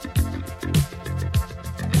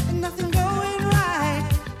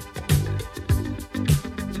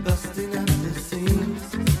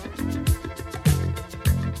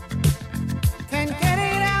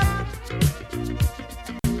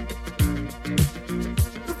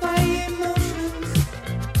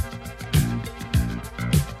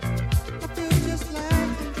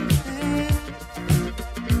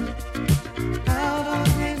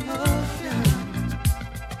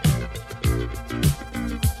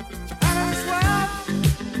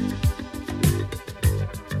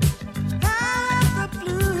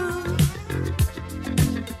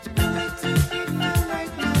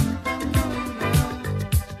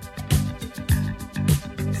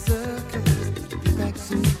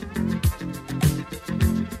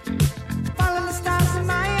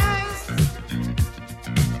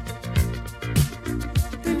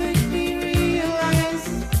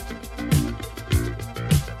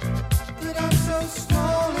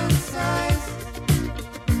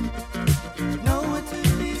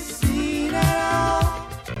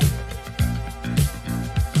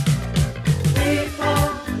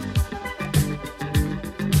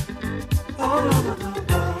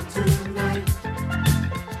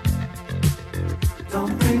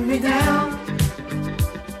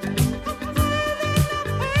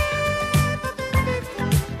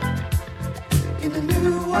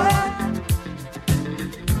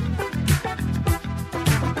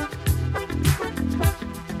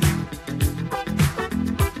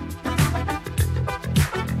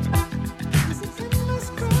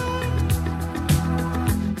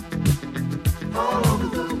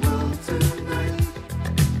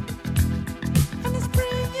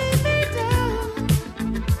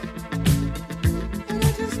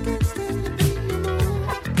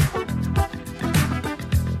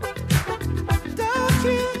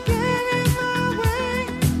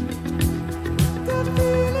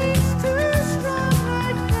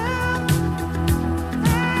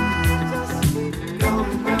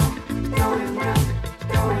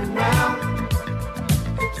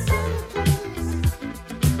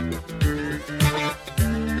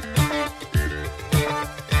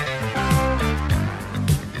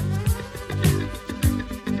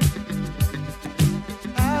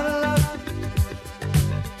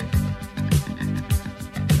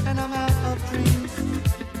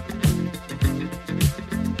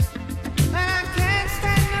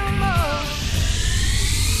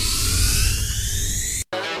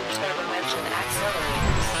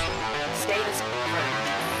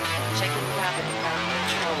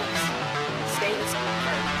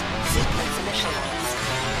initialized.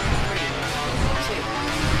 3, 2,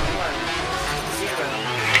 1, 0.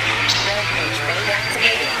 Rampage mode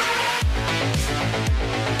activated.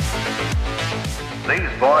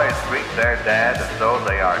 These boys greet their dad as though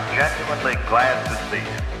they are genuinely glad to see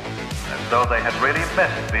him, as though they had really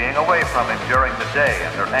missed being away from him during the day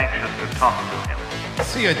and are anxious to talk to him.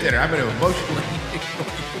 See you at dinner. I'm going to emotionally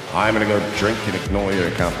I'm going to go drink and ignore your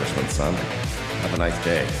accomplishments, son. Have a nice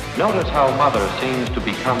day. Notice how Mother seems to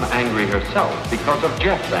become angry herself because of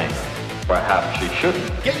Jeff's anger. Perhaps she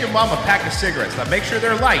shouldn't. Get your mom a pack of cigarettes. Now make sure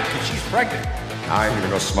they're light because she's pregnant. I'm going to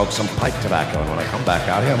go smoke some pipe tobacco, and when I come back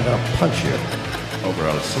out here, I'm going to punch you over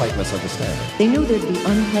a slight misunderstanding. They knew there'd be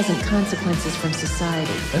unpleasant consequences from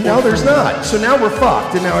society. And now there's not. So now we're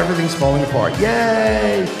fucked, and now everything's falling apart.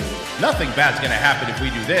 Yay! Nothing bad's going to happen if we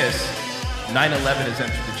do this. 9/11 has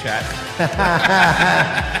entered the chat.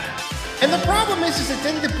 And the problem is that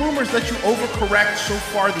then the boomers let you overcorrect so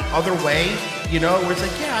far the other way, you know, where it's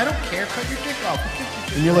like, yeah, I don't care, cut your dick off.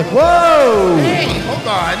 And you're like, whoa! Hey, hold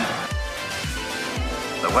on.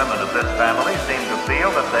 The women of this family seem to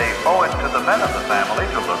feel that they owe it to the men of the family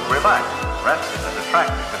to look relaxed, rested, and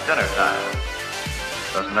attractive at dinner time.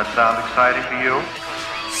 Doesn't that sound exciting to you?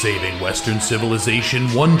 Saving Western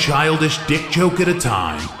civilization one childish dick joke at a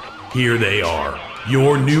time. Here they are,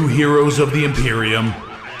 your new heroes of the Imperium,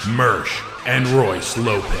 Mersch and Royce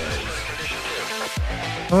Lopez.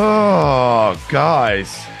 Oh,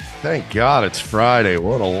 guys. Thank God it's Friday.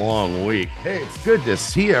 What a long week. Hey, it's good to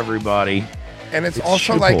see everybody. And it's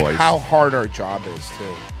also like boys. how hard our job is,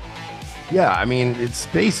 too. Yeah, I mean, it's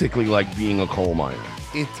basically like being a coal miner.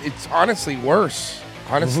 It's honestly worse.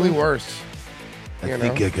 Worse. I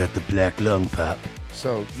think I got the black lung, Pop.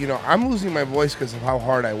 So, you know, I'm losing my voice because of how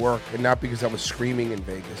hard I work and not because I was screaming in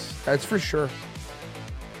Vegas. That's for sure.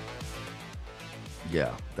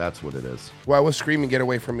 Yeah, that's what it is. Well, I was screaming, get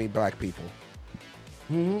away from me, black people.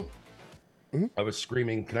 I was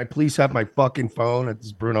screaming, can I please have my fucking phone at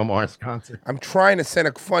this Bruno Mars concert? I'm trying to send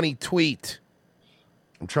a funny tweet.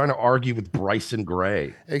 I'm trying to argue with Bryson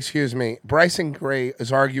Gray. Excuse me. Bryson Gray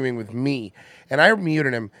is arguing with me, and I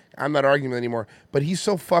muted him. I'm not arguing anymore, but he's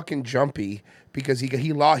so fucking jumpy because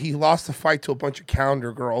he lost the fight to a bunch of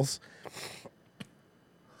calendar girls.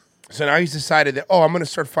 So now he's decided that, I'm going to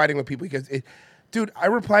start fighting with people because dude, I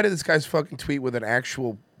replied to this guy's fucking tweet with an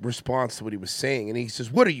actual response to what he was saying. And he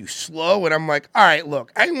says, what are you, slow? And I'm like, all right,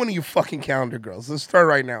 look, I ain't one of you fucking calendar girls. Let's start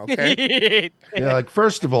right now, okay? Yeah, like,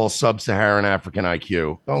 first of all, sub-Saharan African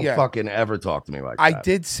IQ. Don't fucking ever talk to me like that. I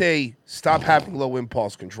did say stop having low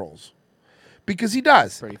impulse controls. Because he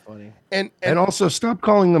does. Pretty funny. And also, stop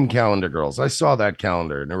calling them calendar girls. I saw that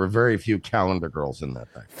calendar, and there were very few calendar girls in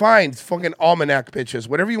that thing. Fine, it's fucking almanac bitches,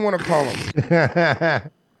 whatever you want to call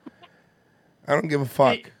them. I don't give a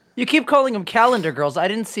fuck. You keep calling them calendar girls. I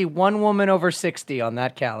didn't see one woman over 60 on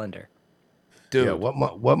that calendar. Dude. Yeah,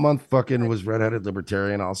 what month fucking was Redheaded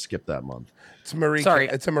Libertarian? I'll skip that month. It's Marie. Sorry.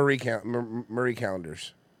 It's a Marie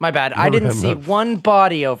calendars. My bad. I didn't see one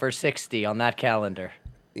body over 60 on that calendar.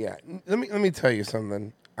 Yeah. Let me tell you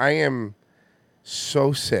something. I am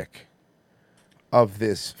so sick of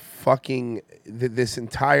this fucking this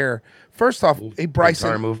entire. First off, hey Bryson,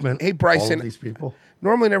 entire movement. Hey Bryson, all of these people.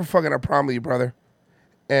 Normally, never fucking have a problem with you, brother,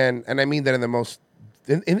 and I mean that in the most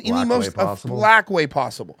in the most black way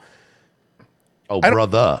possible. Oh,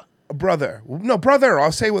 brother. No, brother.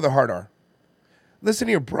 I'll say with a hard R. Listen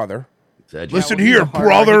here, brother. Listen Yeah, here,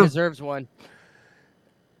 brother. He deserves one.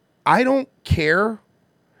 I don't care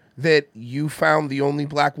that you found the only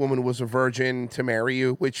black woman who was a virgin to marry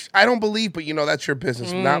you, which I don't believe, but you know, that's your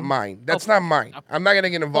business, not mine. That's not mine. I'm not going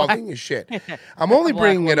to get involved in your shit. I'm only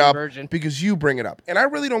bringing it up because you bring it up. And I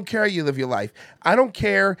really don't care how you live your life. I don't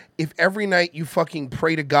care if every night you fucking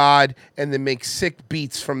pray to God and then make sick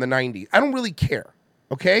beats from the 90s. I don't really care.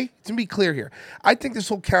 Okay? To be clear here. I think this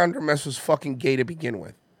whole calendar mess was fucking gay to begin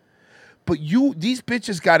with. But these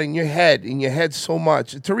bitches got in your head so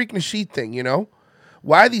much. The Tariq Nasheed thing, you know?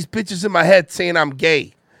 Why are these bitches in my head saying I'm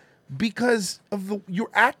gay? Because you're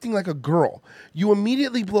acting like a girl. You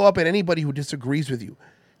immediately blow up at anybody who disagrees with you.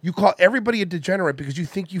 You call everybody a degenerate because you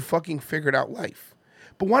think you fucking figured out life.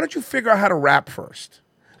 But why don't you figure out how to rap first?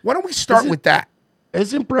 Why don't we start with that?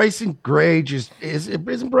 Isn't Bryson Gray just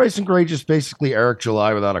basically Eric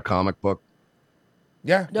July without a comic book?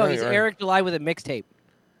 Yeah. No, he's right. Eric July with a mixtape.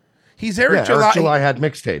 He's Eric July. Eric July had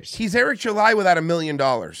mixtapes. He's Eric July without $1 million.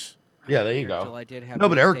 Yeah, there you go. July did have no,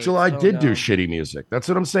 but Eric July did do shitty music. That's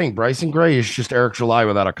what I'm saying. Bryson Gray is just Eric July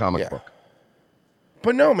without a comic book.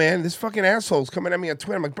 But no, man, this fucking asshole's coming at me on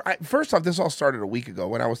Twitter. I'm like, first off, this all started a week ago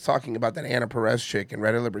when I was talking about that Anna Perez chick and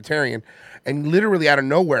Reddit Libertarian, and literally out of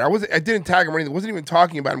nowhere, I didn't tag him or anything. I wasn't even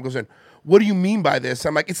talking about him. Goes in, what do you mean by this?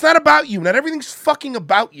 I'm like, it's not about you. Not everything's fucking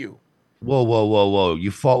about you. Whoa.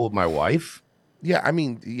 You fought with my wife? Yeah, I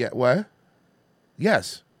mean, yeah, what?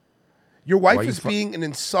 Yes. Your wife Why you is being an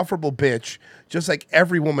insufferable bitch, just like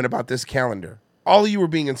every woman about this calendar. All of you are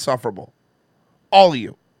being insufferable. All of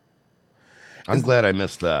you. I'm glad I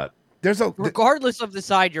missed that. Regardless of the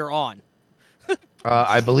side you're on.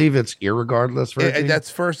 I believe it's irregardless, right?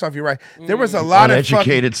 That's first off. You're right. There was a lot of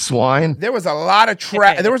uneducated swine. There was a lot of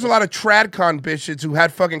tradcon bitches who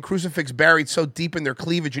had fucking crucifix buried so deep in their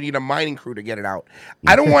cleavage you need a mining crew to get it out.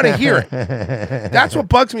 I don't want to hear it. That's what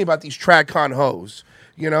bugs me about these tradcon hoes.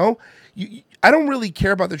 You know, I don't really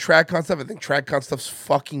care about the tradcon stuff. I think tradcon stuff's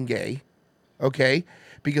fucking gay. Okay.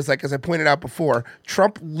 Because, like, as I pointed out before,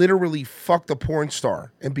 Trump literally fucked a porn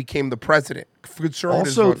star and became the president.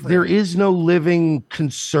 Also, there is no living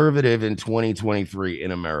conservative in 2023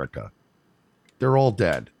 in America. They're all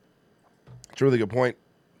dead. It's a really good point.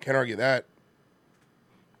 Can't argue that.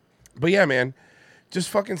 But yeah, man, just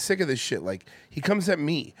fucking sick of this shit. Like, he comes at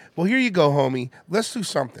me. Well, here you go, homie. Let's do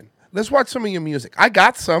something. Let's watch some of your music. I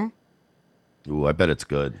got some. Ooh, I bet it's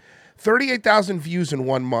good. 38,000 views in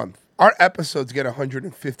 1 month. Our episodes get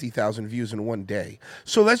 150,000 views in 1 day.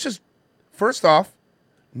 So let's just, first off,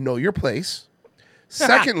 know your place.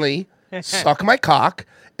 Secondly, suck my cock.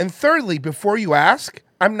 And thirdly, before you ask,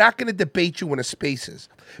 I'm not going to debate you in a Spaces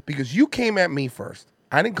because you came at me first.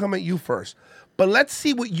 I didn't come at you first. But let's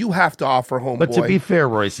see what you have to offer, homeboy. But to be fair,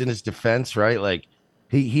 Royce, in his defense, right? Like,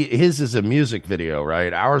 his is a music video,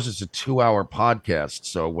 right? Ours is a 2-hour podcast.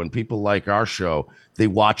 So when people like our show, they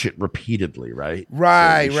watch it repeatedly, right?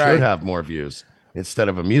 Right, so should have more views instead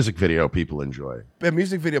of a music video people enjoy. A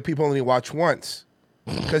music video people only watch once.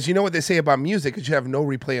 Because you know what they say about music is you have no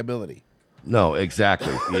replayability. No,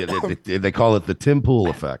 exactly. They call it the Tim Pool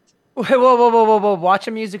effect. Whoa. Watch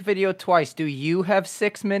a music video twice. Do you have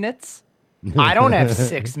 6 minutes? I don't have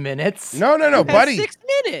 6 minutes. No, buddy. 6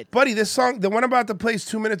 minutes. Buddy, this song, the one I'm about to play is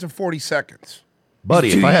 2 minutes and 40 seconds.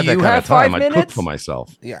 Buddy, if I had that kind of time, I'd cook for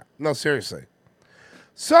myself. Yeah, no, seriously.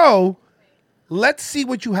 So, let's see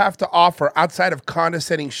what you have to offer outside of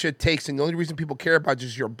condescending shit takes. And the only reason people care about you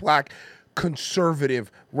is your black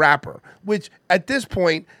conservative rapper, which at this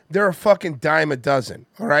point, they're a fucking dime a dozen,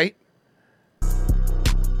 all right?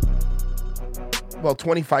 Well,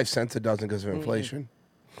 25 cents a dozen because of inflation.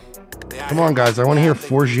 Come on, guys. I want to hear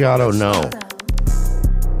Forgiato No.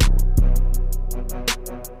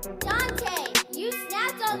 Dante, you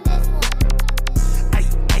snapped on this one. Hey,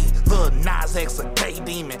 little Nas X a gay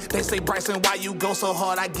demon. They say, Bryson, why you go so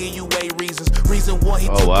hard? I give you 8 reasons. Reason 1, he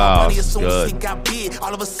took my money as soon as he got big.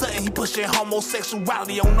 All of a sudden, he pushing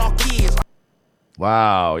homosexuality on all kids.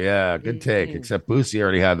 Wow, yeah, good take. Except Boosie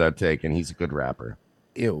already had that take, and he's a good rapper.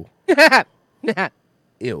 Ew.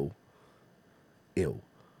 Ew.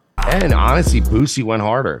 And honestly, Boosie went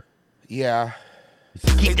harder. Yeah.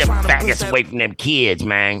 Keep them faggots away from them kids,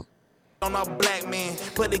 man. On a black man,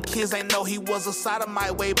 but the kids ain't know he was a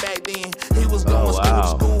sodomite way back then. He was going school to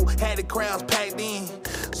school, had the crowds packed in.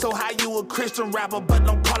 So how you a Christian rapper, but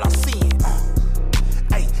don't call our sin?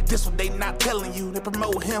 Hey, this what they not telling you. They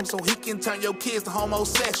promote him so he can turn your kids to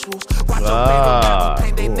homosexuals. Watch your favorite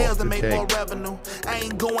paint their nails and make more revenue. I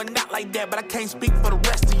ain't going out like that, but I can't speak for the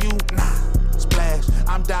rest of you. Nah. Splash.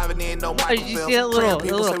 I'm diving in, no Did you see that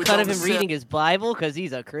little cut of him reading his Bible because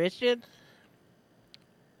he's a Christian?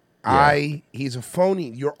 He's a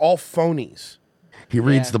phony. You're all phonies. He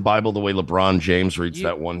reads the Bible the way LeBron James reads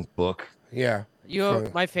that one book. Yeah. You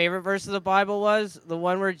know, my favorite verse of the Bible was the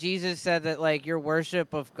one where Jesus said that, like, your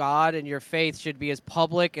worship of God and your faith should be as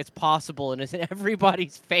public as possible and is in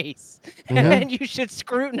everybody's face. Mm-hmm. And you should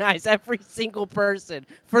scrutinize every single person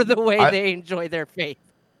for the way they enjoy their faith.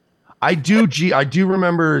 I do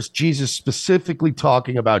remember Jesus specifically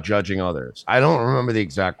talking about judging others. I don't remember the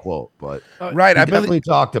exact quote, but he definitely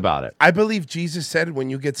talked about it. I believe Jesus said when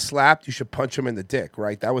you get slapped, you should punch him in the dick,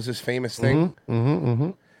 right? That was his famous thing.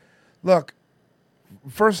 Look,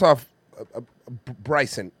 first off,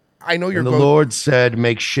 Bryson, I know you're. And the Lord said,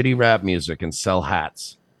 make shitty rap music and sell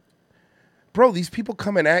hats. Bro, these people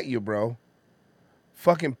coming at you, bro.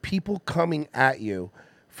 Fucking people coming at you.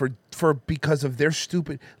 For because of their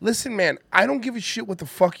stupid. Listen, man, I don't give a shit what the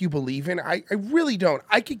fuck you believe in. I really don't.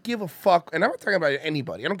 I could give a fuck, and I'm not talking about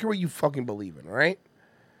anybody. I don't care what you fucking believe in, all right?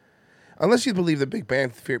 Unless you believe the Big Bang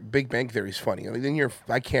Theory is funny. I mean, then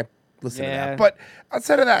I can't listen to that. But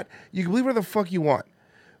outside of that, you can believe whatever the fuck you want.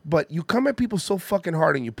 But you come at people so fucking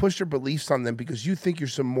hard and you push their beliefs on them because you think you're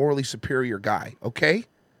some morally superior guy, okay?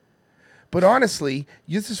 But honestly,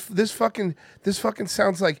 this fucking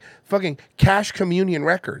sounds like fucking Cash Communion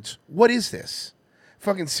Records. What is this?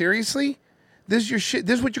 Fucking seriously? This is your shit.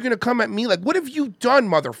 This is what you're gonna come at me like. What have you done,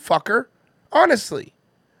 motherfucker? Honestly,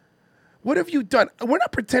 what have you done? We're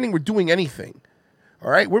not pretending we're doing anything. All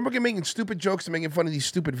right, we're making stupid jokes and making fun of these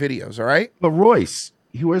stupid videos. All right. But Royce,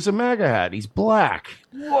 he wears a MAGA hat. He's black.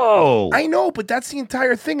 Whoa. I know, but that's the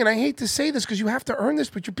entire thing. And I hate to say this because you have to earn this,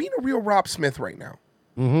 but you're being a real Rob Smith right now.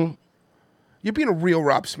 Mm-hmm. You're being a real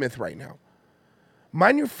Rob Smith right now.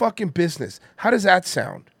 Mind your fucking business. How does that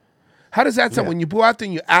sound? How does that sound when you go out there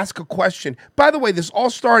and you ask a question? By the way, this all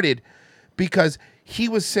started because he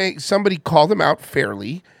was saying, somebody called him out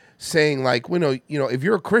fairly, saying like, well, if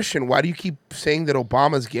you're a Christian, why do you keep saying that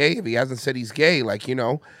Obama's gay if he hasn't said he's gay? Like,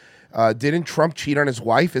 didn't Trump cheat on his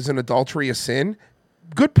wife? Isn't adultery a sin?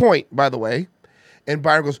 Good point, by the way. And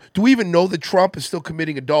Byron goes, do we even know that Trump is still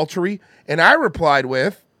committing adultery? And I replied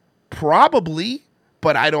with, probably,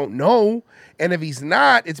 but I don't know. And if he's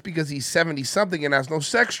not, it's because he's 70-something and has no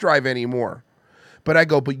sex drive anymore. But I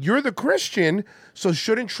go, but you're the Christian, so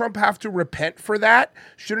shouldn't Trump have to repent for that?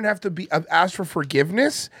 Shouldn't have to be ask for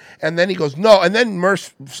forgiveness? And then he goes, no. And then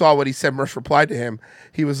Merce saw what he said. Merce replied to him.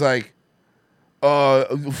 He was like, I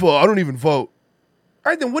don't even vote.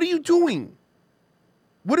 All right, then what are you doing?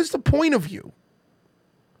 What is the point of you?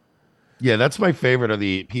 Yeah, that's my favorite of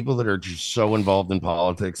the people that are just so involved in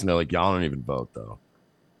politics and they're like, y'all don't even vote though.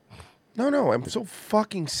 No, I'm so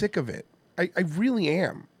fucking sick of it. I really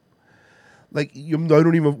am. Like,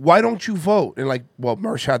 why don't you vote? And like, well,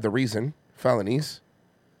 Mersh had the reason, felonies.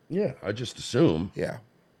 Yeah, I just assume. Yeah.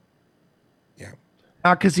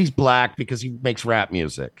 Not because he's black, because he makes rap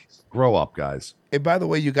music. Grow up, guys. And by the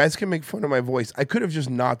way, you guys can make fun of my voice. I could have just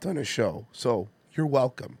not done a show, so you're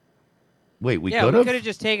welcome. Wait, we could have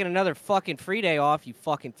just taken another fucking free day off, you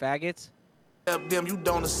fucking faggots.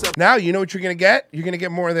 Now you know what you're gonna get. You're gonna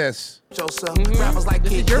get more of this. Rappers like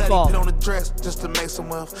This is Kid your Cudi fault. put on the dress just to make some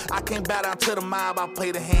wealth. I can't bow down to the mob. I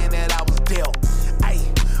play the hand that I was dealt.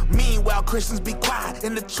 Ayy, meanwhile Christians be quiet,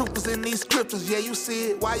 and the truth is in these scriptures. Yeah, you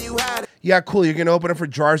see it. Why you hide it? Yeah, cool. You're gonna open up for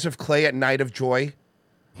Jars of Clay at Night of Joy.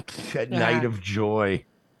 At Night of Joy.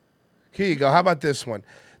 Here you go. How about this one?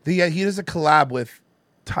 He does a collab with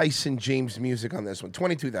Tyson James Music on this one.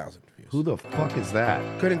 22,000 views. Who the fuck is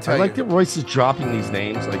that? Couldn't tell I like you. that Royce is dropping these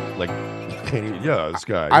names. Like, yeah, this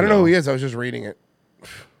guy. I don't know who he is. I was just reading it.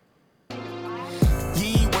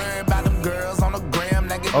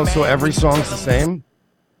 Oh, so every song's the same?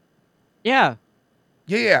 Yeah.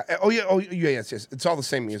 Yeah. Oh, yeah. Oh, yeah. Yes. It's all the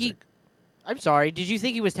same music. I'm sorry. Did you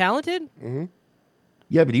think he was talented? Mm-hmm.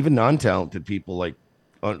 Yeah, but even non-talented people like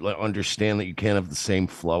understand that you can't have the same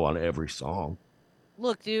flow on every song.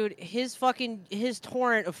 Look, dude, his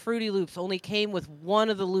torrent of Fruity Loops only came with one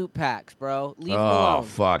of the loop packs, bro. Leave him alone. Oh,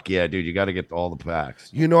 fuck. Yeah, dude, you got to get all the packs.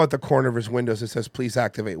 You know at the corner of his windows it says, please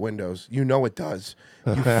activate Windows. You know it does.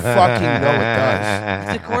 You fucking know it does.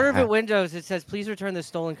 At the corner of it windows, it says, please return the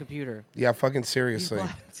stolen computer. Yeah, fucking seriously.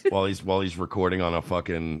 while he's recording on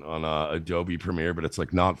a Adobe Premiere, but it's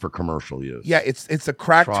like not for commercial use. Yeah, it's a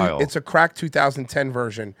crack Trial. it's a crack 2010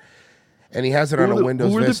 version. And he has it on a Windows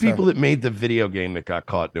Who were the Vista. people that made the video game that got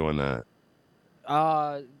caught doing that?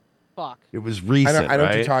 Fuck. It was recent, I know what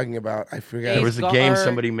right? you're talking about. I forget. There was a game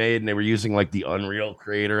somebody made, and they were using like the Unreal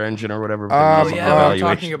Creator engine or whatever. for I'm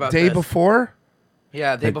evaluation. day before?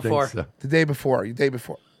 Yeah, day I think before. so. The day before. The day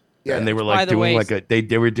before. Yeah. And they were like doing like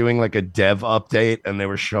they were doing like a dev update, and they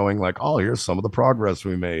were showing like, oh, here's some of the progress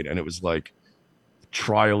we made, and it was like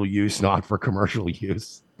trial use, not for commercial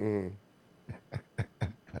use.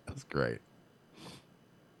 That's great.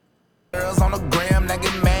 Girls on the gram that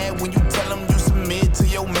get mad when you tell them you submit to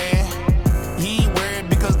your man. He ain't worried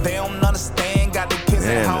because they don't understand. Got the kids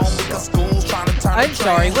at home because school's trying to turn. I'm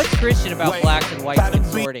sorry, what's Christian about blacks and whites when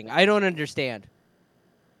sorting? I don't understand.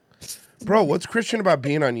 Bro, what's Christian about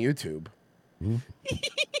being on YouTube?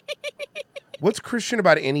 What's Christian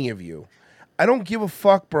about any of you? I don't give a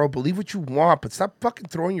fuck, bro. Believe what you want, but stop fucking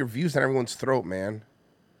throwing your views down everyone's throat, man.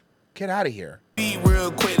 Get out of here.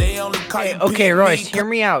 Okay, Royce, hear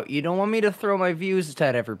me out. You don't want me to throw my views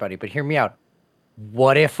at everybody, but hear me out.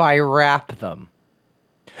 What if I rap them?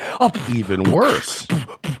 Even worse.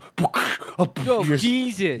 Yo,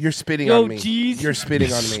 Jesus. You're spitting Yo, on me. Jesus. You're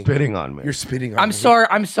spitting on me. Spitting on me. You're spitting on me.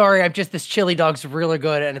 I'm sorry. I'm just this chili dog's really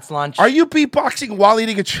good and it's lunch. Are you beatboxing while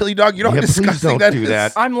eating a chili dog? You know how Yeah, please disgusting don't that do is?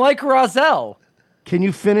 that. I'm like Roselle. Can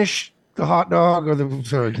you finish the hot dog or the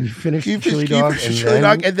sorry? Can you finish the chili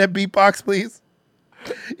dog? And then beatbox, please?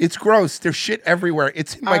 It's gross. There's shit everywhere.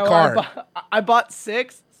 It's in my car. I bought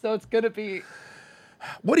 6, so it's gonna be.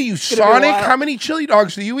 What are you, gonna be Sonic? wild. How many chili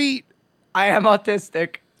dogs do you eat? I am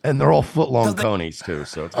autistic. And they're all foot long ponies too,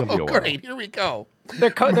 so it's gonna be a while. Great. Here we go.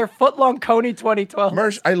 They're foot-long Coney 2012.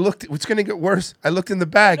 Mersh, I looked. What's going to get worse? I looked in the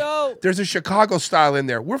bag. No. There's a Chicago style in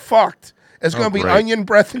there. We're fucked. It's going to be great. onion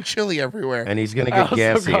breath and chili everywhere. And he's going to get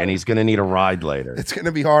gassy, and he's going to need a ride later. It's going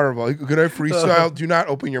to be horrible. Good I freestyle? Do not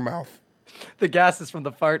open your mouth. The gas is from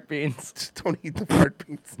the fart beans. Don't eat the fart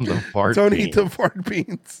beans. Don't eat the fart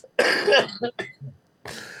beans.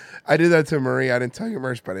 I did that to Marie. I didn't tell you,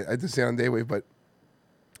 Mersh, but I did say it on Daywave. But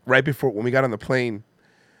right before, when we got on the plane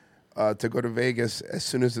to go to Vegas, as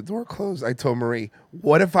soon as the door closed, I told Marie,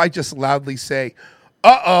 what if I just loudly say,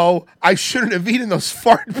 uh-oh, I shouldn't have eaten those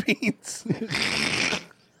fart beans.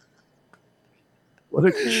 What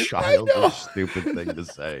a childish, stupid thing to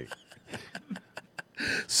say.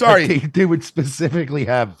 Sorry. Like they would specifically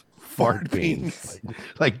have fart beans.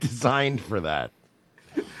 Like designed for that.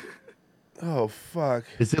 Oh, fuck.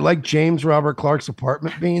 Is it like James Robert Clark's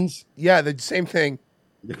apartment beans? Yeah, the same thing.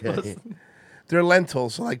 Okay. They're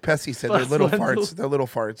lentils, so like Pessy said. They're little farts. They're little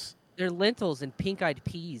farts. They're lentils and pink-eyed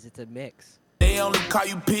peas. It's a mix. They only call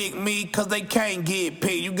you pick me cause they can't get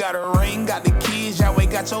picked. You got a ring, got the keys, y'all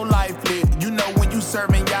ain't got your life lived. You know when you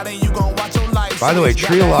serving y'all, then you gon' watch your life. By the way, switch.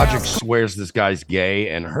 Triologic swears this guy's gay,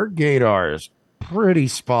 and her gaydar is pretty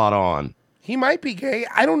spot on. He might be gay.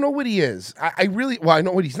 I don't know what he is. I really, well, I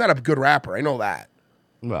know what he's not a good rapper. I know that.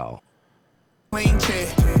 Well,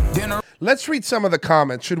 let's read some of the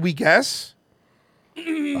comments. Should we guess?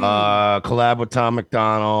 Collab with Tom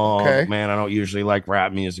McDonald. Okay. Man, I don't usually like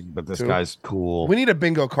rap music, but this guy's cool. We need a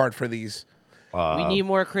bingo card for these. We need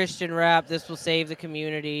more Christian rap. This will save the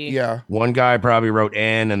community. Yeah. One guy probably wrote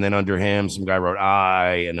N, and then under him, some guy wrote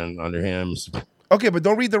I, and then under him. Okay, but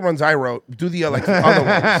don't read the ones I wrote. Do the like the other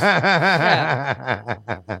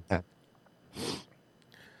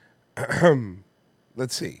ones.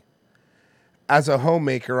 Let's see. As a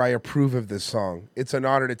homemaker, I approve of this song. It's an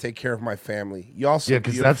honor to take care of my family. You also, yeah,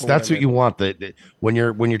 because that's what you want. That when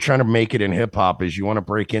you're trying to make it in hip hop, is you want to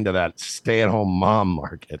break into that stay-at-home mom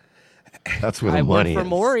market. That's where the money worked for is.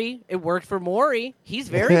 Maury. It worked for Maury. He's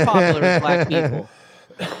very popular with black people.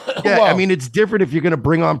 Yeah, I mean, it's different if you're going to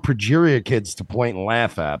bring on progeria kids to point and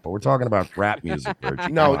laugh at, but we're talking about rap music.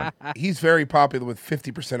 Virgie. No, he's very popular with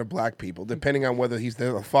 50% of black people, depending on whether he's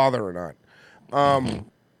the father or not.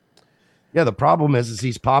 Yeah, the problem is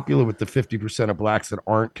he's popular with the 50% of blacks that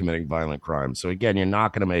aren't committing violent crimes. So again, you're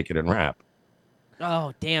not going to make it in rap.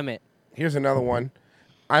 Oh, damn it. Here's another one.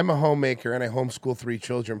 I'm a homemaker and I homeschool 3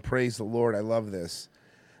 children. Praise the Lord. I love this.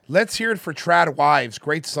 Let's hear it for Trad Wives.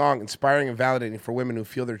 Great song, inspiring and validating for women who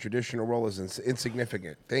feel their traditional role is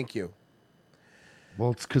insignificant. Thank you.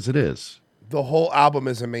 Well, it's because it is. The whole album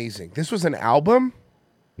is amazing. This was an album?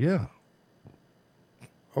 Yeah.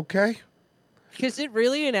 Okay. Is it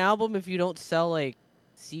really an album if you don't sell like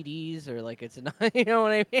CDs or like it's not? You know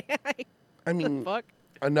what I mean? I mean, fuck.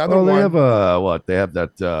 Another well, one. they have what? They have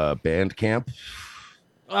that Bandcamp.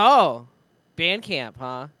 Oh, Bandcamp,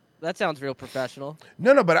 huh? That sounds real professional.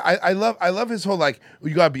 No, but I love his whole like,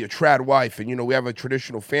 you gotta be a trad wife, and we have a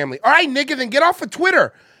traditional family. All right, nigga, then get off of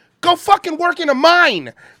Twitter. Go fucking work in a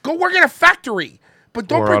mine. Go work in a factory. But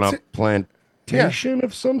don't Or on a plantation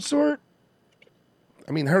of some sort.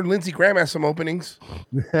 I mean, heard Lindsey Graham has some openings.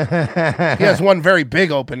 He has one very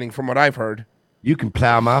big opening from what I've heard. You can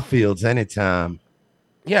plow my fields anytime.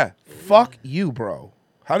 Yeah, fuck you, bro.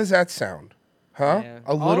 How does that sound? Huh? Yeah.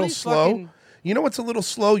 A little slow? You know what's a little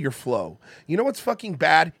slow? Your flow. You know what's fucking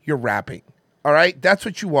bad? You're rapping. All right? That's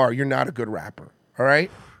what you are. You're not a good rapper. All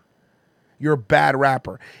right? You're a bad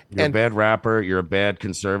rapper. You're a bad rapper. You're a bad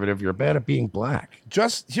conservative. You're bad at being black.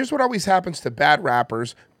 Just here's what always happens to bad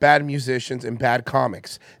rappers, bad musicians, and bad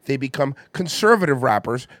comics. They become conservative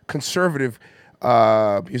rappers, conservative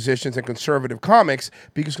musicians, and conservative comics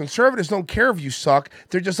because conservatives don't care if you suck.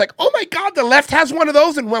 They're just like, oh my God, the left has one of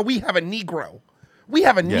those, and well, we have a Negro. We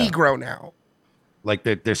have a Negro now. Like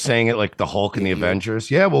they're saying it like the Hulk and the Avengers.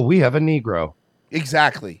 Yeah, well, we have a Negro.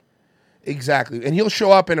 Exactly. And he'll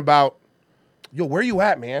show up in about, yo, where you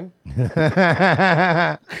at, man?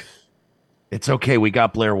 It's okay. We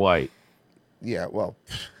got Blair White. Yeah, well.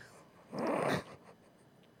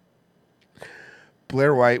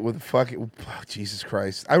 Blair White with fucking, Jesus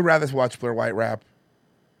Christ. I would rather watch Blair White rap.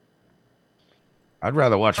 I'd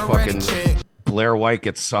rather watch fucking Blair White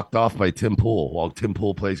get sucked off by Tim Pool while Tim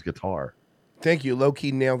Pool plays guitar. Thank you.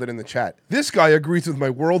 Low-key nailed it in the chat. This guy agrees with my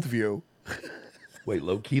worldview. Wait,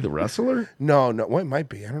 Low-key the wrestler? No. Well, it might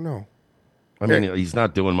be. I don't know. I mean, he's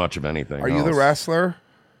not doing much of anything. Are you the wrestler?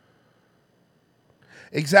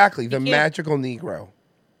 Exactly. The magical Negro.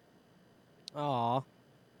 Aw.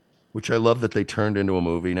 Which I love that they turned into a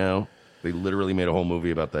movie now. They literally made a whole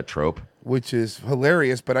movie about that trope. Which is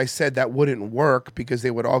hilarious, but I said that wouldn't work because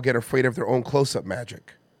they would all get afraid of their own close-up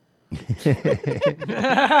magic. But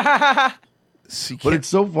it's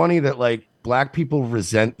so funny that like black people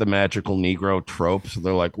resent the magical Negro trope, so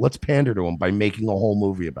they're like, let's pander to them by making a whole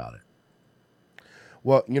movie about it.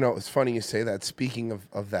 Well, you know, it's funny you say that. Speaking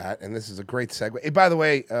of that, and this is a great segue. Hey, by the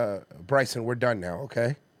way, Bryson, we're done now,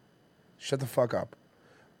 okay? Shut the fuck up.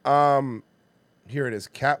 Here it is.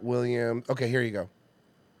 Cat Williams. Okay, here you go.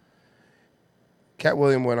 Cat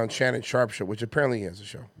Williams went on Shannon Sharp show, which apparently he has a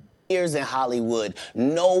show. Years in Hollywood,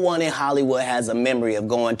 no one in Hollywood has a memory of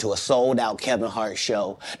going to a sold-out Kevin Hart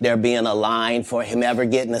show, there being a line for him ever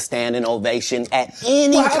getting a standing ovation at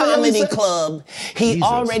any comedy club. He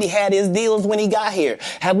already had his deals when he got here.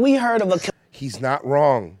 Have we heard of a... He's not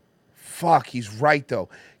wrong. Fuck, he's right, though.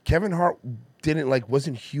 Kevin Hart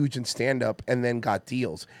wasn't huge in stand-up and then got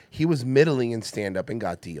deals. He was middling in stand-up and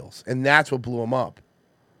got deals, and that's what blew him up.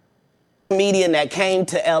 Comedian that came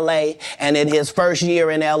to LA, and in his first year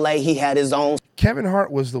in LA, he had his own. Kevin Hart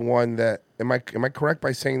was the one that am I correct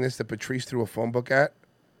by saying this, that Patrice threw a phone book at?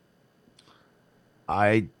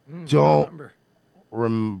 I don't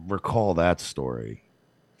recall that story.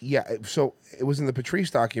 Yeah, so it was in the Patrice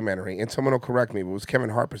documentary, and someone will correct me, but it was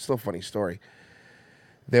Kevin Hart, but still a funny story.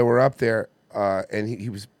 They were up there, and he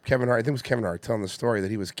was Kevin Hart. I think it was Kevin Hart telling the story that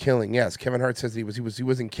he was killing. Yes, Kevin Hart says that he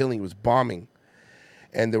wasn't killing, he was bombing.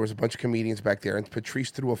 And there was a bunch of comedians back there, and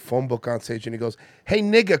Patrice threw a phone book on stage, and he goes, "Hey,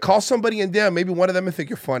 nigga, call somebody in there. Maybe one of them will think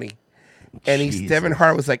you're funny." And Kevin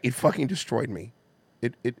Hart was like, "It fucking destroyed me.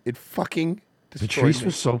 It fucking destroyed Patrice me."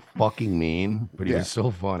 was so fucking mean, but he Yeah. was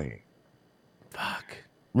so funny. Fuck.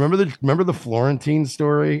 Remember the Florentine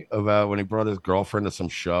story about when he brought his girlfriend to some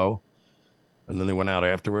show, and then they went out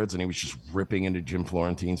afterwards, and he was just ripping into Jim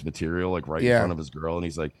Florentine's material like right in Yeah. front of his girl, and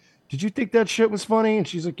he's like, "Did you think that shit was funny?" And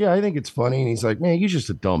she's like, "Yeah, I think it's funny." And he's like, "Man, you're just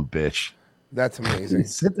a dumb bitch." That's amazing. He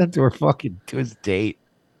said that to his date.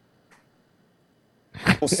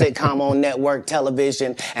 Sitcom on network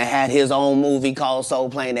television and had his own movie called Soul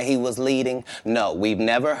Plane that he was leading. No, we've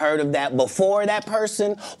never heard of that before that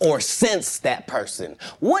person or since that person.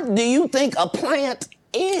 What do you think a plant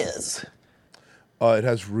is? It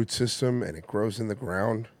has root system, and it grows in the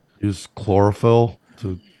ground. Use chlorophyll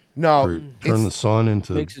to turn the sun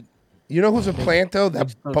into. You know who's a plant, though?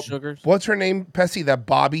 That sugars. What's her name, Pessy? That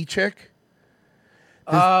Bobby chick?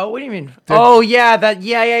 What do you mean? Oh yeah,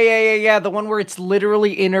 yeah. The one where it's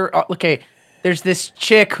literally okay, there's this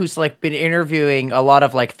chick who's like been interviewing a lot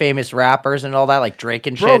of like famous rappers and all that, like Drake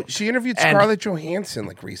and shit. Bro, she interviewed Scarlett Johansson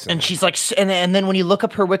like recently. And she's like, and then when you look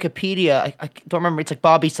up her Wikipedia, I don't remember. It's like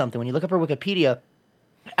Bobby something. When you look up her Wikipedia,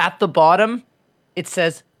 at the bottom, it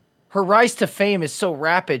says, "Her rise to fame is so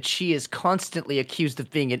rapid, she is constantly accused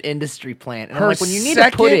of being an industry plant." And I'm like, when you need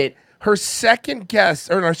to put it. Her second guest,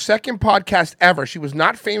 or her second podcast ever, she was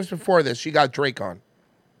not famous before this. She got Drake on.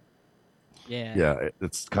 Yeah,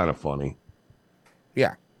 it's kind of funny.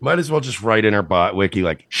 Yeah. Might as well just write in her wiki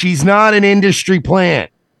like, "She's not an industry plant.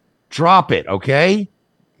 Drop it, okay?"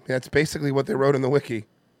 That's basically what they wrote in the wiki.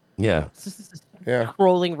 Yeah. Yeah.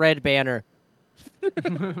 Rolling red banner.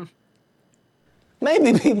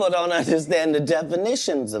 Maybe people don't understand the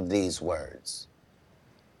definitions of these words.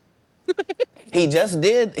 He just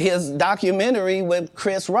did his documentary with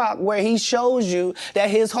Chris Rock where he shows you that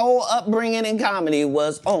his whole upbringing in comedy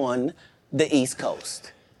was on the East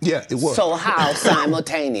Coast. Yeah, it was. So how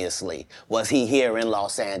simultaneously was he here in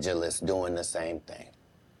Los Angeles doing the same thing?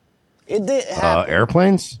 It didn't happen.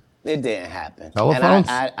 Airplanes? It didn't happen. Telephones?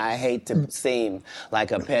 And I hate to seem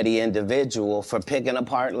like a petty individual for picking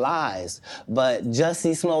apart lies, but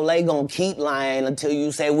Jussie Smollett gonna keep lying until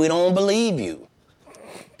you say we don't believe you.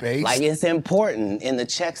 Like it's important in the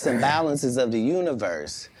checks and balances of the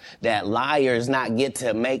universe that liars not get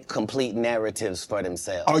to make complete narratives for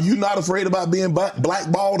themselves. Are you not afraid about being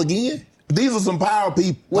blackballed again? These are some power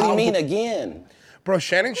people. What do you mean again? Bro,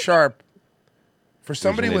 Shannon Sharp, for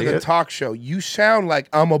somebody with a talk show, you sound like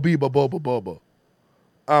I'm a biba boba boba.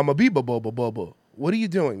 I'm a biba boba boba. What are you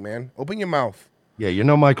doing, man? Open your mouth. Yeah, you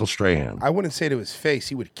know Michael Strahan. I wouldn't say to his face,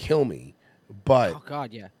 he would kill me, but Oh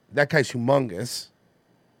God, yeah. that guy's humongous.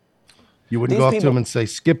 You wouldn't go up to him and say,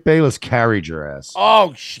 "Skip Bayless carried your ass."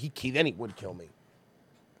 Oh, then he would kill me.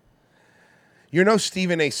 You're no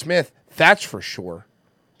Stephen A. Smith, that's for sure.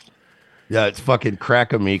 Yeah, it's fucking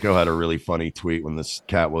Crack-A-Miko had a really funny tweet when this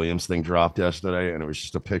Cat Williams thing dropped yesterday, and it was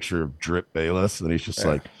just a picture of Drip Bayless, and he's just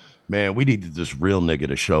like, "Man, we needed this real nigga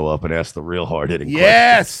to show up and ask the real hard-hitting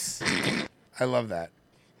Yes! I love that.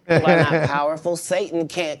 People are not powerful. Satan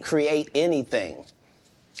can't create anything.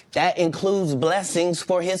 That includes blessings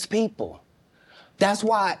for his people. That's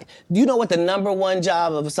why, you know what the number one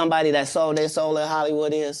job of somebody that sold their soul in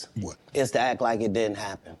Hollywood is? What? Is to act like it didn't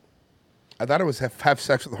happen. I thought it was have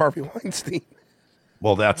sex with Harvey Weinstein.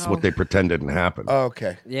 Well, that's what they pretend didn't happen. Oh,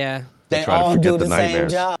 okay. Yeah. They try to all forget do the the same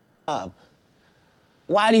nightmares. job.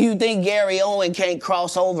 Why do you think Gary Owen can't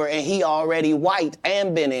cross over and he already white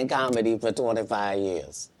and been in comedy for 25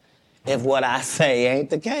 years? If what I say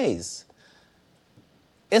ain't the case.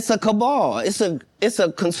 It's a cabal. It's a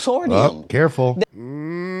consortium. Oh, careful.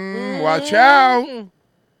 Watch out.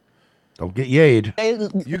 Don't get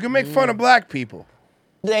yayed. You can make fun of black people.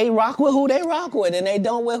 They rock with who they rock with, and they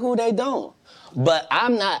don't with who they don't. But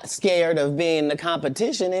I'm not scared of being the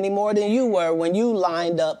competition any more than you were when you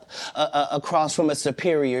lined up across from a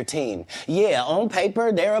superior team. Yeah, on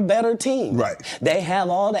paper, they're a better team. Right. They have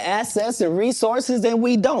all the assets and resources, and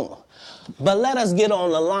we don't. But let us get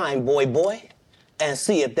on the line, boy, and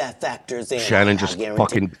see if that factors in. Shannon just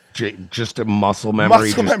fucking just a muscle memory,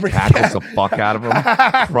 Muscle just memory, tackles the fuck out of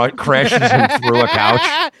him, crashes him through a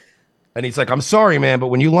couch, and he's like, "I'm sorry, man, but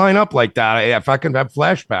when you line up like that, if I can have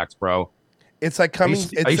flashbacks, bro." It's like coming.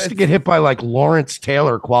 I used to get hit by like Lawrence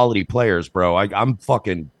Taylor quality players, bro. I'm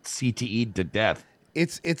fucking CTE'd to death.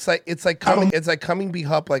 It's like coming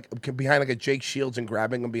behind like a Jake Shields and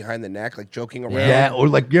grabbing him behind the neck, like joking around. Yeah, or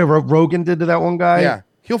like Rogan did to that one guy. Yeah,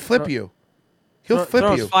 he'll flip you. He'll flip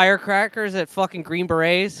throws you. firecrackers at fucking Green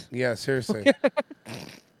Berets. Yeah, seriously.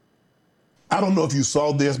 I don't know if you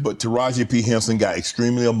saw this, but Taraji P. Henson got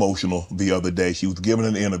extremely emotional the other day. She was giving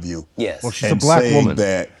an interview. Yes. Well, she's and a black saying woman.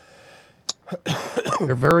 that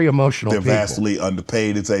They're very emotional. they're people. vastly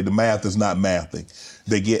underpaid. And say the math is not mathing.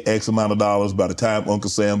 They get X amount of dollars by the time Uncle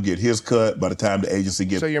Sam get his cut, by the time the agency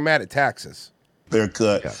get So you're mad at taxes? their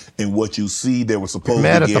cut, and what you see they were supposed You're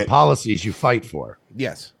mad to at get the policies you fight for.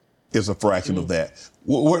 Yes. is a fraction of that.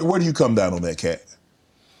 Where do you come down on that, Kat?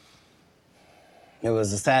 It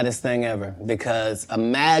was the saddest thing ever because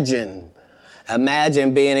imagine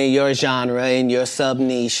being in your genre, in your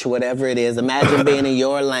sub-niche, whatever it is. Imagine being in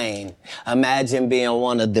your lane. Imagine being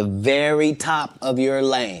one of the very top of your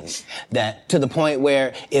lane. That to the point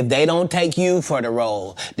where if they don't take you for the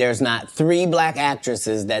role, there's not 3 black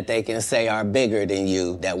actresses that they can say are bigger than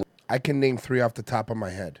you. I can name 3 off the top of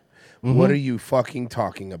my head. Mm-hmm. What are you fucking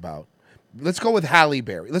talking about? Let's go with Halle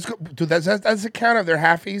Berry. Let's go. Dude, does it count if they're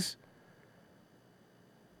halfies?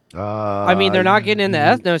 I mean, they're not getting in the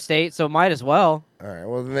ethno state, so might as well. All right,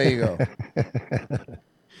 well, then there you go.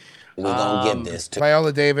 We're going to give this to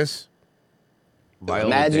Viola Davis.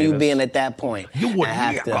 Imagine you being at that point. You a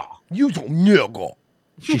nigga. You a nigga.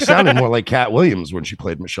 She sounded more like Cat Williams when she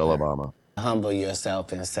played Michelle Obama. Humble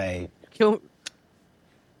yourself and say,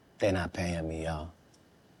 they're not paying me, y'all.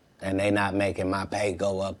 And they not making my pay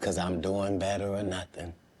go up because I'm doing better or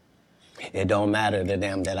nothing. It don't matter to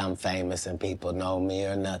them that I'm famous and people know me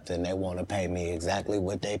or nothing. They want to pay me exactly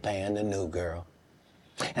what they paying the new girl.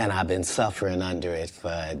 And I've been suffering under it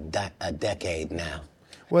for a decade now.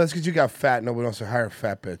 Well, it's because you got fat. Nobody wants to hire a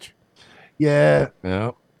fat bitch. Yeah.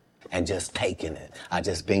 Yeah. And just taking it. I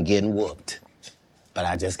just been getting whooped. But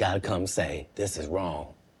I just got to come say, this is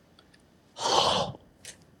wrong.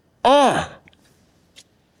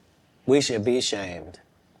 We should be ashamed.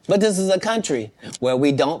 But this is a country where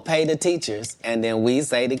we don't pay the teachers, and then we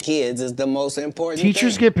say the kids is the most important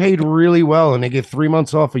Teachers thing. get paid really well, and they get 3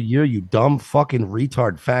 months off a year, you dumb fucking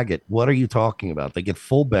retard faggot. What are you talking about? They get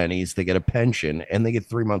full bennies, they get a pension, and they get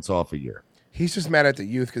 3 months off a year. He's just mad at the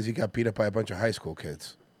youth because he got beat up by a bunch of high school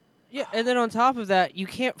kids. Yeah, and then on top of that, you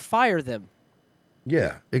can't fire them.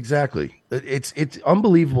 Yeah, exactly. It's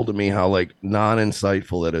unbelievable to me how like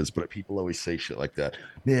non-insightful it is, but people always say shit like that.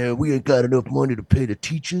 Yeah, we ain't got enough money to pay the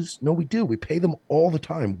teachers. No, we do. We pay them all the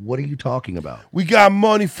time. What are you talking about? We got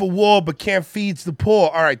money for war, but can't feed the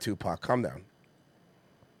poor. All right, Tupac, calm down.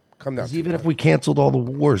 Calm down. Even if we canceled all the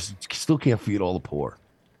wars, still can't feed all the poor.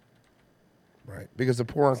 Right, because the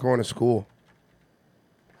poor aren't going to school.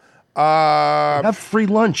 Have free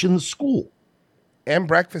lunch in the school. And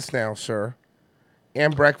breakfast now, sir.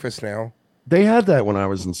 And breakfast now. They had that when I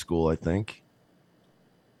was in school, I think.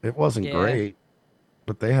 It wasn't Yeah. great,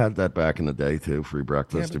 but they had that back in the day too, free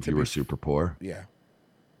breakfast but if to you were be- super poor. Yeah.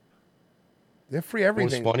 They're free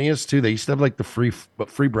everything. What's funniest too, they used to have like the free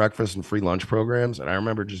breakfast and free lunch programs, and I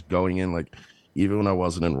remember just going in like even when I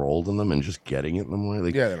wasn't enrolled in them and just getting it in them.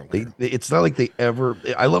 Like, Yeah, they don't it's not like they ever.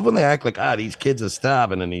 I love when they act like these kids are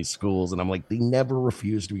starving in these schools, and I'm like they never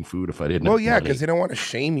refused me food if I didn't. Well, have yeah, money. because they don't want to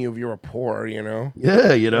shame you if you're a poor, you know?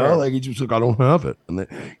 Yeah, like it's just like I don't have it, and then,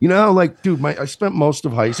 like, dude, I spent most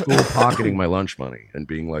of high school pocketing my lunch money and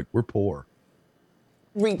being like, we're poor.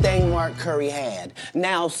 Everything Mark Curry had.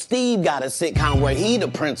 Now Steve got a sitcom where he the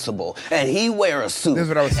principal and he wear a suit. This is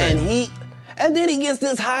what I was saying. And then he gets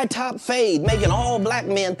this high top fade, making all black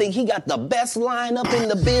men think he got the best lineup in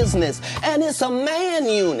the business. And it's a man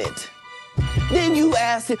unit. Then you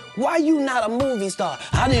ask him, why you not a movie star?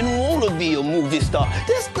 I didn't want to be a movie star.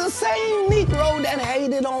 This the same Negro that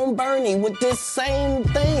hated on Bernie with this same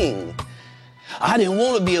thing. I didn't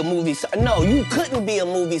want to be a movie star. No, you couldn't be a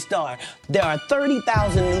movie star. There are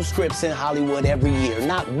 30,000 new scripts in Hollywood every year.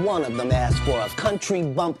 Not one of them asks for a country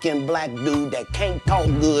bumpkin black dude that can't talk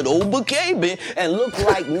good over KB and look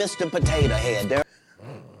like Mr. Potato Head.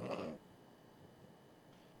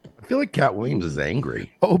 I feel like Cat Williams is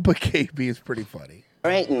angry. Oba KB is pretty funny.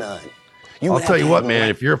 There ain't none. I'll tell you what, man.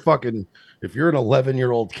 If you're an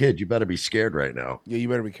 11-year-old kid, you better be scared right now. Yeah, you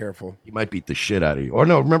better be careful. He might beat the shit out of you. Or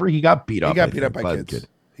no, remember he got beat up. He got beat up by kids.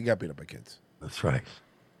 He got beat up by kids. That's right.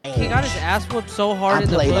 He got his ass whooped so hard in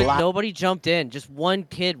the book, nobody jumped in. Just one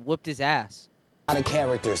kid whooped his ass. A lot of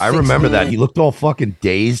characters. I remember that. He looked all fucking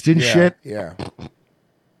dazed and shit. Yeah.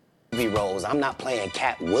 Movie roles. I'm not playing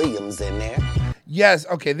Cat Williams in there. Yes.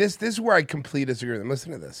 Okay. This is where I completely disagree with him.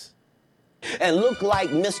 Listen to this. And look like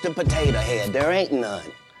Mr. Potato Head. There ain't none.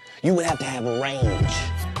 You would have to have a range.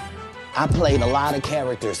 I played a lot of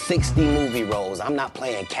characters, 60 movie roles. I'm not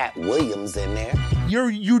playing Cat Williams in there.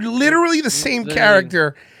 You're literally the same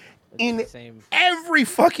character in every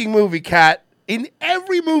fucking movie, Cat. In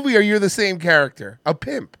every movie, you're the same character. A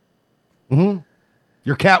pimp. Mm-hmm.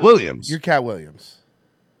 You're Cat Williams. You're Cat Williams.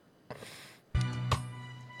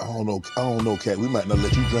 I don't know, Cat. We might not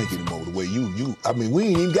let you drink anymore the way you. I mean, we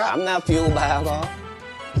ain't even got. I'm not fueled by alcohol.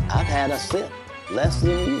 I've had a sip, less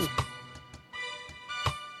than you.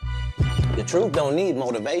 The truth don't need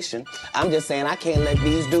motivation. I'm just saying I can't let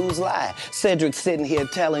these dudes lie. Cedric's sitting here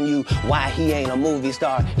telling you why he ain't a movie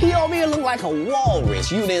star. He over here look like a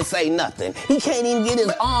walrus. You didn't say nothing. He can't even get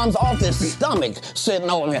his arms off his stomach sitting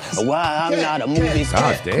over here. Why I'm not a movie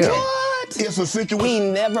star. God damn. What? It's a situation. We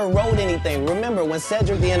never wrote anything. Remember, when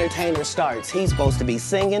Cedric the Entertainer starts, he's supposed to be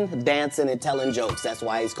singing, dancing, and telling jokes. That's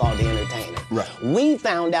why he's called the Entertainer. Right. We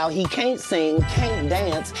found out he can't sing, can't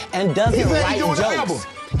dance, and doesn't write jokes.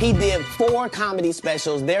 He did 4 comedy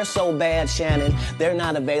specials. They're so bad, Shannon, they're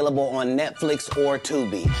not available on Netflix or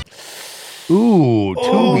Tubi. Ooh,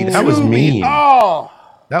 Tubi. That was mean. Oh.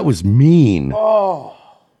 That was mean. Oh.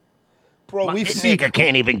 Bro, we've seen. Nigga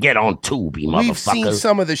can't even get on Tubi, motherfucker. We've seen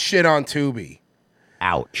some of the shit on Tubi.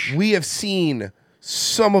 Ouch. We have seen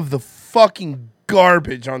some of the fucking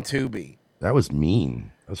garbage on Tubi. That was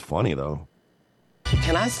mean. That was funny, though.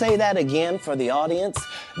 Can I say that again for the audience?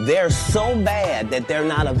 They're so bad that they're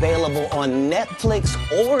not available on Netflix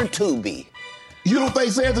or Tubi. You don't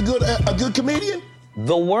think Sam's a good comedian?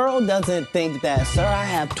 The world doesn't think that, sir. I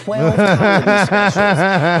have 12 comedy specials. He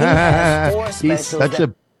has 4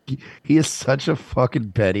 specials. He is such a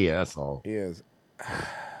fucking petty asshole. He is.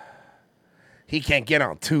 He can't get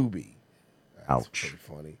on Tubi. That's Ouch. pretty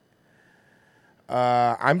funny.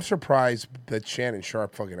 I'm surprised that Shannon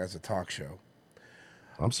Sharp fucking has a talk show.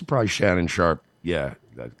 I'm surprised Shannon Sharp,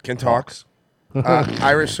 can talk.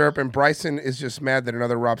 Irish Serpent. Bryson is just mad that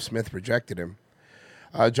another Rob Smith rejected him.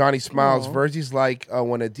 Johnny Smiles. Verzi's like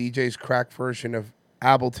when a DJ's crack version of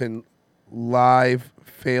Ableton Live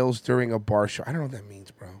fails during a bar show. I don't know what that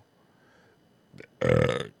means, bro.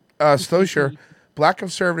 Stosher. Black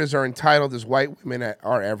conservatives are entitled as white women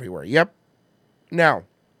are everywhere. Yep. Now,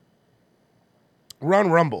 we're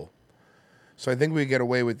on Rumble, so I think we get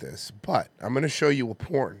away with this. But I'm going to show you a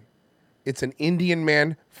porn. It's an Indian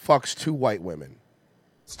man fucks 2 white women.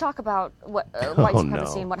 Let's talk about what white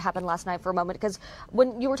supremacy and what happened last night for a moment, because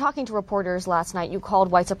when you were talking to reporters last night, you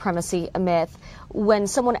called white supremacy a myth. When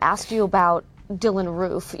someone asked you about Dylan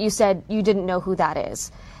Roof, you said you didn't know who that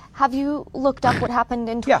is. Have you looked up what happened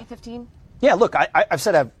in 2015? Yeah, look, I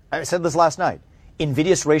said this last night.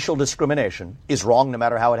 Invidious racial discrimination is wrong no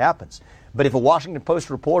matter how it happens. But if a Washington Post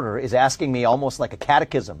reporter is asking me almost like a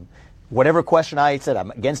catechism, whatever question I said,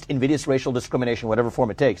 I'm against invidious racial discrimination, whatever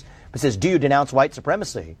form it takes, but says, do you denounce white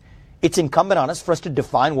supremacy? It's incumbent on us for us to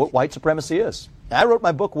define what white supremacy is. I wrote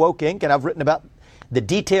my book, Woke Inc., and I've written about the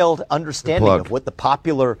detailed understanding of what the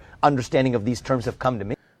popular understanding of these terms have come to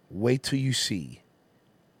me. Wait till you see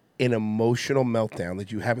an emotional meltdown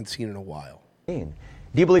that you haven't seen in a while. Do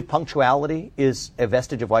you believe punctuality is a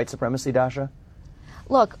vestige of white supremacy, Dasha?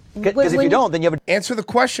 Look, because if you don't, then you have an answer the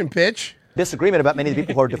question, bitch. Disagreement about many of the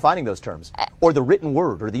people who are defining those terms, or the written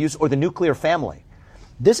word, or the use, or the nuclear family.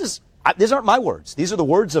 These aren't my words. These are the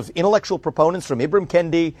words of intellectual proponents from Ibram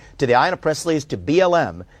Kendi to the Ayanna Presleys to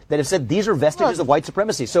BLM that have said these are vestiges of white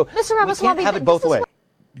supremacy. So Mr. we can't have it both ways.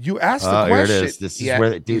 You asked the Here it question. is. This is Yeah,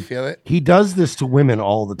 where, you dude, feel it? he does this to women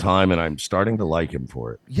all the time, and I'm starting to like him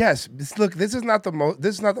for it. Yes. Look, this is not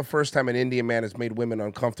the first time an Indian man has made women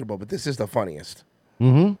uncomfortable, but this is the funniest.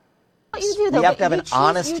 Mm-hmm. What you do, though, We have to have you an choose-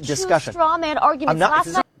 honest you choose discussion. Straw man arguments. Last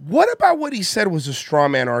night, What about what he said was a straw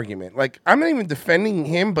man argument? Like, I'm not even defending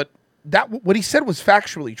him, but what he said was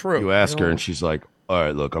factually true. You ask her, and she's like, "All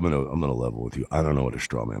right, look, I'm gonna level with you. I don't know what a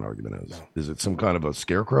straw man argument is. Is it some kind of a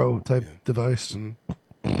scarecrow type device?"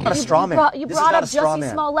 Not a straw man. You This is brought not up a straw Jussie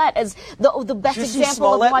man. Smollett as the best Jussie example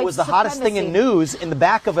Smollett of white was the hottest thing in supremacy. news in the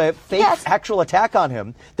back of a fake actual attack on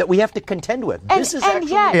him that we have to contend with. This is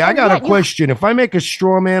actually. Hey, I got a question. If I make a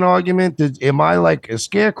straw man argument, am I like a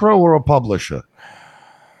scarecrow or a publisher?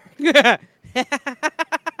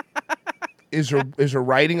 Is there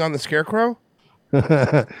writing on the scarecrow?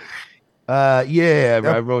 Yeah,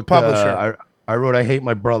 I wrote publisher. I wrote I hate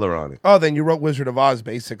my brother on it. Oh, then you wrote Wizard of Oz,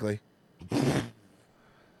 basically.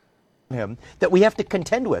 Him that we have to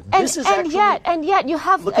contend with. And, This is and actually. yet you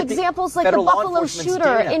have Look at the examples like the federal law Buffalo enforcement's shooter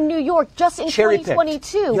data. in New York just in Cherry-picked.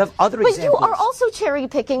 2022. You have other but examples. you are also cherry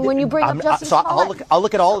picking when you bring up Jussie So Smollett. I'll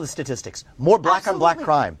look at all of the statistics. More black on black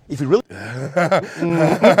crime. If you really.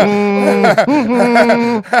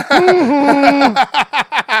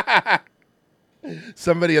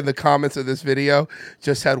 Somebody in the comments of this video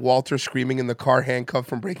just had Walter screaming in the car, handcuffed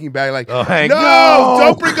from Breaking Bad, like, Hank, no, no!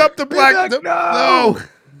 don't bring up the black, no.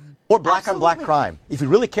 More black on black crime. If you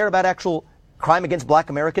really care about actual crime against black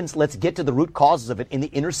Americans, let's get to the root causes of it in the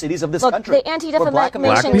inner cities of this Look, country. the Where black Anti-Defamation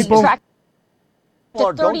Americans League tracked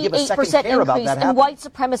Or a don't give a second 38% care about increase that in happening. white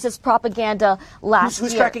supremacist propaganda last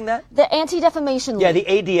Who's year. tracking that? The Anti-Defamation League. Yeah, the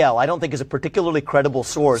ADL, I don't think is a particularly credible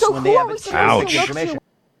source So when who they are have we it supposed to look information. to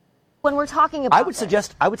when we're talking about I would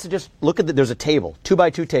suggest look at there's a table,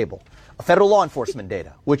 2x2 table. Federal law enforcement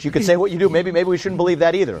data, which you could say what you do. Maybe we shouldn't believe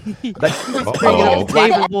that either. But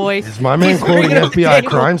Table boys. Is my man quoting FBI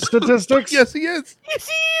crime statistics? Yes, he is. Yes,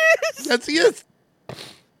 he is. Yes, he is.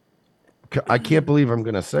 I can't believe I'm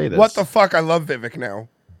going to say this. What the fuck? I love Vivek now.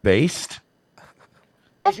 Based?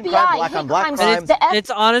 FBI, black on hate black crimes. crime.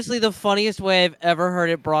 It's honestly the funniest way I've ever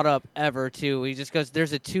heard it brought up ever, too. He just goes,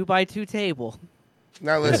 there's a 2x2 table.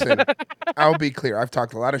 Now listen, I'll be clear. I've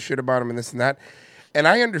talked a lot of shit about him and this and that. And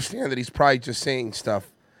I understand that he's probably just saying stuff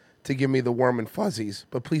to give me the warm and fuzzies,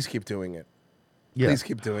 but please keep doing it. Yeah. Please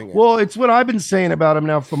keep doing it. Well, it's what I've been saying about him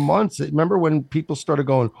now for months. Remember when people started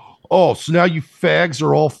going, "Oh, so now you fags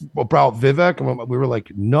are all about Vivek?" And we were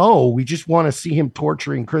like, "No, we just want to see him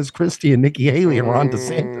torturing Chris Christie and Nikki Haley and Ron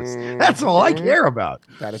DeSantis. That's all I care about."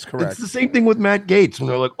 That is correct. It's the same thing with Matt Gaetz when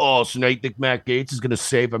they're like, "Oh, so now you think Matt Gaetz is going to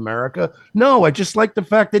save America?" No, I just like the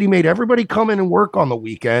fact that he made everybody come in and work on the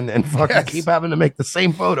weekend and fucking keep having to make the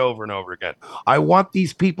same photo over and over again. I want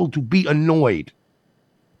these people to be annoyed.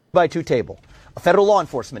 by two table. Federal law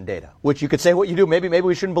enforcement data, which you could say what you do. Maybe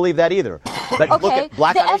we shouldn't believe that either. But look Okay, at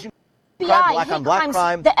black the on Asian FBI, crime, black hate on black crimes,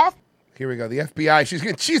 crime. The Here we go. The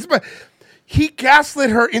FBI. He gaslit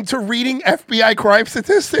her into reading FBI crime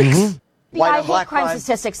statistics. Mm-hmm. FBI hate crime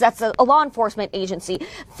statistics. That's a law enforcement agency.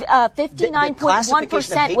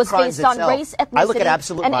 59.1% was based on race, I look at ethnicity,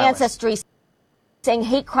 absolute and violence. ancestry, saying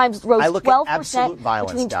hate crimes rose I look at 12% absolute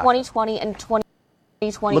violence, between Doc. 2020 and 2021.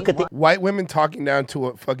 Look at the white women talking down to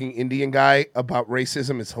a fucking Indian guy about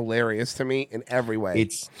racism is hilarious to me in every way.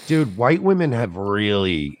 Dude, white women have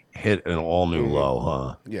really hit an all new low,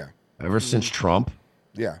 huh? Yeah. Ever since Trump?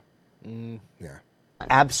 Yeah. Yeah.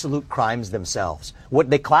 Absolute crimes themselves. What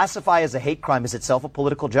they classify as a hate crime is itself a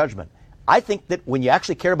political judgment. I think that when you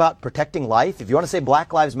actually care about protecting life, if you want to say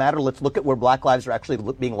Black Lives Matter, let's look at where Black lives are actually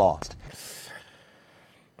being lost.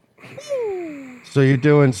 So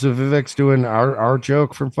Vivek's doing our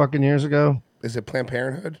joke from fucking years ago? Is it Planned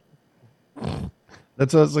Parenthood?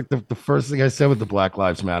 That's like the first thing I said with the Black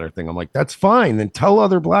Lives Matter thing. I'm like, that's fine. Then tell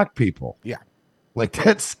other black people. Yeah. Like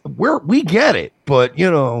we get it, but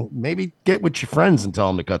maybe get with your friends and tell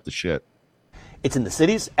them to cut the shit. It's in the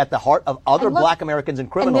cities at the heart of other black Americans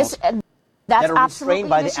and criminals. That's that are absolutely restrained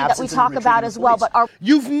by an the issue that we absence of talk about retrieving as well. police. But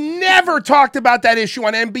You've never talked about that issue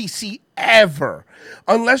on NBC ever,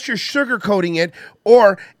 unless you're sugarcoating it,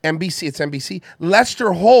 or NBC, it's NBC,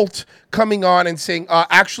 Lester Holt coming on and saying,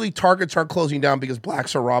 actually, Targets aren't closing down because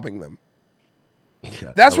blacks are robbing them.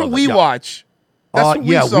 Yeah, That's I what love we it. Yeah. watch. That's what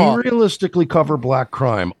we saw. We realistically cover black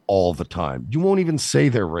crime all the time. You won't even say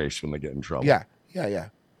their race when they get in trouble. Yeah.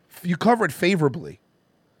 You cover it favorably.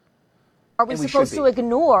 are we supposed to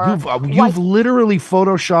ignore You've literally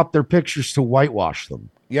photoshopped their pictures to whitewash them.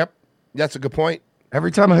 Yep. That's a good point. Every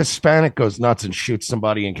time a Hispanic goes nuts and shoots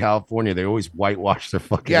somebody in California, they always whitewash their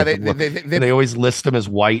fucking. Yeah, they always list them as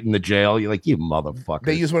white in the jail. You're like, you motherfucker.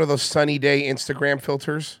 They use one of those sunny day Instagram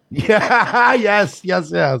filters. Yeah, yes.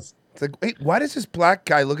 It's like, wait, why does this black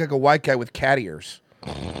guy look like a white guy with cat ears?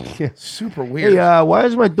 Super weird. Hey, why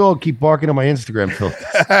does my dog keep barking on my Instagram filters?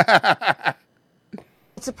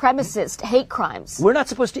 Supremacist hate crimes. We're not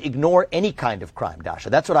supposed to ignore any kind of crime,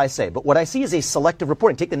 Dasha. That's what I say. But what I see is a selective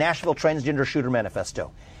reporting. Take the Nashville Transgender Shooter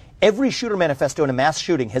Manifesto. Every shooter manifesto in a mass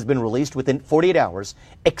shooting has been released within 48 hours,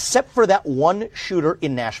 except for that one shooter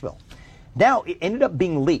in Nashville. Now, it ended up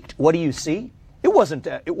being leaked. What do you see? It wasn't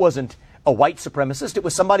a white supremacist. It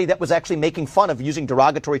was somebody that was actually making fun of using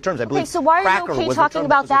derogatory terms. I believe. Okay, so why are cracker you okay was the talking term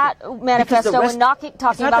about that manifesto and not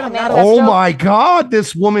talking about the manifesto? Oh my God,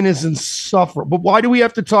 this woman is insufferable. But why do we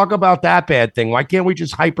have to talk about that bad thing? Why can't we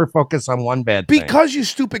just hyper focus on one bad thing? Because you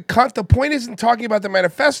stupid cunt. The point isn't talking about the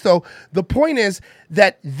manifesto. The point is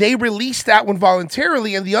that they released that one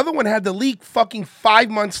voluntarily, and the other one had the leak fucking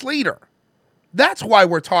 5 months later. That's why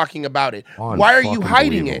we're talking about it. Why are you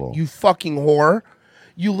hiding it, you fucking whore?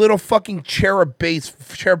 You little fucking cherub-faced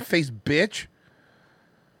bitch.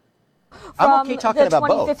 I'm okay talking about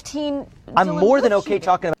both. I'm more than okay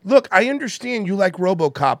talking about. Look, I understand you like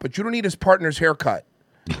RoboCop, but you don't need his partner's haircut.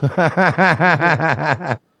 All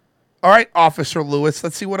right, Officer Lewis.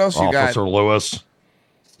 Let's see what else you got. Officer Lewis.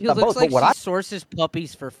 He looks like she sources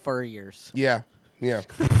puppies for furriers. Yeah.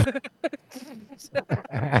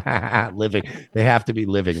 Living. They have to be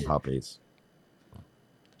living puppies.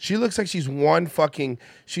 She looks like she's one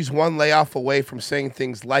layoff away from saying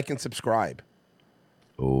things like and subscribe.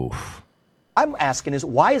 Oof. I'm asking is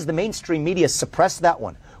why is the mainstream media suppress that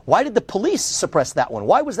one? Why did the police suppress that one?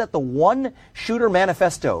 Why was that the one shooter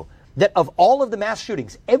manifesto that of all of the mass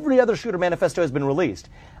shootings, every other shooter manifesto has been released?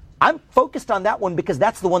 I'm focused on that one because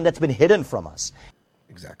that's the one that's been hidden from us.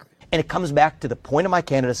 Exactly. And it comes back to the point of my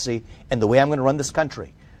candidacy and the way I'm going to run this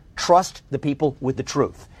country. Trust the people with the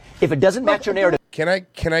truth. If it doesn't match your narrative. I'm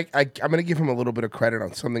going to give him a little bit of credit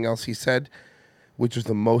on something else he said, which is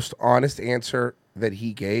the most honest answer that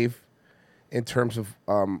he gave in terms of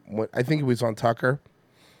what I think it was on Tucker.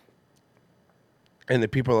 And the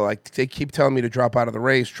people are like, they keep telling me to drop out of the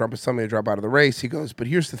race. Trump is telling me to drop out of the race. He goes, but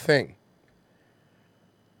here's the thing.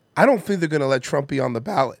 I don't think they're going to let Trump be on the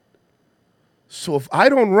ballot. So if I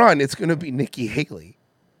don't run, it's going to be Nikki Haley.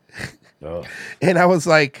 Oh. And I was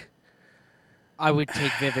like, I would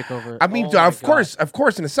take Vivek over. I mean, of course,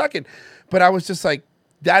 in a second. But I was just like,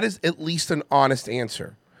 that is at least an honest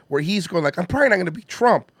answer. Where he's going like, I'm probably not going to be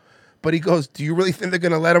Trump. But he goes, do you really think they're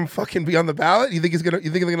going to let him fucking be on the ballot? You think they're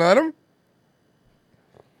going to let him?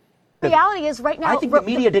 The reality is right now, I think the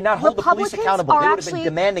media did not hold the police accountable. They would have been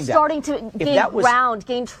demanding that. Starting to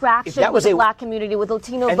gain traction with the black community, with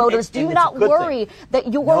Latino voters. Do not worry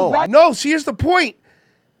that you're No, see, here's the point.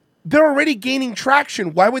 They're already gaining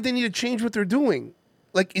traction. Why would they need to change what they're doing?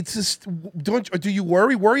 Like, it's just, do you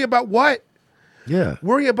worry? Worry about what? Yeah.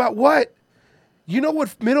 Worry about what? You know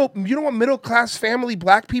what middle class family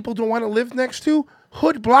black people don't want to live next to?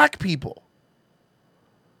 Hood black people.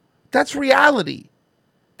 That's reality.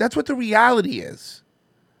 That's what the reality is.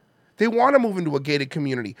 They want to move into a gated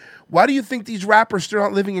community. Why do you think these rappers still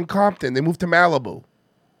aren't living in Compton? They moved to Malibu.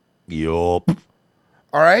 Yup.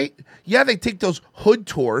 All right? Yeah, they take those hood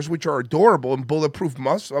tours, which are adorable, and bulletproof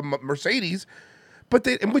Mercedes.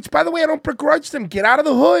 Which, by the way, I don't begrudge them. Get out of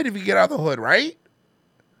the hood if you get out of the hood, right?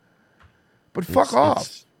 But fuck off.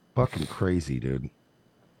 It's fucking crazy, dude.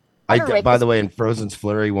 By the way, in Frozen's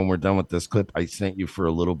Flurry, when we're done with this clip, I sent you for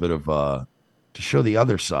a little bit of to show the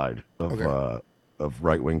other side of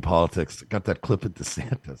right-wing politics. Got that clip of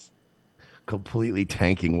DeSantis completely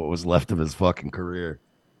tanking what was left of his fucking career.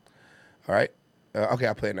 All right. Okay,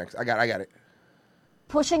 I'll play it next. I got it.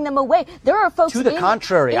 Pushing them away. There are folks to the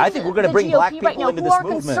contrary. I think we're going to bring black people right now into who this are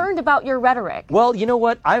movement. concerned about your rhetoric. Well, you know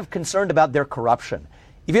what? I'm concerned about their corruption.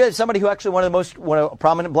 If you had somebody who actually one of the most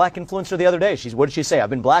prominent black influencer the other day, what did she say? I've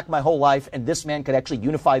been black my whole life, and this man could actually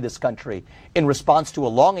unify this country in response to a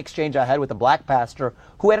long exchange I had with a black pastor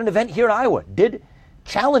who had an event here in Iowa, did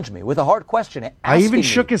challenge me with a hard question. I even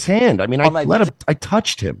shook his hand. I mean, I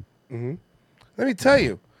touched him. Mm-hmm. Let me tell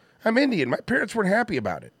you, I'm Indian. My parents weren't happy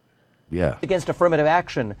about it. Yeah. Against affirmative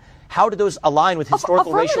action. How do those align with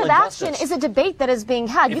historical racial injustice? Affirmative action is a debate that is being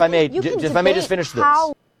had. If I may just finish this.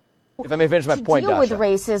 If I may finish my point, deal with Dasha,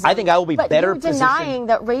 racism, I think I will be better positioned. Denying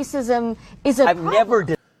that racism is a problem. Never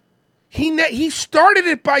did. He started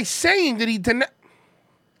it by saying that he denied.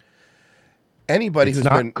 Anybody who's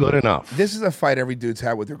not good enough. This is a fight every dude's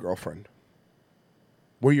had with their girlfriend,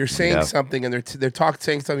 where you're saying something and they're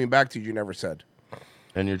saying something back to you never said.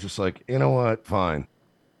 and you're just like, you know what? Fine,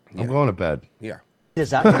 I'm going to bed. Yeah.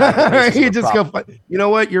 Does that mean You just go. You know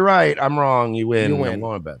what? You're right. I'm wrong. You win. You win. I'm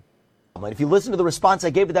going to bed. And if you listen to the response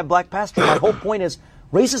I gave to that black pastor, my whole point is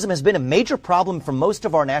racism has been a major problem for most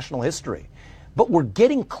of our national history. But we're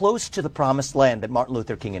getting close to the promised land that Martin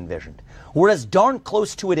Luther King envisioned. We're as darn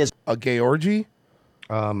close to it as a gay orgy.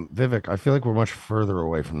 Vivek, I feel like we're much further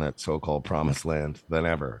away from that so-called promised land than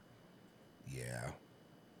ever.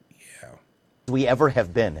 we ever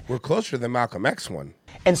have been. We're closer than Malcolm X one.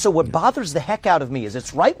 And so what bothers the heck out of me is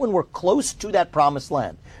it's right when we're close to that promised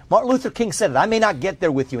land. Martin Luther King said it, I may not get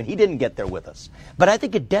there with you, and he didn't get there with us. But I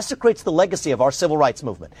think it desecrates the legacy of our civil rights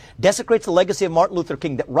movement, desecrates the legacy of Martin Luther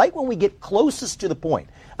King, that right when we get closest to the point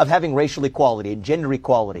of having racial equality and gender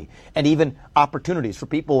equality and even opportunities for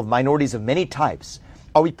people of minorities of many types,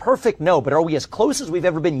 are we perfect? No. But are we as close as we've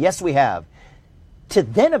ever been? Yes, we have. To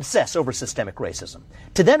then obsess over systemic racism,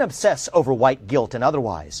 to then obsess over white guilt and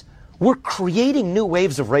otherwise, we're creating new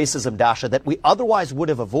waves of racism, Dasha, that we otherwise would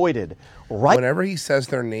have avoided. Right? Whenever he says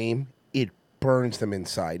their name, it burns them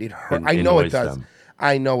inside. It hurts. I know it does.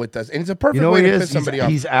 I know it does. And it's a perfect way to piss somebody off.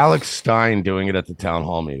 He's Alex Stein doing it at the town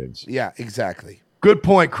hall meetings. Yeah, exactly. Good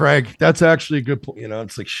point, Craig. That's actually a good point. You know,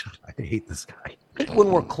 it's like, shut, I hate this guy. When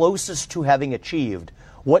we're closest to having achieved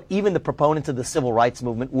what even the proponents of the civil rights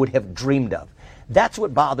movement would have dreamed of. That's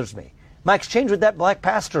what bothers me. My exchange with that black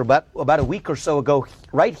pastor about a week or so ago,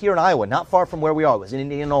 right here in Iowa, not far from where we are, it was in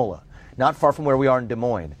Indianola, not far from where we are in Des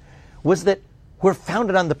Moines, was that we're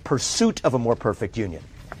founded on the pursuit of a more perfect union,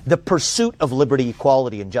 the pursuit of liberty,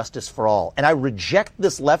 equality, and justice for all. And I reject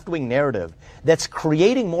this left-wing narrative that's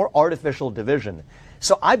creating more artificial division.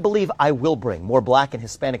 So I believe I will bring more black and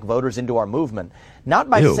Hispanic voters into our movement, not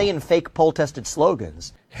by saying fake poll-tested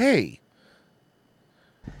slogans. Hey.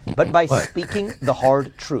 But by speaking the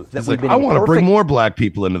hard truth. That I want to bring more black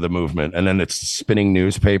people into the movement. And then it's the spinning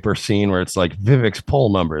newspaper scene where it's like Vivek's poll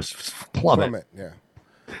numbers plummet. Yeah.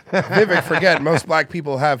 Vivek, forget, most black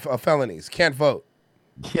people have felonies. Can't vote.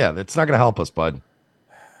 Yeah, that's not going to help us, bud.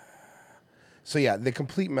 So, yeah, the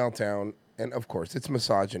complete meltdown. And, of course, it's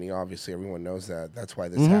misogyny. Obviously, everyone knows that. That's why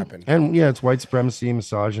this happened. And, yeah, it's white supremacy,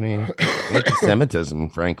 misogyny, anti-Semitism,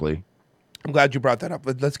 frankly. I'm glad you brought that up.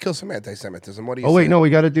 Let's kill some anti-Semitism. What do you? Oh wait, no, we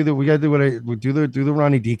got to do the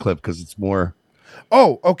Ronnie D clip because it's more.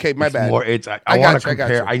 Oh, okay, my bad. More, it's I want to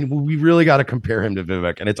compare. We really got to compare him to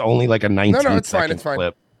Vivek, and it's only like a 19 second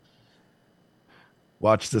clip.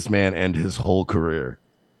 Watch this man end his whole career.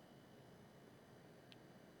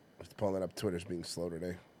 Just pulling up. Twitter's being slow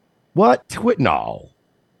today. What? No.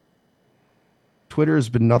 Twitter has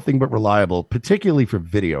been nothing but reliable, particularly for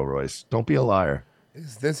video, Royce. Don't be a liar.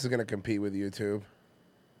 This is going to compete with YouTube.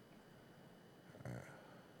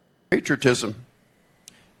 Patriotism.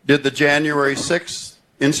 Did the January 6th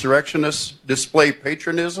insurrectionists display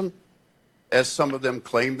patriotism, as some of them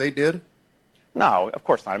claim they did? No, of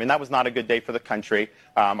course not. I mean, that was not a good day for the country.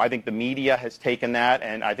 I think the media has taken that,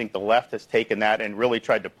 and I think the left has taken that and really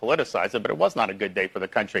tried to politicize it, but it was not a good day for the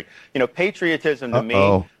country. You know, patriotism to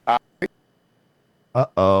me...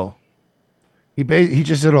 He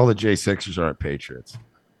just said all the J6ers aren't patriots.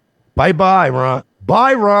 Bye-bye, Ron.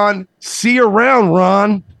 Bye, Ron. See you around,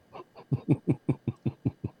 Ron.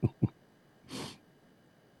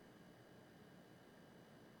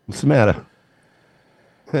 What's the matter?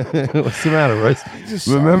 What's the matter, Royce?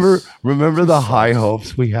 Remember the high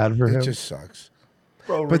hopes we had for him? It just sucks.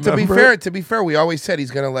 Bro, but to be fair, we always said he's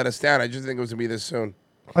going to let us down. I just think it was going to be this soon.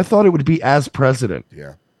 I thought it would be as president.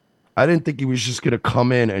 Yeah. I didn't think he was just going to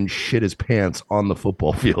come in and shit his pants on the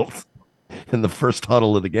football field in the first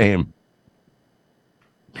huddle of the game.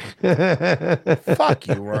 Fuck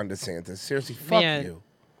you, Ron DeSantis. Seriously, fuck you.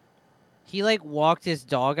 He walked his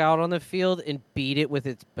dog out on the field and beat it with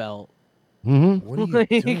its belt. Mm-hmm. What are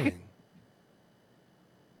you doing?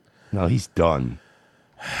 No, he's done.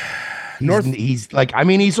 He's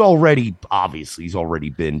already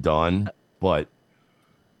been done, but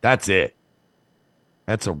that's it.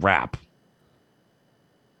 That's a wrap.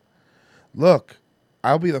 Look,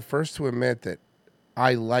 I'll be the first to admit that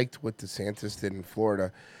I liked what DeSantis did in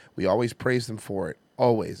Florida. We always praised him for it.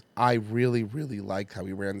 Always. I really, really liked how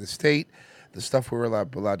he ran the state, the stuff we were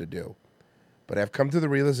allowed to do. But I've come to the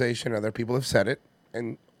realization, other people have said it,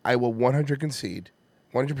 and I will 100%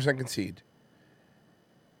 concede.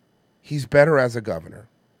 He's better as a governor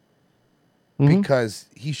because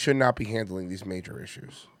he should not be handling these major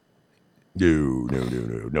issues.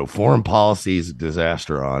 No. Foreign policy is a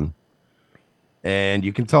disaster on. And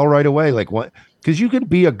you can tell right away, because you can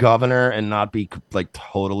be a governor and not be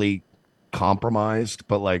totally compromised.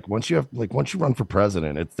 But once you run for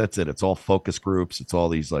president, that's it. It's all focus groups. It's all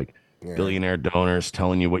these billionaire donors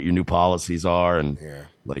telling you what your new policies are, and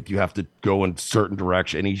like you have to go in a certain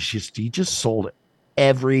direction. And he just sold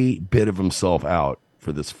every bit of himself out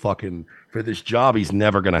for this job he's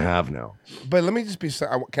never gonna have now. But let me just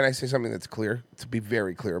can I say something that's clear? To be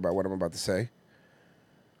very clear about what I'm about to say.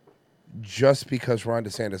 Just because Ron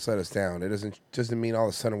DeSantis let us down, it doesn't mean all of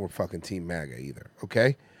a sudden we're fucking Team MAGA either.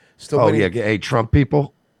 Okay? Hey, Trump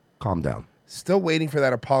people, calm down. Still waiting for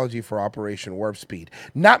that apology for Operation Warp Speed,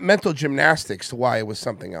 not mental gymnastics to why it was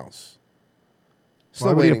something else.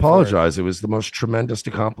 Why would he apologize? It was the most tremendous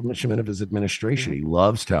accomplishment of his administration. He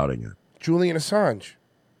loves touting it. Julian Assange.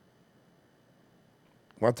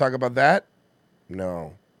 Want to talk about that?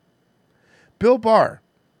 No. Bill Barr.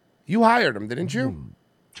 You hired him, didn't you?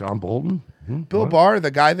 John Bolton? Bill Barr, the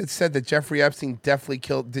guy that said that Jeffrey Epstein definitely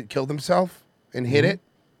killed himself and hid it.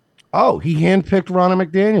 Oh, he handpicked Ronna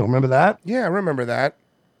McDaniel. Remember that? Yeah, I remember that.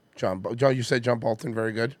 John, you said John Bolton.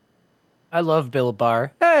 Very good. I love Bill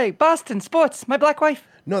Barr. Hey, Boston sports. My black wife.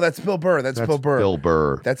 No, that's Bill Burr. That's Bill Burr. Bill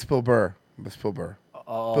Burr. That's Bill Burr. That's Bill Burr.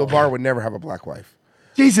 Bill Barr would never have a black wife.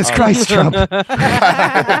 Jesus Christ, Trump.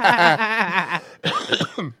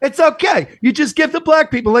 It's okay. You just give the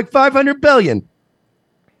black people like $500 billion.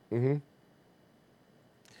 Mm-hmm.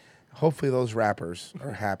 Hopefully those rappers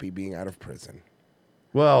are happy being out of prison.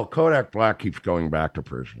 Well, Kodak Black keeps going back to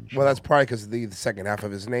prison. Well, that's probably because of the second half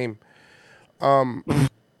of his name.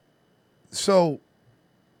 So,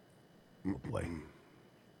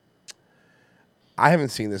 I haven't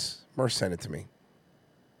seen this. Merce sent it to me.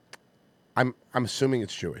 I'm assuming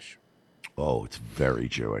it's Jewish. Oh, it's very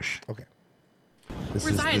Jewish. Okay. This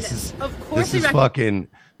is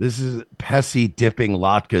Pessy dipping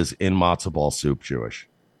latkes in matzo ball soup Jewish.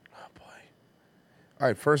 All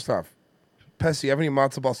right, first off, Pessy, you have any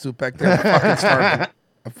matzo ball soup back there?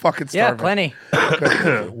 I'm fucking starving. Yeah, plenty.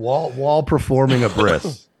 while performing a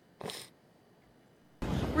bris.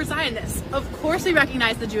 We're Zionists. Of course we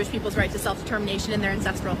recognize the Jewish people's right to self-determination in their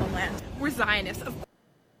ancestral homeland. We're Zionists.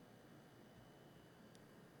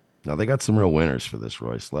 No, they got some real winners for this,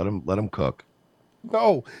 Royce. Let them cook.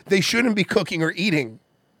 No, they shouldn't be cooking or eating.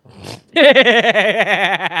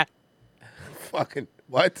 Fucking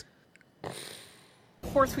what?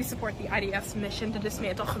 Of course we support the IDF's mission to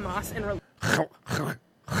dismantle Hamas and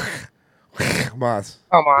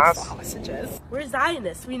Hamas. Sausages. We're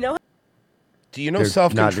Zionists. We know. Do you know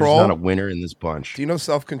self-control? There's not a winner in this bunch. Do you know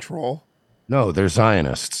self-control? No, they're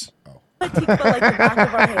Zionists. We're Zionists.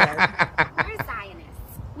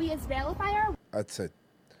 We Israelify our. That's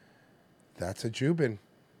a Jubin.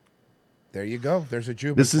 There you go. There's a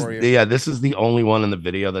Jubin for you. Yeah, this is the only one in the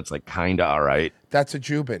video that's like kind of all right. That's a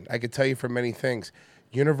Jubin. I could tell you for many things.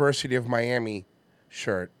 University of Miami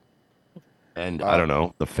shirt. And I don't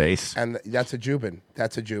know, the face. And that's a Jubin.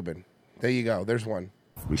 That's a Jubin. There you go. There's one.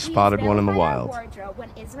 We spotted one in the wild. When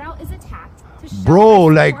Israel is attacked, Bro,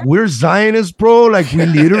 like we're Zionists, bro. Like we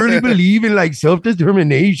literally believe in like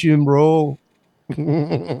self-determination, bro.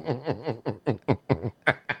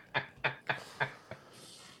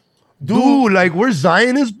 Dude, like we're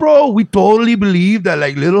Zionists, bro. We totally believe that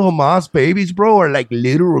like little Hamas babies, bro, are like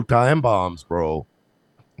literal time bombs, bro.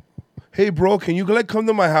 Hey, bro, can you like come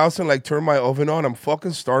to my house and like turn my oven on? I'm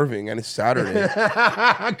fucking starving and it's Saturday.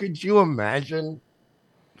 Could you imagine?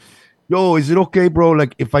 Yo, is it okay, bro?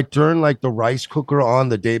 Like if I turn like the rice cooker on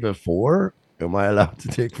the day before, am I allowed to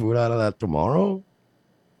take food out of that tomorrow?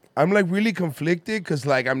 I'm like really conflicted because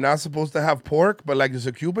like I'm not supposed to have pork, but like does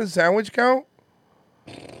a Cuban sandwich count?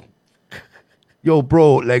 Yo,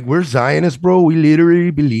 bro, like we're Zionists, bro. We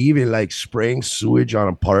literally believe in like spraying sewage on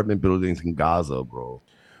apartment buildings in Gaza, bro.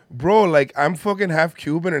 Bro, like I'm fucking half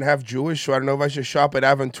Cuban and half Jewish, so I don't know if I should shop at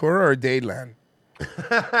Aventura or Dayland.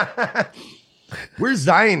 We're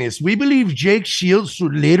Zionists. We believe Jake Shields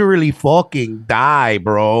should literally fucking die,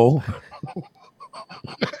 bro.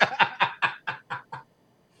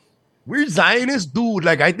 We're Zionists, dude.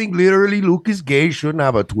 Like I think literally Lucas Gay shouldn't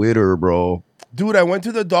have a Twitter, bro. Dude, I went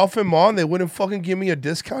to the Dolphin Mall and they wouldn't fucking give me a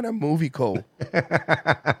discount at Movie Co.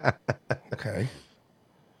 Okay.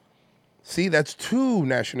 See, that's two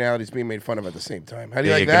nationalities being made fun of at the same time. How do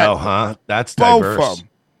you like that? Go, huh? That's both diverse. of them.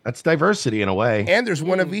 That's diversity in a way. And there's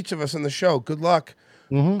one of each of us in the show. Good luck.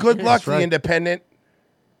 Good luck, the independent.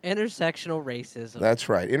 Intersectional racism. That's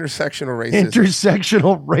right. Intersectional racism.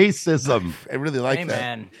 Intersectional racism. I really like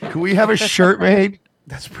Amen. that. Can we have a shirt made?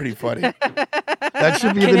 That's pretty funny. That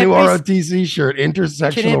should be the new ROTC shirt.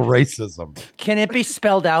 Intersectional racism. Can it be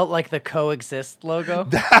spelled out like the coexist logo?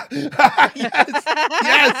 Yes.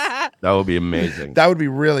 That would be amazing. That would be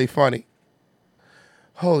really funny.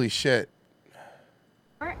 Holy shit.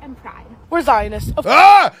 And pride. We're Zionists.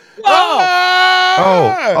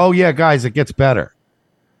 Oh, yeah, guys, it gets better.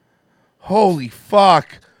 Holy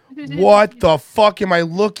fuck. What the fuck am I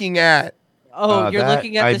looking at? Oh, you're That,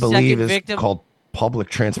 looking at I the believe second is victim. called public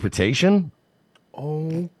transportation.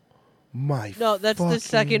 Oh my. No, that's the fucking-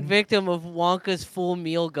 second victim of Wonka's full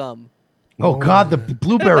meal gum. Oh, God, the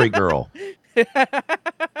blueberry girl.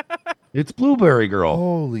 It's blueberry girl.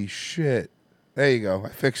 Holy shit. There you go. I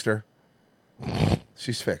fixed her.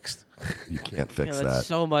 She's fixed. You can't fix That's that.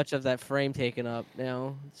 so much of that frame taken up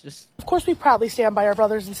now. It's just Of course, we proudly stand by our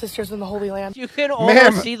brothers and sisters in the Holy Land. you can almost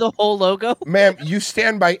Ma'am. see the whole logo. Ma'am, you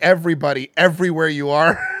stand by everybody everywhere you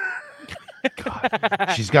are.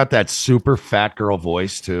 She's got that super fat girl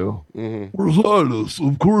voice, too. We're Zionists.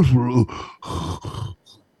 Of course we're...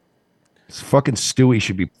 This fucking Stewie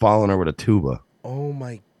should be following her with a tuba. Oh,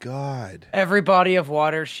 my God. Every body of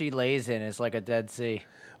water she lays in is like a Dead Sea.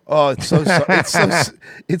 Oh, it's so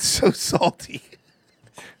it's so salty.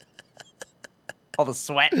 All the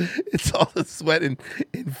sweat. It's all the sweat and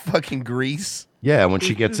fucking grease. Yeah, when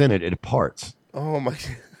she gets in it, it parts. Oh my.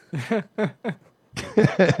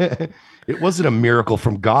 It wasn't a miracle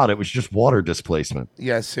from God. It was just water displacement.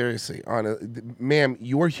 Yeah, seriously. Ma'am,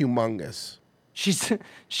 you're humongous.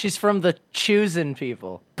 She's from the choosing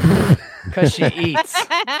people. Because she eats.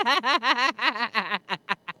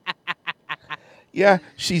 Yeah,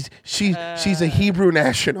 she's a Hebrew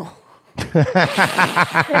national.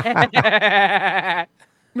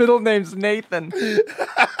 Middle name's Nathan.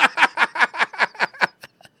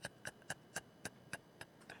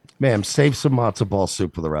 Ma'am, save some matzo ball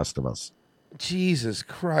soup for the rest of us. Jesus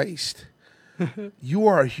Christ. You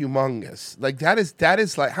are humongous. Like that is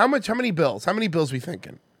like how many bills? How many bills we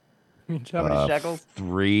thinking? How many shekels?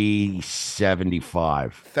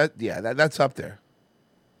 375. That's up there.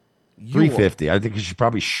 350. I think she's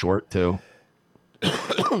probably short too.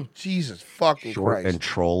 Jesus fucking Short Christ. and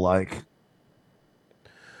troll like.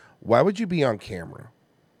 Why would you be on camera?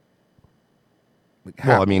 Like,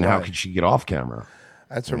 Well, I mean, how why? could she get off camera?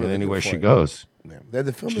 That's a really anywhere good she point. goes. Yeah. They had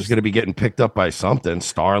to film She's this. going to be getting picked up by something,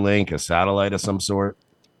 Starlink, a satellite of some sort.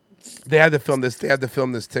 They had to film this. They had to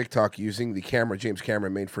film this TikTok using the camera James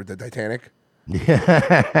Cameron made for the Titanic.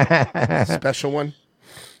 Special one.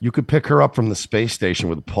 You could pick her up from the space station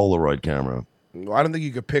with a Polaroid camera. Well, I don't think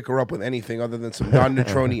you could pick her up with anything other than some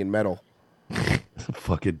non-Neutronian metal.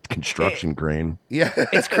 Fucking construction crane. Yeah.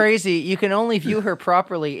 It's crazy. You can only view her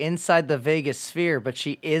properly inside the Vegas sphere, but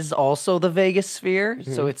she is also the Vegas sphere.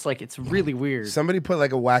 So it's like, it's really weird. Somebody put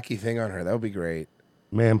like a wacky thing on her. That would be great.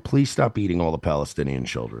 Man, please stop eating all the Palestinian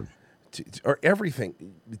children. Or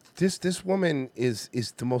everything. This woman is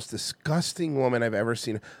the most disgusting woman I've ever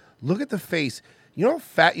seen. Look at the face. You know how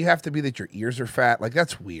fat you have to be that your ears are fat? Like,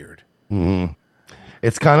 that's weird. Mm-hmm.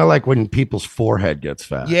 It's kind of like when people's forehead gets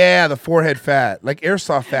fat. Yeah, the forehead fat. Like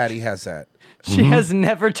Airsoft Fatty has that. She has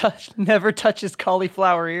never touches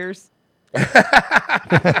cauliflower ears. God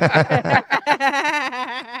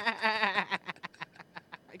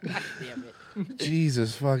damn it.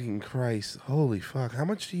 Jesus fucking Christ. Holy fuck. How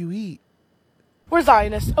much do you eat? We're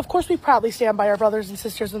Zionists. Of course, we proudly stand by our brothers and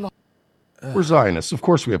sisters in the We're Zionists. Of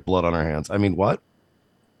course we have blood on our hands. I mean, what?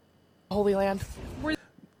 Holy Land.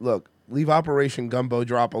 Look, leave Operation Gumbo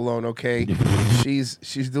Drop alone, okay? she's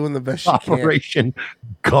doing the best she can. Operation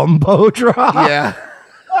Gumbo Drop? Yeah.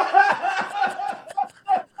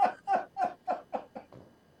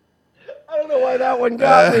 I don't know why that one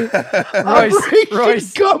got me.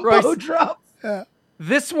 Royce, Gumbo Drop.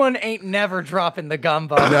 This one ain't never dropping the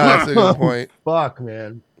gumbo. No, that's a good point. Fuck,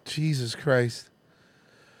 man. Jesus Christ.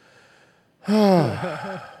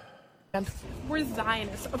 We're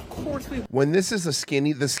Zionists. Of course we. When this is the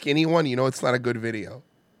skinny one, you know it's not a good video.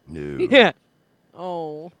 No. Yeah.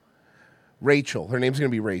 Oh. Rachel. Her name's going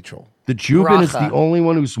to be Rachel. The Jubin is Bracha. the only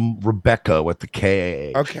one who's Rebecca with the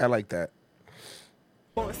K. Okay, I like that.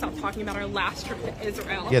 Won't stop talking about our last trip to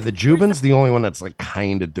Israel. Yeah, the Jubin's the only one that's like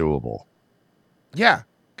kind of doable. Yeah,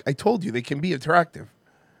 I told you they can be attractive.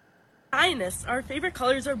 Zionists. Our favorite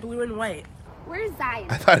colors are blue and white. We're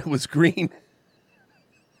Zionists. I thought it was green.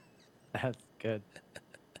 That's good.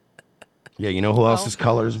 Yeah, you know who else's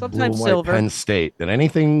colors blue and sometimes white? silver. Penn State. Did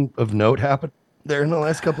anything of note happen there in the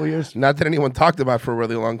last couple of years? Not that anyone talked about for a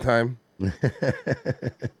really long time.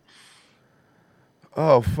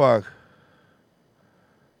 Oh, fuck.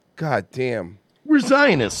 God damn. We're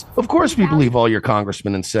Zionists. Of course we believe all your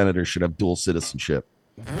congressmen and senators should have dual citizenship.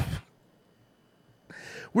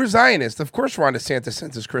 We're Zionists. Of course Ron DeSantis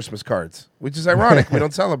sends us Christmas cards, which is ironic. We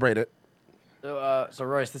don't celebrate it. So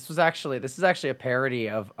Royce, this is actually a parody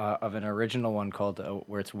of an original one called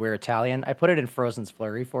We're Italian. I put it in Frozen's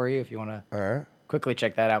Flurry for you if you want to Quickly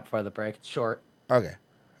check that out before the break. It's short. Okay.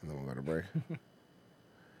 And then we'll go to break.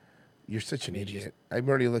 You're such an idiot. I'm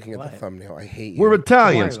already looking at the thumbnail. I hate you. We're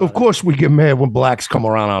Italians. Of course we get mad when blacks come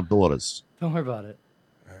around our daughters. Don't worry about it.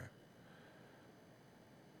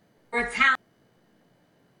 We're Italian.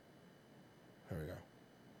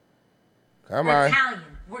 Come We're on. Italian.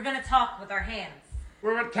 We're gonna talk with our hands.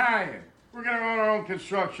 We're Italian. We're gonna own our own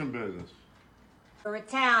construction business. We're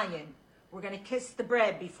Italian. We're gonna kiss the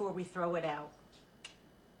bread before we throw it out.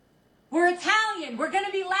 We're Italian. We're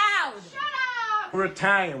gonna be loud. Shut up! We're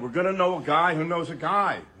Italian. We're gonna know a guy who knows a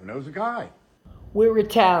guy who knows a guy. We're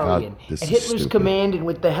Italian. God, this At is Hitler's stupid. command and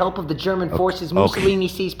with the help of the German forces, Mussolini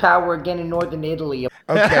seized power again in northern Italy.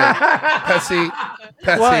 Okay. Pessy.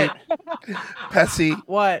 Pessy.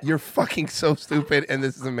 What? You're fucking so stupid, and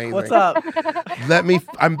this is amazing. What's up?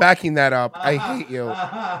 I'm backing that up. I hate you.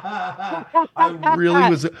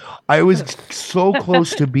 I was so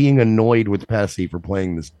close to being annoyed with Pessy for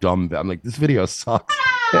playing this dumb. I'm like, this video sucks.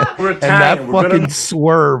 We're And that Italian. We're fucking gonna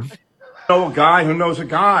swerve. know a guy who knows a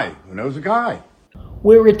guy who knows a guy.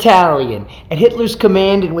 We're Italian. At Hitler's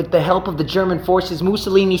command and with the help of the German forces,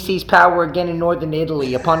 Mussolini seized power again in northern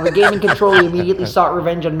Italy. Upon regaining control, he immediately sought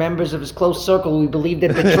revenge on members of his close circle who he believed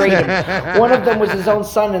had betrayed him. One of them was his own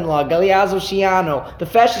son-in-law, Galeazzo Sciano, the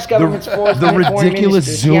fascist government's forced the foreign ridiculous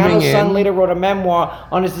minister. zooming Sciano's son in. later wrote a memoir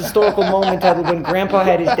on his historical moment titled When Grandpa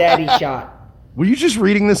Had His Daddy Shot. Were you just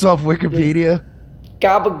reading this off Wikipedia?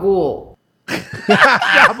 Gabagool.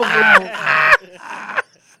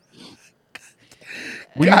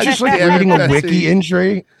 Were you God just like damn it, reading a Pessy. wiki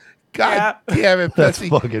entry? God damn it, That's Pessy.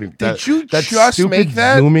 fucking. Did you that just stupid make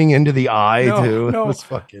that? zooming into the eye No, too? no. It was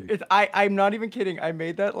fucking. I'm not even kidding. I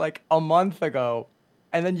made that like a month ago,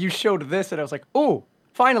 and then you showed this, and I was like, "Oh,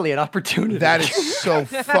 finally an opportunity." That is so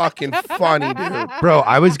fucking funny, dude. Bro,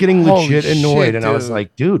 I was getting Holy legit annoyed, shit, and I was dude.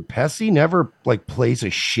 like, "Dude, Pessy never like plays a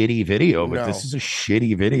shitty video, but No. this is a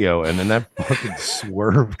shitty video." And then that fucking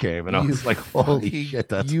swerve came, and I You was like, "Holy fucking- shit,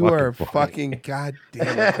 that's you are funny." fucking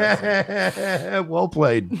goddamn it, Pessy. Well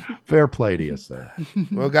played, fair play to you, sir.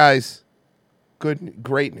 Well, guys,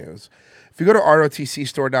 great news. If you go to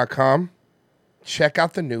rotcstore.com, check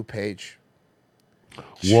out the new page.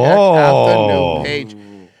 Check out the Whoa. new page.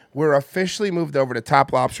 We're officially moved over to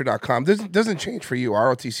toplobster.com. This doesn't change for you.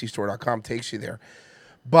 rotcstore.com takes you there.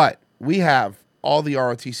 But we have all the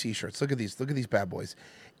ROTC shirts. Look at these. Look at these bad boys.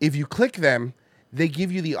 If you click them, they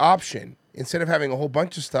give you the option, instead of having a whole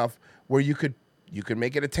bunch of stuff, where you could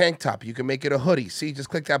make it a tank top. You can make it a hoodie. See, just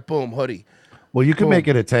click that, boom, hoodie. Well, you can Boom. make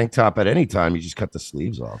it a tank top at any time. You just cut the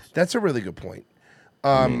sleeves off. That's a really good point.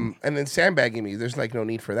 And then sandbagging me, there's like no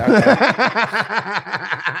need for that.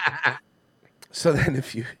 So then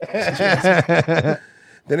if you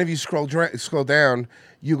scroll down,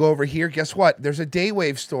 you go over here, guess what? There's a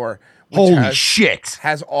Daywave store. Which Holy shit.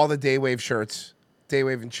 Has all the Daywave shirts.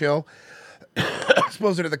 Daywave and Chill.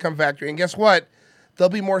 Exposure to the Cum Factory. And guess what? There'll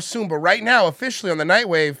be more soon. But right now, officially on the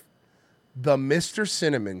Nightwave, the Mr.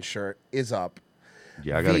 Cinnamon shirt is up.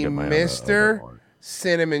 Yeah, I gotta the get my Mr.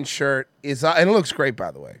 Cinnamon shirt is up. And it looks great,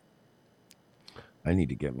 by the way. I need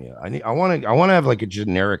to get me. I want to have like a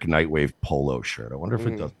generic Nightwave polo shirt. I wonder if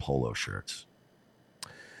it does polo shirts.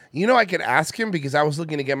 You know, I could ask him because I was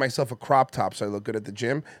looking to get myself a crop top so I look good at the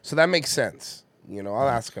gym. So that makes sense. You know, I'll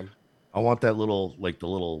ask him. I want that little, like the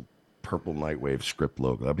little purple Nightwave script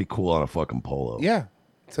logo. That'd be cool on a fucking polo. Yeah.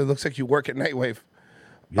 So it looks like you work at Nightwave.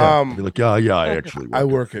 Yeah. Be like, yeah, I actually work. I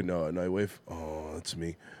work at Nightwave. Oh, that's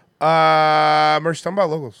me. Merch, talking about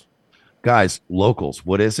locals. Guys, locals,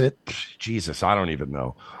 what is it? Jesus, I don't even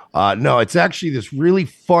know. No, it's actually this really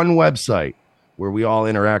fun website where we all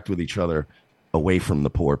interact with each other away from the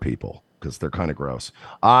poor people because they're kind of gross.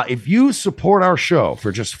 If you support our show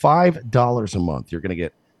for just $5 a month, you're going to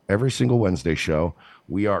get every single Wednesday show.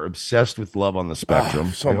 We are obsessed with Love on the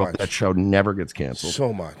Spectrum. So I hope much. that show never gets canceled.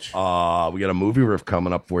 So much. We got a movie riff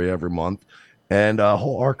coming up for you every month and a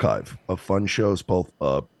whole archive of fun shows, both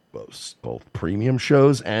premium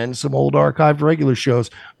shows and some old archived regular shows.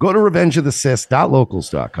 Go to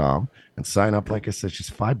revengeofthesis.locals.com and sign up. Like I said,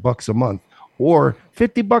 just $5 a month or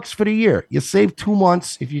 $50 for the year. You save 2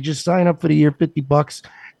 months if you just sign up for the year, $50,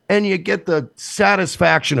 and you get the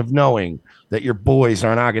satisfaction of knowing that your boys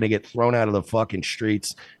are not going to get thrown out of the fucking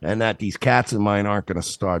streets and that these cats of mine aren't going to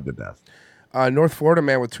starve to death. North Florida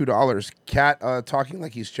man with $2. Cat talking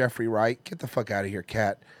like he's Jeffrey Wright. Get the fuck out of here,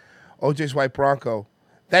 Cat. OJ's White Bronco.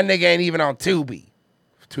 That nigga ain't even on Tubi.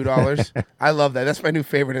 $2. I love that. That's my new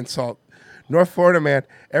favorite insult. North Florida man.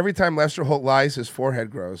 Every time Lester Holt lies, his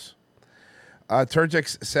forehead grows.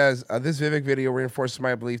 Turgix says, this Vivek video reinforces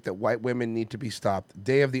my belief that white women need to be stopped.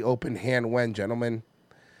 Day of the open hand when, gentlemen.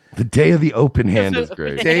 The day of the open hand is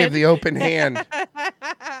great. Day of the open hand.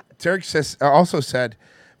 Derek says also said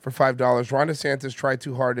for $5, Ron DeSantis tried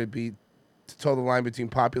too hard to toe the line between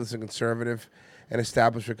populist and conservative, and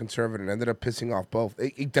establishment conservative, and ended up pissing off both.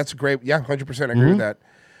 That's a great, 100% agree with that.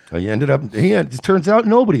 It turns out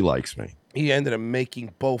nobody likes me. He ended up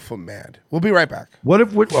making both of them mad. We'll be right back. What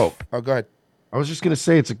if we? Oh, go ahead. I was just gonna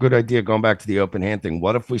say it's a good idea going back to the open hand thing.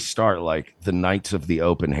 What if we start like the Knights of the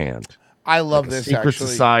Open Hand? I love like a this. secret Actually,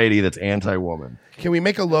 society that's anti-woman. Can we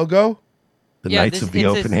make a logo? The Knights of the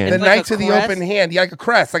Open Hand. The Knights of the Open Hand. Yeah, like a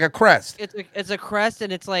crest. It's a crest,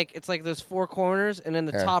 and it's like those four corners, and then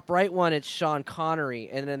the top right one it's Sean Connery,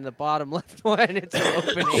 and then the bottom left one it's an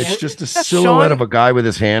open hand. It's just a silhouette of a guy with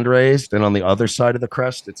his hand raised, and on the other side of the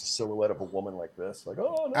crest, it's a silhouette of a woman like this. Like,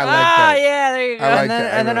 oh, no. I like that. Yeah, there you go.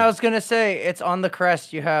 And then I was gonna say it's on the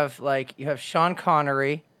crest. You have Sean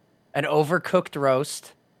Connery, an overcooked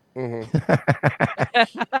roast,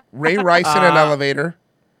 Ray Rice in an elevator,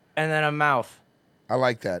 and then a mouth. I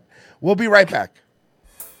like that. We'll be right back.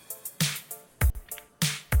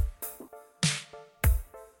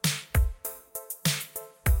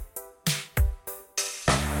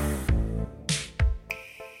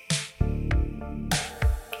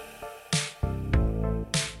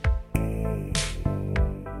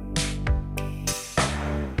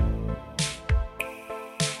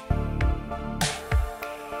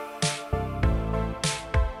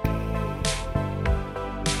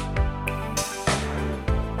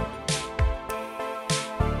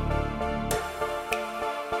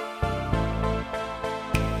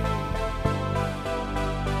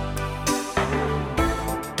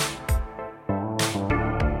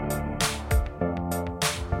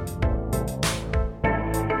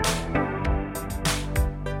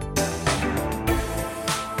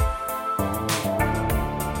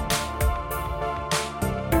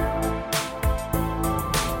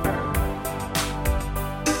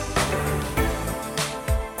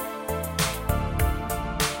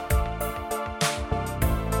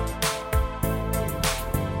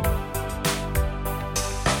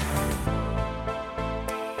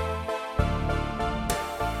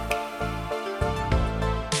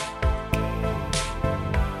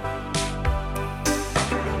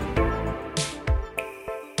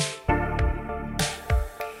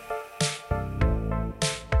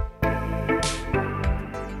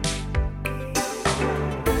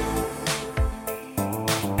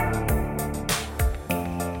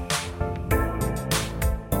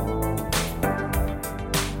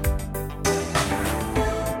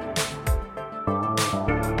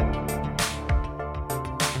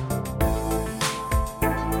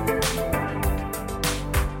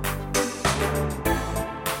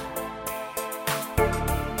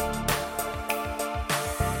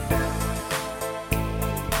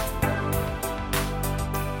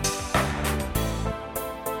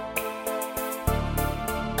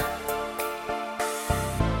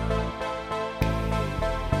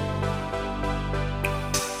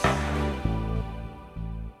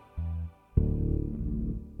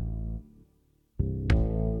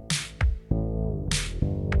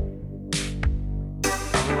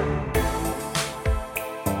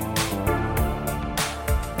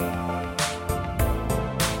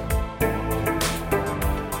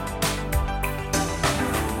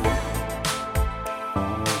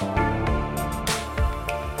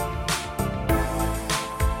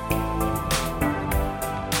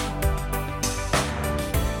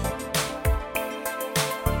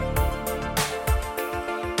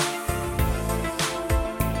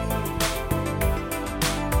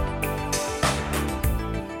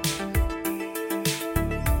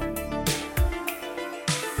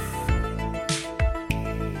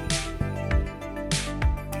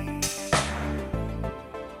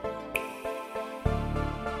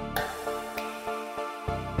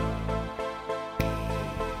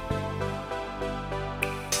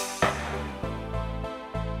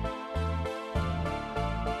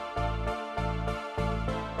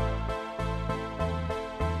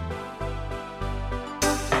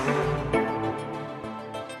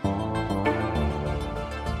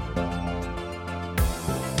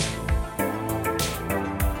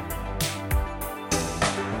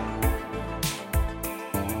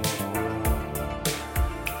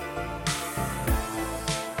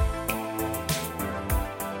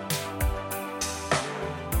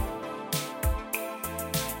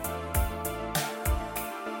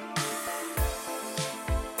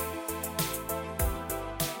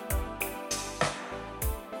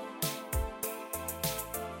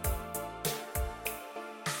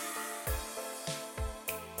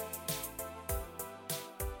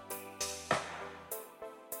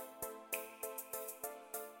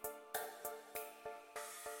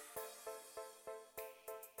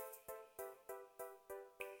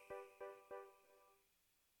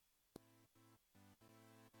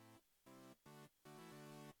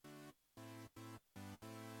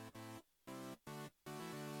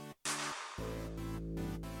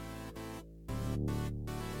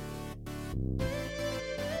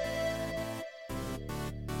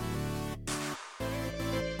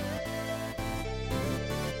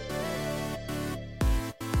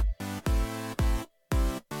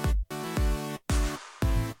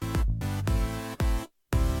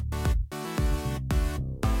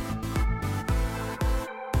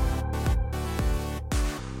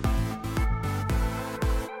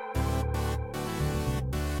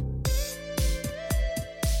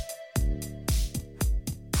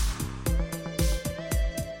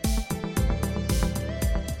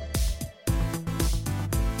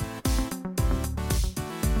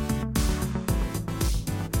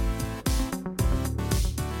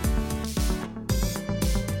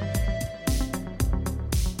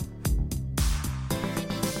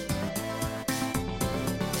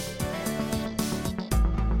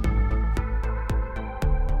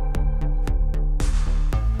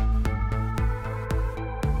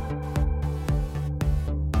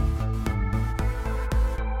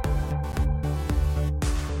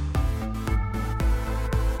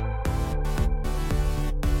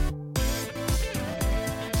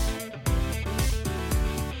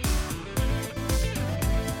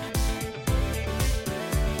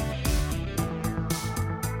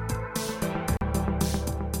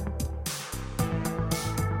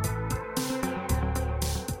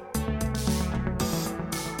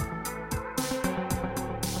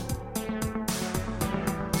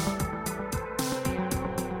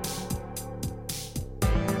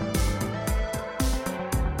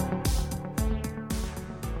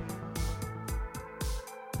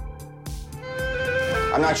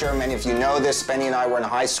 I'm not sure many of you know this. Spenny and I were in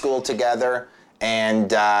high school together, and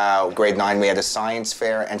grade 9 we had a science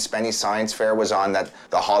fair, and Spenny's science fair was on that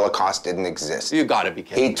the Holocaust didn't exist. You gotta be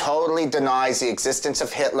kidding. He totally denies the existence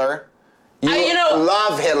of Hitler. You know,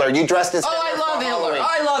 love Hitler. You dressed as Hitler. I love for Hitler. Halloween.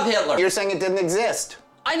 I love Hitler. You're saying it didn't exist.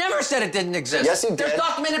 I never said it didn't exist. Yes, you did. There's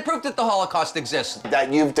documented proof that the Holocaust exists.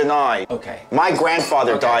 That you've denied. Okay. My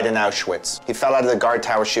grandfather died in Auschwitz. He fell out of the guard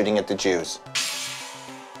tower shooting at the Jews.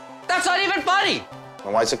 That's not even funny.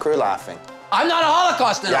 Well, why is the crew laughing? I'm not a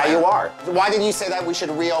Holocaust denier. Yeah, you are. Why did you say that we should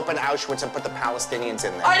reopen Auschwitz and put the Palestinians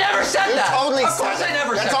in there? I never said you that. Totally of said course that. I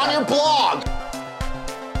never That's said on that. your blog.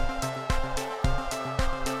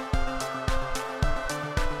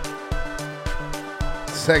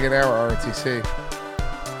 Second hour ROTC.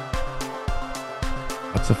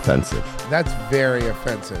 That's offensive. That's very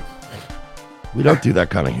offensive. We don't do that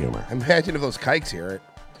kind of humor. Imagine if those kikes hear it.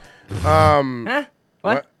 Huh?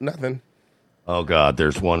 What? Nothing. Oh God,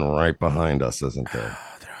 there's one right behind us, isn't there?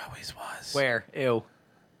 There always was. Where? Ew.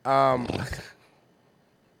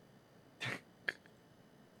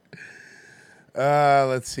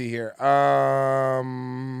 Let's see here.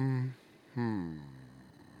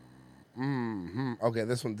 Okay,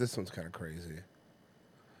 this one's kind of crazy.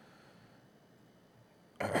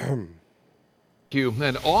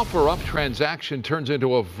 An offer-up transaction turns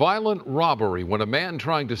into a violent robbery when a man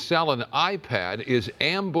trying to sell an iPad is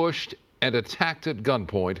ambushed and attacked at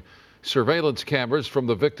gunpoint. Surveillance cameras from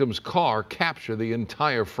the victim's car capture the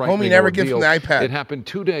entire frightening never ordeal. gives him the iPad. It happened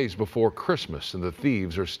 2 days before Christmas, and the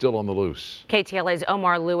thieves are still on the loose. KTLA's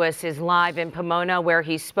Omar Lewis is live in Pomona, where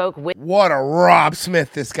he spoke with... What a Rob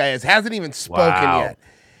Smith this guy is. Hasn't even spoken Wow. yet.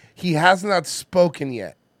 He has not spoken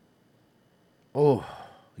yet. Oh,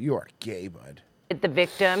 you are gay, bud. The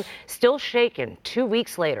victim, still shaken 2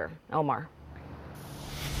 weeks later. Omar.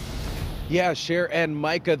 Yeah, Cher and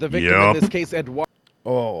Micah, the victim Yup. in this case, Eduardo.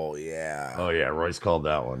 Oh, yeah. Oh yeah, Royce called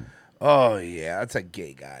that one. Oh, yeah, that's a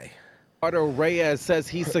gay guy. Eduardo Reyes says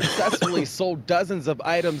he successfully sold dozens of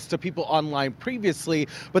items to people online previously,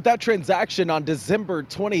 but that transaction on December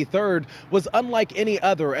 23rd was unlike any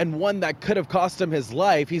other and one that could have cost him his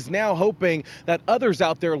life. He's now hoping that others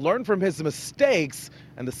out there learn from his mistakes,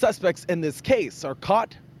 and the suspects in this case are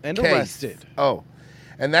caught and arrested. Oh,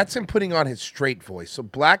 and that's him putting on his straight voice. So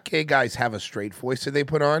black gay guys have a straight voice that they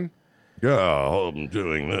put on? Yeah, I'm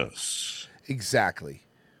doing this. Exactly.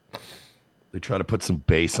 They try to put some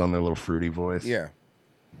bass on their little fruity voice. Yeah.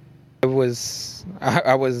 I was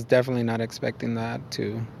definitely not expecting that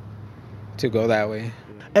to go that way.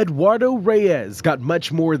 Eduardo Reyes got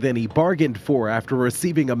much more than he bargained for after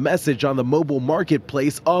receiving a message on the mobile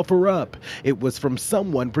marketplace OfferUp. It was from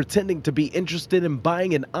someone pretending to be interested in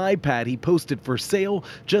buying an iPad he posted for sale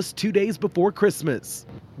just 2 days before Christmas.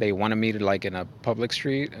 They wanted me to in a public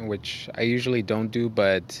street, which I usually don't do,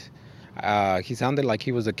 but he sounded like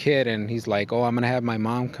he was a kid, and he's like, oh, I'm going to have my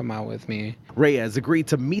mom come out with me. Reyes agreed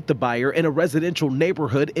to meet the buyer in a residential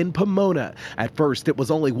neighborhood in Pomona. At first, it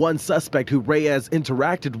was only one suspect who Reyes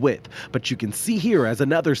interacted with, but you can see here as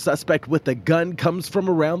another suspect with a gun comes from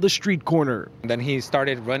around the street corner. Then he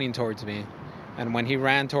started running towards me, and when he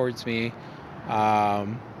ran towards me,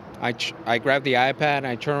 I grabbed the iPad, and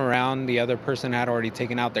I turned around. The other person had already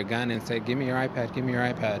taken out their gun and said, give me your iPad, give me your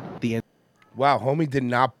iPad. Wow, homie did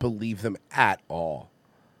not believe them at all.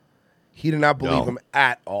 He did not believe them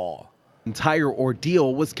at all. Entire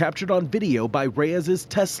ordeal was captured on video by Reyes's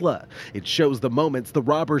Tesla. It shows the moments the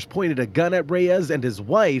robbers pointed a gun at Reyes and his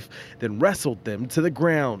wife, then wrestled them to the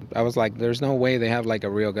ground. I was like, there's no way they have a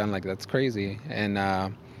real gun. That's crazy. And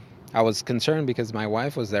I was concerned because my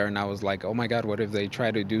wife was there, and I was like, oh my God, what if they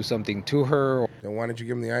try to do something to her? Then why didn't you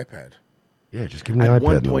give him the iPad? Yeah, just give me the At iPad.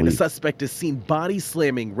 one point, a suspect is seen body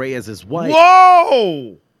slamming Reyes's wife.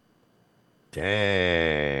 Whoa!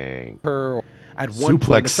 Dang. At one Suplex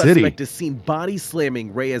point, a City. suspect is seen body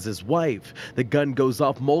slamming Reyes's wife. The gun goes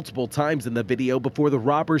off multiple times in the video before the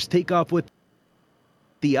robbers take off with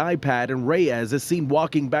the iPad, and Reyes is seen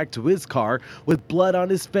walking back to his car with blood on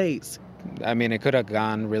his face. I mean, it could have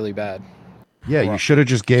gone really bad. Yeah, you should have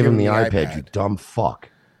just gave him the iPad, you dumb fuck.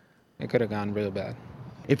 It could have gone really bad.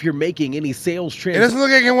 If you're making any sales It doesn't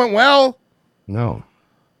look like it went well. No.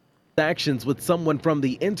 Transactions with someone from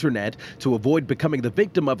the internet to avoid becoming the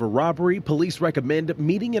victim of a robbery, police recommend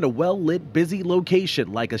meeting in a well-lit, busy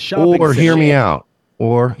location like a shopping Or center. hear me out.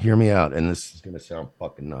 And this is going to sound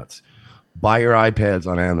fucking nuts. Buy your iPads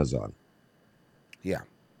on Amazon. Yeah.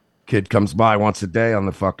 Kid comes by once a day on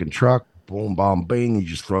the fucking truck. Boom, bomb, bing. He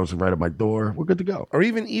just throws it right at my door. We're good to go. Or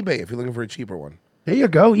even eBay if you're looking for a cheaper one. There you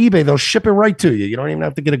go. eBay, they'll ship it right to you. You don't even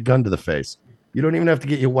have to get a gun to the face. You don't even have to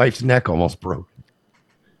get your wife's neck almost broken.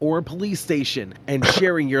 or a police station and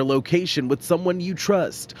sharing your location with someone you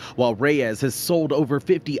trust. While Reyes has sold over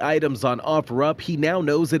 50 items on OfferUp, he now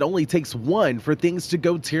knows it only takes one for things to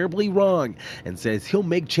go terribly wrong and says he'll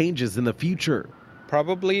make changes in the future.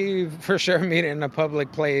 Probably for sure meet in a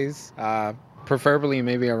public place, preferably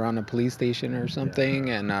maybe around a police station or something,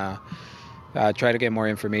 and try to get more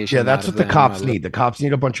information. Yeah, that's out of what the them. cops need. The cops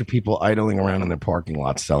need a bunch of people idling around in their parking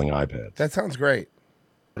lots selling iPads. That sounds great.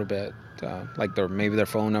 A little bit, like maybe their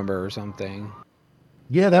phone number or something.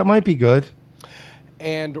 Yeah, that might be good.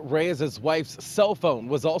 And Reyes' wife's cell phone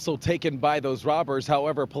was also taken by those robbers.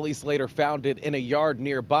 However, police later found it in a yard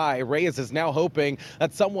nearby. Reyes is now hoping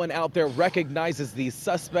that someone out there recognizes these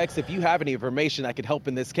suspects. If you have any information that could help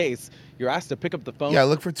in this case, you're asked to pick up the phone. Yeah,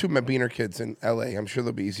 look for two Mabiner kids in L.A. I'm sure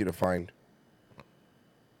they'll be easy to find.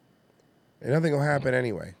 And nothing will happen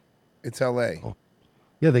anyway. It's L.A. Oh.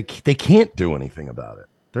 Yeah, they can't do anything about it.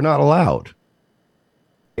 They're not allowed.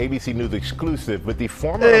 ABC News exclusive with the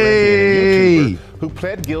former Olympian and YouTuber who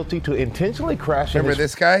pled guilty to intentionally crashing. Remember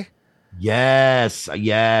this guy? Yes.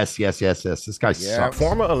 This guy sucks.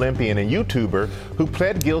 Former Olympian and YouTuber who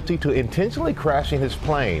pled guilty to intentionally crashing his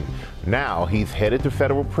plane. Now he's headed to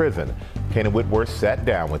federal prison. Kana Whitworth sat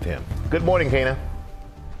down with him. Good morning, Kana.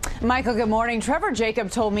 Michael, good morning. Trevor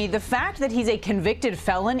Jacob told me the fact that he's a convicted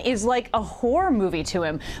felon is like a horror movie to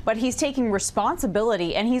him, but he's taking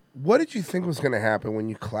responsibility and he's... What did you think was going to happen when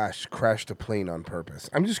you crashed a plane on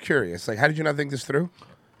purpose? I'm just curious. Like, how did you not think this through?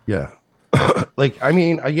 Yeah. Like, I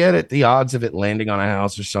mean, I get it. The odds of it landing on a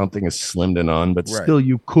house or something is slim to none, but still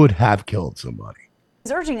you could have killed somebody.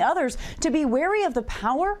 He's urging others to be wary of the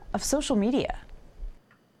power of social media.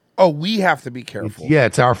 Oh, we have to be careful. Yeah,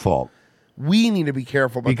 it's our fault. We need to be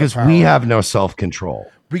careful about because the power. we have no self-control.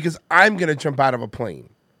 Because I'm going to jump out of a plane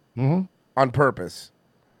on purpose.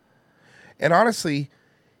 And honestly,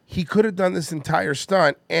 he could have done this entire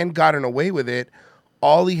stunt and gotten away with it.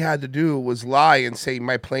 All he had to do was lie and say,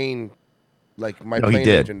 my plane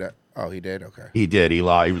engine. Oh, he did? Okay. He did. He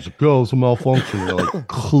lied. He was like, oh, it's a malfunction. You're like,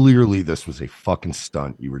 clearly this was a fucking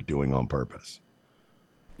stunt you were doing on purpose.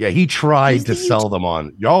 Yeah, he tried to sell them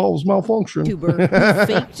on, y'all's malfunction. YouTuber who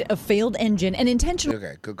faked a failed engine and intentionally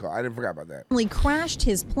Okay, good call. I didn't forget about that. crashed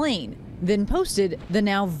his plane, then posted the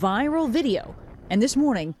now viral video. And this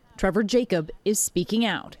morning, Trevor Jacob is speaking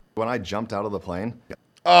out. When I jumped out of the plane.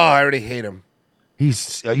 Oh, I already hate him.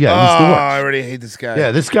 He's the worst. I already hate this guy. Yeah,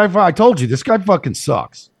 this guy, I told you, this guy fucking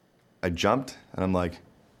sucks. I jumped, and I'm like,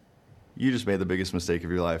 you just made the biggest mistake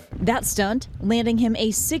of your life. That stunt landing him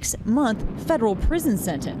a 6-month federal prison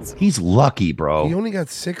sentence. He's lucky, bro. He only got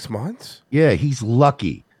 6 months? Yeah, he's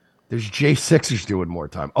lucky. There's J6ers doing more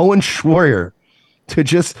time. Owen Schroyer,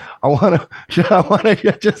 I want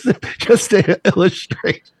to just to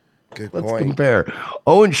illustrate. Let's compare.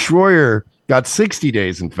 Owen Schroyer got 60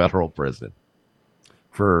 days in federal prison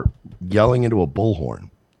for yelling into a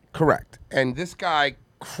bullhorn. Correct. And this guy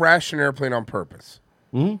crashed an airplane on purpose.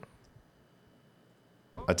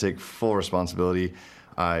 I take full responsibility.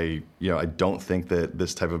 I don't think that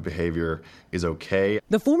this type of behavior is okay.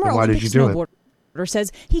 The former Olympic snowboarder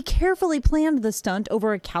says he carefully planned the stunt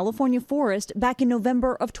over a California forest back in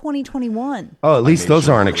November of 2021. Oh, at least those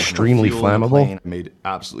aren't extremely flammable. I made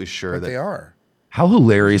absolutely sure that they are. How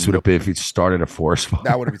hilarious would it be if he started a forest fire?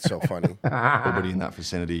 That would have been so funny. Nobody in that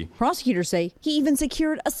vicinity. Prosecutors say he even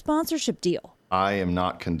secured a sponsorship deal. I am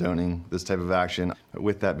not condoning this type of action.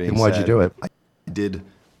 With that being Then why'd you do it? I did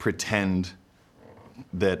pretend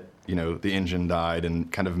that, the engine died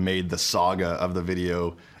and kind of made the saga of the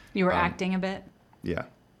video. You were acting a bit? Yeah.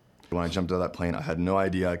 When I jumped out of that plane, I had no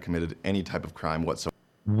idea I committed any type of crime whatsoever.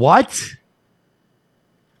 What?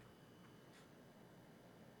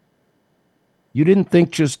 You didn't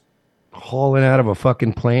think just hauling out of a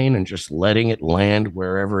fucking plane and just letting it land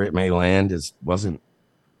wherever it may land wasn't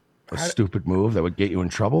a stupid move that would get you in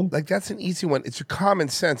trouble? Like, that's an easy one. It's your common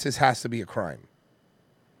sense. This has to be a crime.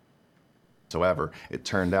 However, it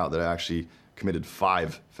turned out that I actually committed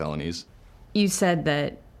 5 felonies. You said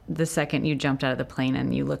that the second you jumped out of the plane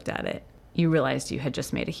and you looked at it, you realized you had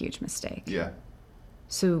just made a huge mistake. Yeah.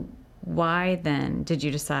 So why then did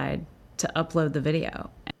you decide to upload the video?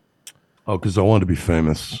 Oh, because I wanted to be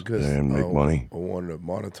famous and make money. I wanted to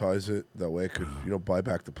monetize it. That way I could, buy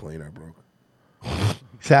back the plane I broke.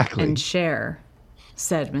 Exactly. And share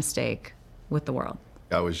said mistake with the world.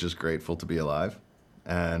 I was just grateful to be alive.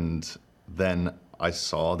 And then I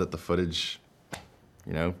saw that the footage,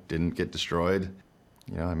 didn't get destroyed.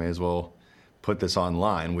 I may as well put this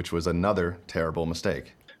online, which was another terrible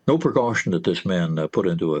mistake. No precaution that this man put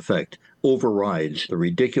into effect overrides the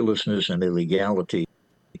ridiculousness and illegality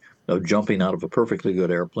of jumping out of a perfectly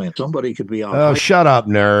good airplane. Somebody could be out. Oh, shut up,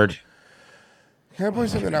 nerd. Can I point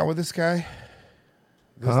something out with this guy?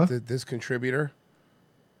 This contributor.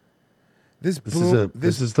 This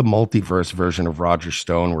is the multiverse version of Roger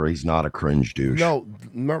Stone, where he's not a cringe douche. No,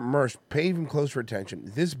 Mersh, pay even closer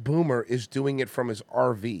attention. This boomer is doing it from his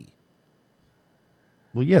RV.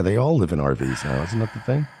 Well, yeah, they all live in RVs now, isn't that the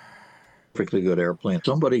thing? Perfectly good airplane.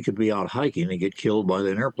 Somebody could be out hiking and get killed by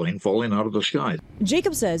an airplane falling out of the sky.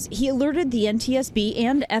 Jacob says he alerted the NTSB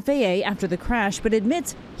and FAA after the crash, but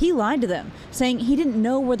admits he lied to them, saying he didn't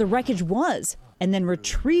know where the wreckage was, and then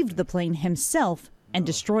retrieved the plane himself and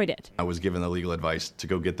destroyed it. I was given the legal advice to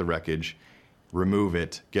go get the wreckage, remove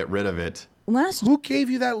it, get rid of it. Who gave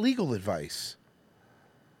you that legal advice?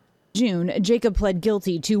 June, Jacob pled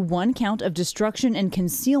guilty to 1 count of destruction and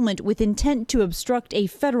concealment with intent to obstruct a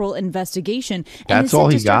federal investigation. And That's all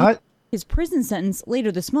he got? His prison sentence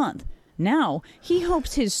later this month. Now, he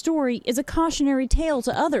hopes his story is a cautionary tale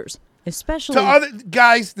to others, especially... To other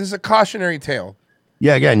guys, this is a cautionary tale.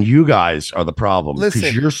 Yeah, again, you guys are the problem. Listen.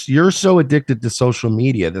 Because you're so addicted to social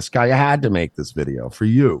media. This guy had to make this video for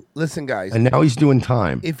you. Listen, guys. And now he's doing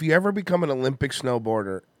time. If you ever become an Olympic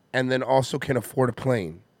snowboarder and then also can afford a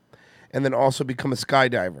plane and then also become a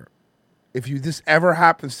skydiver, if this ever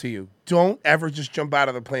happens to you, don't ever just jump out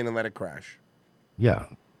of the plane and let it crash. Yeah.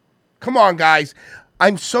 Come on, guys.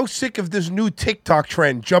 I'm so sick of this new TikTok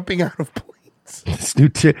trend, jumping out of planes. This new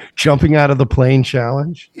jumping out of the plane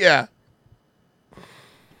challenge? Yeah.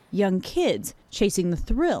 Young kids chasing the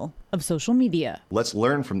thrill of social media. Let's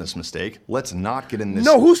learn from this mistake. Let's not get in this.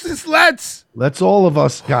 No, who's this let's? Let's all of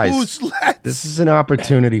us, guys. Who's let's? This is an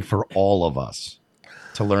opportunity for all of us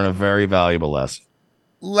to learn a very valuable lesson.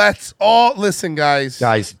 Let's all listen, guys.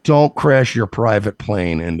 Guys, don't crash your private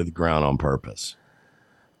plane into the ground on purpose.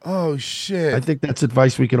 Oh, shit. I think that's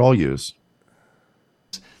advice we could all use.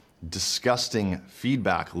 Disgusting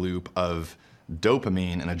feedback loop of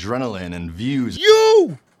dopamine and adrenaline and views.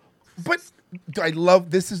 But I love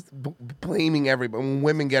this is blaming everybody. When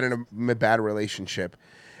women get in a bad relationship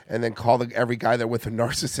and then call every guy they're with a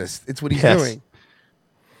narcissist. It's what he's doing.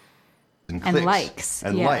 And And clicks likes,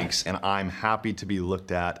 and yeah. likes, and I'm happy to be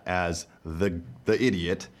looked at as the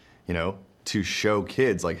idiot, to show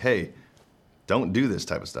kids like, hey, don't do this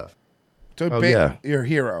type of stuff. You're a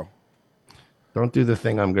hero. Don't do the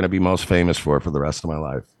thing I'm going to be most famous for the rest of my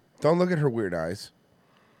life. Don't look at her weird eyes.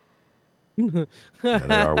 Yeah,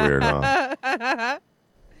 they are weird, huh?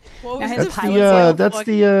 What was That's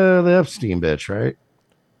the Epstein bitch, right?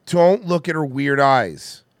 Don't look at her weird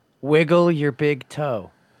eyes. Wiggle your big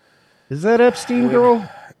toe. Is that Epstein girl?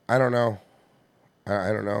 I don't know.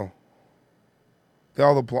 I don't know.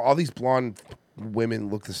 All these blonde women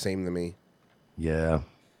look the same to me. Yeah.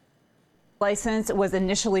 License was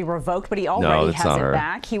initially revoked, but he already has it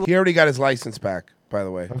back. He already got his license back, by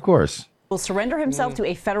the way. Of course. Will surrender himself to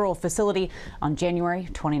a federal facility on January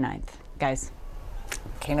 29th. Guys.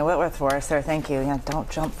 Kana Whitworth for us there. Thank you. Yeah, don't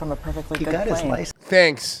jump from a perfectly good plane.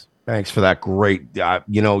 Thanks. Thanks for that great.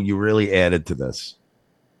 You really added to this.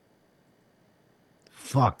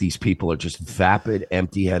 Fuck, these people are just vapid,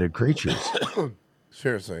 empty-headed creatures.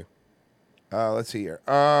 Seriously. Let's see here.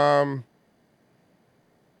 Let's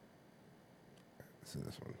see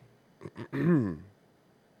this one.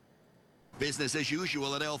 Business as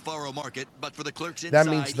usual at El Faro Market, but for the clerks inside.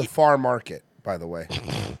 That means the far market, by the way.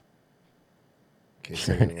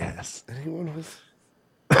 You're an ass. Anyone was...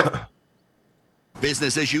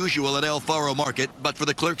 Business as usual at El Faro Market, but for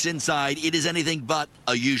the clerks inside, it is anything but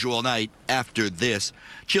a usual night after this.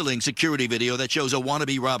 Chilling security video that shows a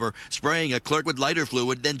wannabe robber spraying a clerk with lighter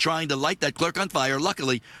fluid, then trying to light that clerk on fire.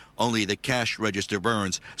 Luckily, only the cash register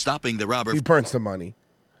burns, stopping the robber. He burns the money.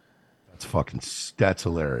 That's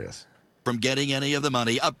hilarious. From getting any of the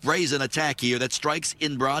money. A brazen attack here that strikes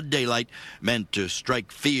in broad daylight, meant to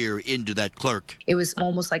strike fear into that clerk. It was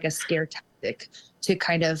almost like a scare tactic to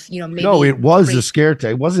kind of, maybe. No, it was a scare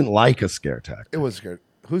tactic. It wasn't like a scare tactic. It was good.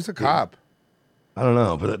 Who's the cop? I don't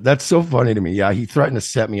know, but that's so funny to me. Yeah, he threatened to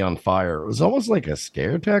set me on fire. It was almost like a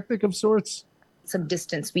scare tactic of sorts. Some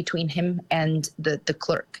distance between him and the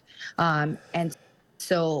clerk. And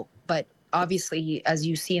so, but obviously, as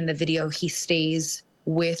you see in the video, he stays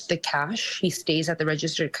with the cash. He stays at the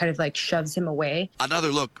register, kind of like shoves him away. Another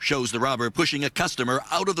look shows the robber pushing a customer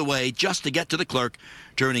out of the way just to get to the clerk,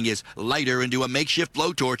 turning his lighter into a makeshift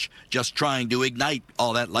blowtorch, just trying to ignite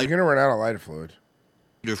all that lighter. You're going to run out of lighter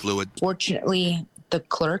fluid. Fortunately, the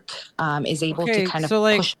clerk is able to kind of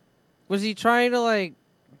push. Was he trying to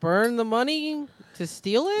burn the money to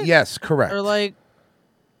steal it? Yes, correct. Or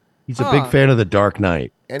He's a big fan of The Dark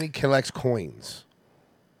Knight. And he collects coins.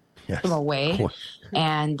 them away,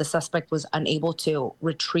 and the suspect was unable to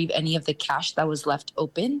retrieve any of the cash that was left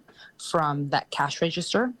open from that cash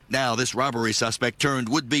register. Now, this robbery suspect turned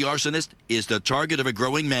would-be arsonist is the target of a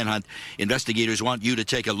growing manhunt. Investigators want you to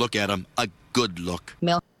take a look at him. A good look.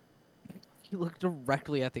 He looked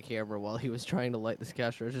directly at the camera while he was trying to light this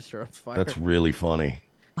cash register on fire. That's really funny.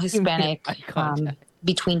 Hispanic,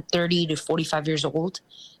 between 30 to 45 years old,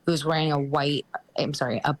 who was wearing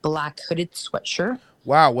a black hooded sweatshirt.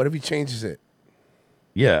 Wow, what if he changes it?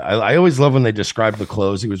 Yeah, I always love when they describe the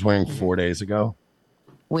clothes he was wearing 4 days ago.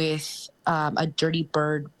 With a dirty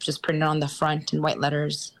bird just printed on the front in white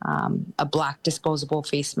letters, a black disposable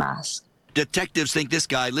face mask. Detectives think this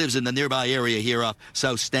guy lives in the nearby area here off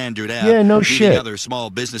South Standard Ave. Yeah, no leaving shit. Other small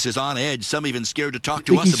businesses on edge, some even scared to talk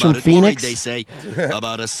to Think us he's about from it. Worried, Phoenix? they say,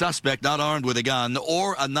 about a suspect not armed with a gun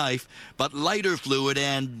or a knife, but lighter fluid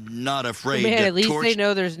and not afraid Man, to at least torch they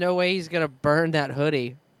know there's no way he's gonna burn that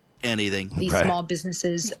hoodie. anything. These small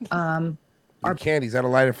businesses You can't. He's out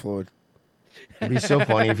of lighter fluid. It'd be so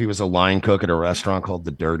funny if he was a line cook at a restaurant called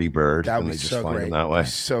the Dirty Bird. That would and be they just so find great. him that way.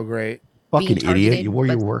 So great. Fucking Being idiot. targeted, You wore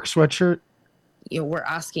your but- work sweatshirt? we're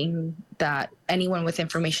asking that anyone with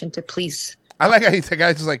information to please I like how the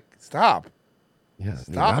guy's just like, stop. Yeah,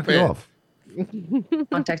 Stop knock it. off.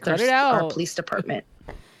 contact Cut it our out. police department.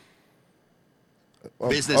 Well,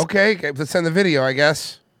 Business. Okay, let's send the video, I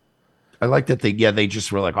guess. I like that they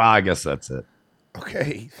just were like, I guess that's it.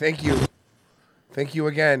 Okay, thank you. Thank you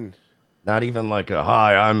again. Not even like a,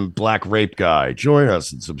 hi, I'm Black Rape Guy. Join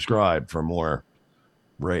us and subscribe for more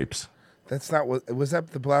rapes. That's not what was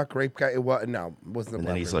that the black rape guy? It was no, it wasn't the And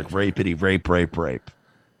black then he's rape like, rapity, rape, rape, rape.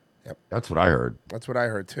 Yep. That's what I heard. That's what I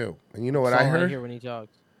heard too. And you know what That's I all heard? hear when he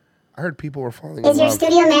talks. I heard people were falling Is in your love.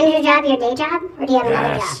 studio manager job your day job, or do you have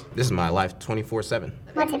another job? This is my life 24/7.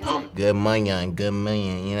 What's it pay? Good money on good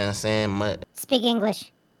money, you know what I'm saying? Speak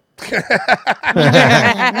English.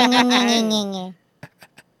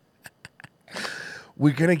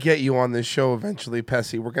 We're gonna get you on this show eventually,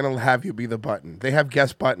 Pessy. We're gonna have you be the button. They have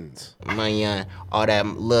guest buttons. Money on all that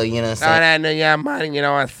little, you know what I'm Oh, saying? that, yeah, money, you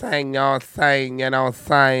know what I'm saying, you know what I'm saying, you know what I'm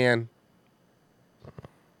saying.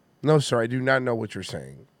 No, sir, I do not know what you're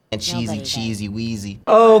saying. And cheesy wheezy.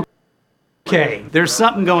 Okay, there's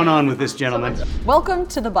something going on with this gentleman. Welcome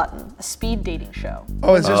to The Button, a speed dating show.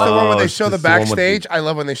 Oh, is this the one where they it's show the just the one with the- backstage? I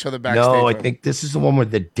love when they show the backstage. No, I one. think this is the one where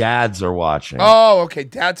the dads are watching. Oh, okay.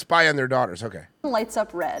 Dads spy on their daughters. Okay. Lights up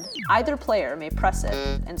red. Either player may press it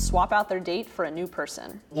and swap out their date for a new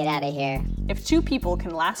person. Get out of here. If two people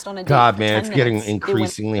can last on a date God, for man, 10 it's getting minutes, they win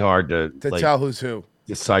increasingly hard to like, tell who's who.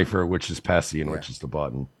 Decipher which is Pessy and which is the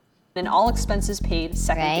button. an all expenses paid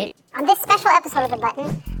second date. On this special episode of The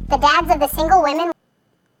Button, the dads of the single women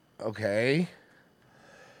Okay.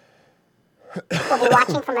 will be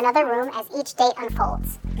watching from another room as each date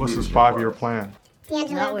unfolds. What's his 5-year plan?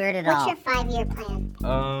 D'Angelo, Not weird at what's all. your 5-year plan?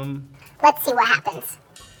 Um, Let's see what happens.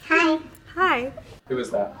 Hi. Hi. who is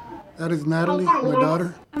that? That is Natalie, my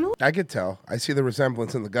daughter. I could tell. I see the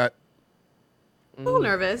resemblance in the gut. A little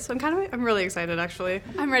nervous. I'm really excited actually.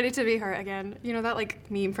 I'm ready to be her again. You know that like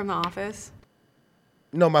meme from The Office?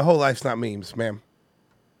 No, my whole life's not memes, ma'am.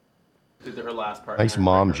 Did her last part. Nice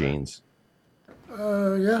mom jeans.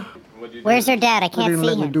 Yeah. Where's her dad? I I can't didn't see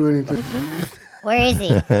let me him. do anything. Where is he?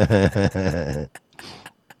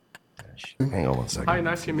 Hang on one second. Hi,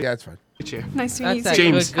 nice to meet you. Yeah, it's fine. you. Nice to That's meet that you.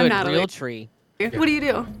 James. good I'm Natalie. real tree. What do you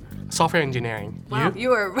do? Software engineering. Wow, You?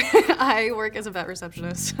 you are. I work as a vet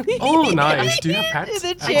receptionist. Oh, nice. Do you have pets?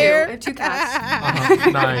 I do. I have 2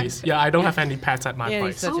 cats. Nice. Yeah, I don't have any pets at my Yeah, he's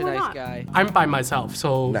place. such a why nice not? guy. I'm by myself,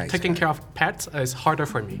 so Nice taking guy. care of pets is harder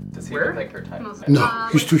for me. Does he look like her type? No,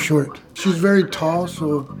 he's too short. She's very tall,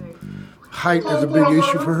 so height is a big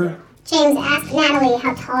issue for her. James, ask Natalie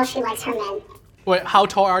how tall she likes her men. Wait, how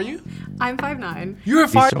tall are you? I'm 5'9". You're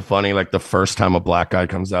He's so funny. Like the first time a black guy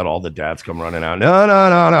comes out, all the dads come running out. No, no,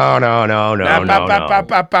 no, no, no, no, no, no,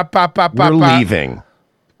 no. We're leaving.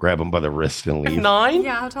 Grab him by the wrist and leave. 9?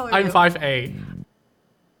 Yeah, how tall are I'm you? 5'8".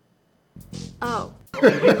 Oh.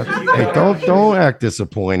 Hey, don't act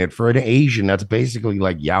disappointed. For an Asian, that's basically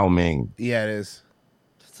like Yao Ming. Yeah, it is.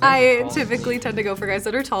 I typically tend to go for guys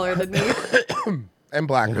that are taller than me, And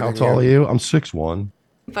black. And how tall are you? I'm 6'1".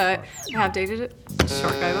 but I have dated a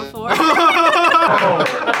short guy before.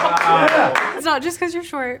 It's not just because you're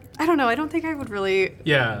short. I don't know. I don't think I would really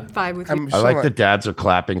vibe with you. I like the dads are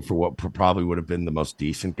clapping for what probably would have been the most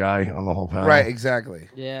decent guy on the whole panel. Right, exactly.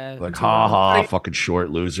 Yeah. Like, ha ha, fucking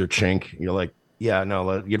short loser chink. You're like, yeah,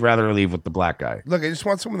 no, you'd rather leave with the black guy. Look, I just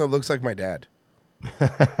want someone that looks like my dad.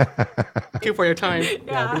 Thank you for your time.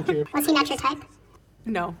 Yeah. Thank you. Was he not your type?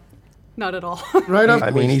 No. Not at all. Right up.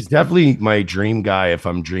 I mean, he's definitely my dream guy if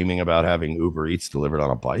I'm dreaming about having Uber Eats delivered on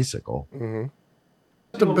a bicycle. Mm-hmm.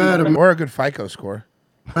 The bad Or a good FICO score.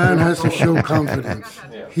 man has to show confidence.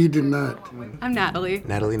 He did not. I'm Natalie.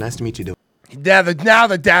 Natalie, nice to meet you. Now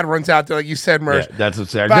the dad runs out there, like you said, Merce. Yeah, that's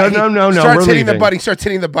what's there. But No, he no. Starts We're hitting the leaving. button. He starts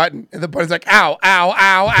hitting the button, and the button's like, ow, ow,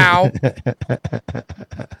 ow, ow.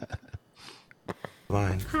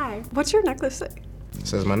 Fine. Hi. What's your necklace say?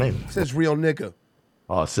 Says my name. It says real nigga.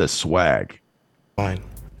 Oh, it says swag. Fine.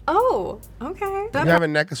 Oh, okay. You have a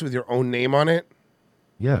necklace with your own name on it?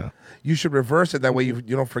 Yeah. You should reverse it. That way you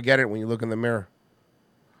don't forget it when you look in the mirror.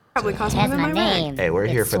 Probably cost more That's than my my name. rent. Hey, we're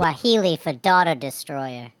here It's for the- Swahili for daughter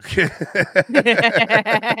destroyer.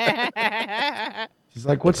 She's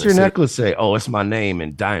like, what's your necklace say? Oh, it's my name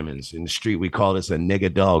and diamonds. In the street, we call this a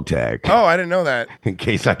nigga dog tag. Oh, I didn't know that. In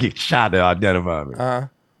case I get shot, to identify me.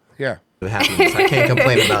 Yeah. I can't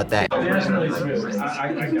complain about that.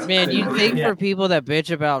 Man, you'd think for people that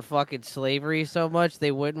bitch about fucking slavery so much,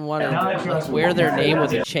 they wouldn't want to wear their name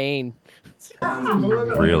with a chain.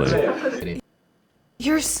 Really?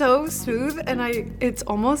 You're so smooth, and it's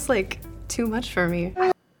almost like too much for me.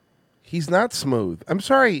 He's not smooth. I'm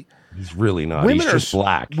sorry. He's really not. He's just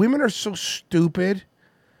black. Women are so stupid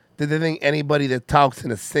that they think anybody that talks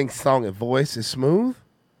in a sing-song voice is smooth.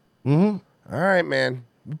 Mm-hmm. All right, man.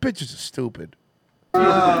 Bitches are stupid. She's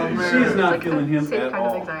not feeling him at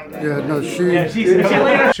all. Yeah, no,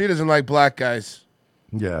 She doesn't like black guys.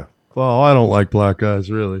 Yeah. Well, I don't like black guys,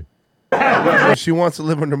 really. She wants to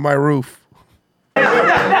live under my roof.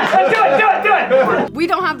 We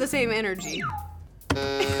don't have the same energy.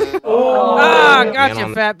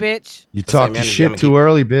 Gotcha, fat bitch. You talk your shit too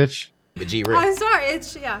early, bitch. I'm sorry.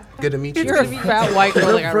 It's yeah. Good to meet you. You're a fat white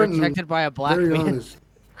girl that got rejected by a black Very man. honest.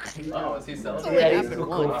 Oh, is he celebrating?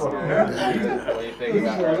 What do you think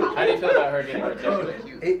about her? How do you feel about her getting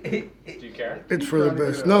rejected? Do you care? It's for the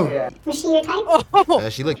best. No. Was she your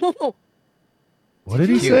type? She looked. What did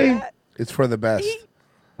he say? It's for the best.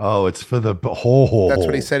 Oh, it's for the whole. That's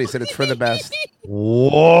what he said. He said it's for the best.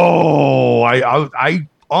 Whoa! I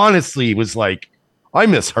honestly was like, I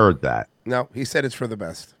misheard that. No, he said it's for the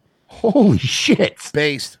best. Holy shit!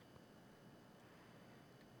 Based.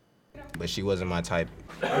 But she wasn't my type.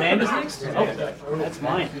 Amanda's next? Oh, that's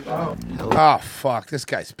mine. Oh fuck! This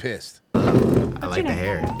guy's pissed. I like the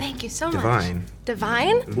hair. Thank you so much. Divine.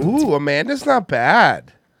 Divine? Ooh, Amanda's not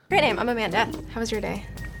bad. Great name. I'm Amanda. How was your day?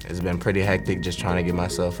 It's been pretty hectic just trying to get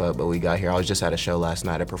myself up, but we got here. I was just at a show last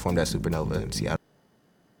night. I performed at Supernova in Seattle.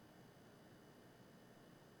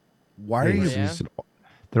 Why are you? Yeah.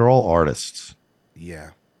 They're all artists. Yeah.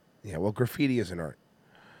 Yeah. Well, graffiti is an art.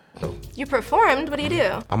 You performed. What do you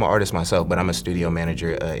do? I'm an artist myself, but I'm a studio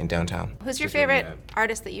manager in downtown. Who's your favorite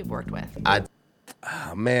artist that you've worked with?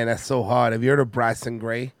 Oh man, that's so hard. Have you heard of Bryson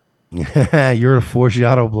Gray? You're a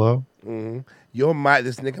Forgiato blow. Mm-hmm.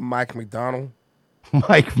 This nigga Mike McDonald.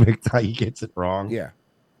 Mike McDonald, he gets it wrong. Yeah.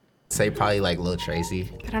 Say probably like Lil Tracy.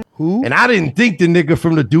 Who? And I didn't think the nigga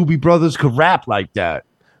from the Doobie Brothers could rap like that.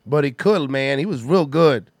 But he could, man. He was real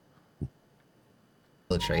good.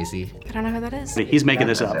 Lil Tracy. I don't know who that is. He's making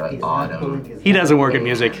this up. He doesn't work in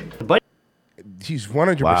music. But He's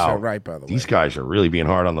 100% right, by the way. These guys are really being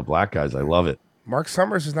hard on the black guys. I love it. Mark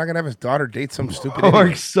Summers is not going to have his daughter date some stupid Mark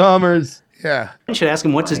idiot. Summers. Yeah. you should ask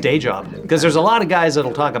him what's his day job. Because there's a lot of guys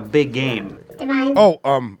that'll talk a big game. Oh,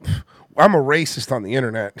 I'm a racist on the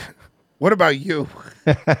internet. What about you?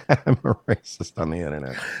 I'm a racist on the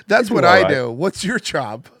internet. That's what all I right. do. What's your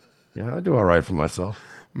job? Yeah, I do all right for myself.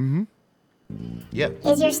 Mm-hmm. Yep.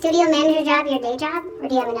 Is your studio manager job your day job, or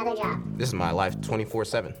do you have another job? This is my life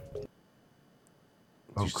 24/7.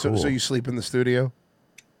 Oh, So, so you sleep in the studio?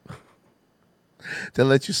 They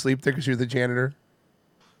let you sleep there because you're the janitor?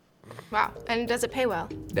 Wow. And does it pay well?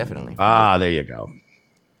 Definitely. Ah, there you go.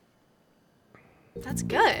 That's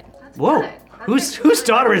good. Whoa. Whose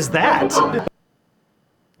daughter is that?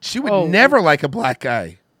 She would never like a black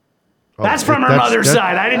guy. That's from her mother's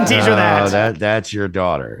side. I didn't teach her that. That's your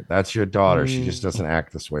daughter. That's your daughter. She just doesn't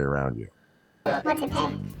act this way around you. What's it pay?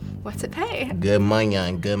 What's it pay? Good money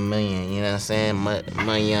on, good million. You know what I'm saying?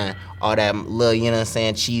 Money on all that little, you know what I'm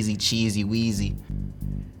saying? Cheesy, wheezy.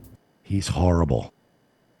 He's horrible.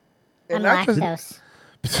 I'm not 'cause- lactose.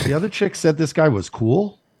 The other chick said this guy was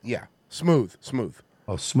cool. Yeah. Smooth.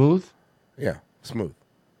 Oh, smooth? Yeah, smooth.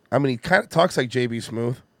 I mean, he kind of talks like JB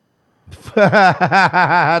Smooth.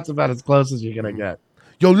 That's about as close as you're going to get.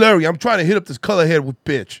 Yo, Larry, I'm trying to hit up this color head with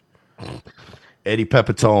bitch. Eddie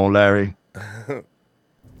Pepitone, Larry. You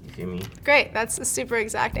feel me? Great. That's a super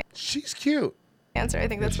exact She's cute. answer. I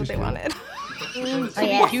think that's what they wanted. Oh,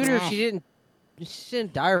 yeah. Cuter, she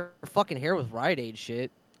didn't dye her fucking hair with Rite Aid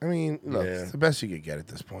shit. I mean, look, it's the best you could get at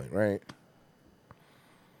this point, right?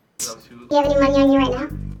 Do you have any money on you right now?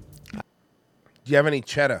 Do you have any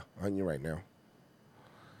cheddar on you right now?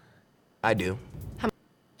 I do.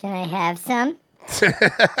 Can I have some?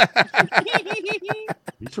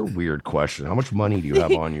 These are weird questions. How much money do you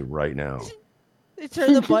have on you right now? They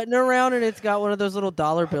turn the button around and it's got one of those little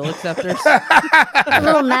dollar bill acceptors. A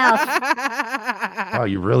little mouth. Wow,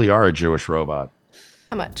 you really are a Jewish robot.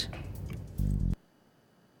 How much?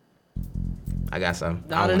 I got some.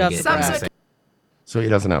 Not I enough. So he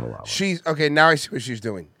doesn't have a lot. She's okay. Now I see what she's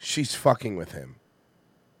doing. She's fucking with him.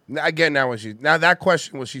 I get now what she. Now that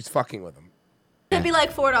question was she's fucking with him. It could be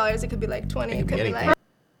like $4. It could be like 20. It could be like. Why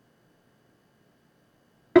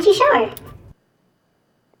don't you show her?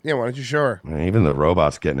 Yeah, why don't you show her? Man, even the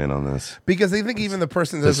robot's getting in on this. Because they think even the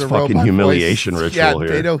person This that's a fucking robot humiliation voice, ritual yeah, here.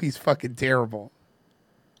 they know he's fucking terrible.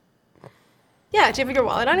 Yeah, do you have your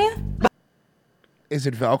wallet on you? Is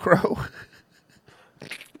it Velcro?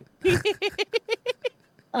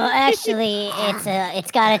 Well, actually,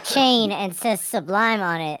 it's got a chain and says Sublime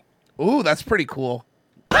on it. Ooh, that's pretty cool.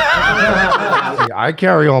 I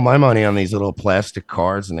carry all my money on these little plastic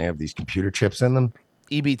cards, and they have these computer chips in them.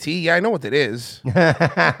 EBT? Yeah, I know what that is. I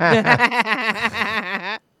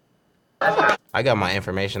got my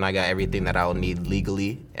information. I got everything that I will need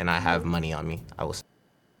legally, and I have money on me. I will.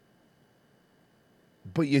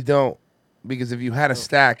 But you don't. Because if you had a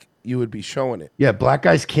stack, you would be showing it. Yeah, black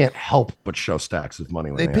guys can't help but show stacks of money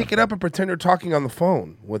when They they pick it up and pretend they're talking on the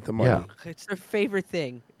phone with the money. Yeah. It's their favorite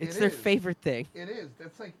thing. It's their favorite thing. It is.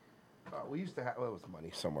 That's like, we used to have, well, it was money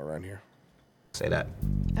somewhere around here. Say that.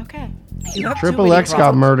 Okay. Triple X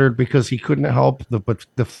got murdered because he couldn't help but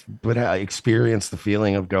experience the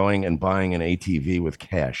feeling of going and buying an ATV with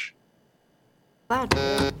cash.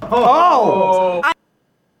 Oh!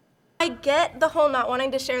 I get the whole not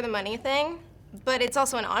wanting to share the money thing, but it's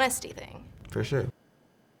also an honesty thing. For sure.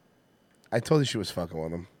 I told you she was fucking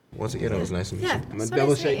with him. Once again, it was nice to meet you. Yeah, that's what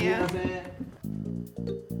I say, yeah.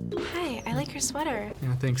 Hi, I like your sweater.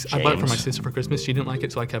 Yeah, thanks. I bought it for my sister for Christmas. She didn't like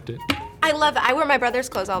it, so I kept it. I love it. I wear my brother's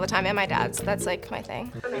clothes all the time and my dad's. That's like my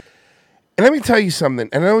thing. And let me tell you something.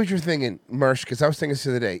 And I know what you're thinking, Mersh, because I was thinking this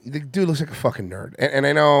the other day. The dude looks like a fucking nerd. And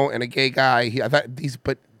I know, and a gay guy. I thought these,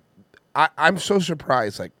 but I'm so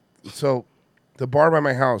surprised. Like, so the bar by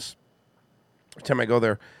my house, every time I go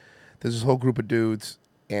there, there's this whole group of dudes,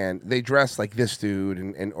 and they dress like this dude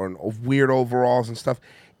and or weird overalls and stuff.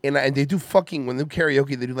 And they do fucking, when they do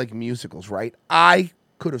karaoke, they do like musicals, right? I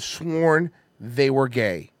could have sworn they were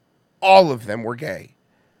gay. All of them were gay.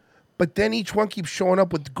 But then each one keeps showing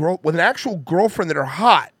up with an actual girlfriend that are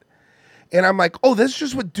hot. And I'm like, oh, this is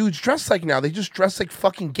just what dudes dress like now. They just dress like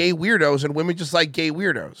fucking gay weirdos, and women just like gay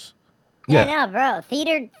weirdos. Yeah, no, bro.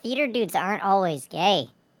 Theater dudes aren't always gay.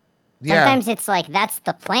 Yeah. Sometimes it's like that's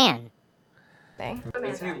the plan.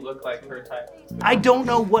 Does he look like her type? I don't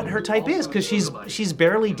know what her type is because she's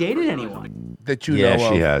barely dated anyone. That you Yeah, know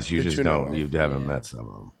she of. has. You That just you know don't. You haven't met some of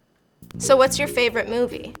them. So what's your favorite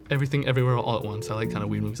movie? Everything, Everywhere, All at Once. I like kind of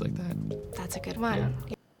weird movies like that. That's a good one.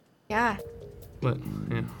 Yeah. But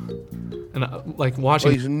yeah, and like watching.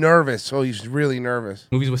 Oh, he's nervous. Oh, he's really nervous.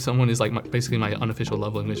 Movies with someone is like basically my unofficial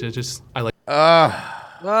love language. It's just I like.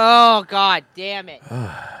 Oh, God damn it.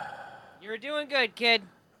 You were doing good, kid.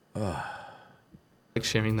 Like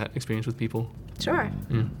sharing that experience with people. Sure.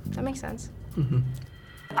 Yeah. That makes sense.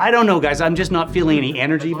 I don't know, guys. I'm just not feeling any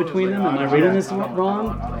energy between them. Am I reading this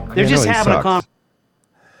wrong? They're Yeah, just no, he having a sucks.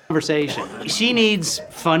 conversation. She needs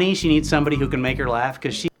funny. She needs somebody who can make her laugh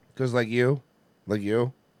because like you?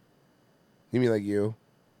 You mean like you?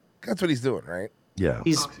 That's what he's doing, right? Yeah.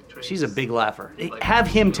 She's a big laugher. Have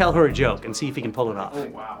him tell her a joke and see if he can pull it off.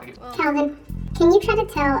 Calvin, can you try to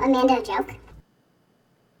tell Amanda a joke?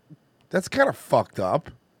 That's kind of fucked up.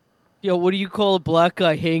 Yo, what do you call a black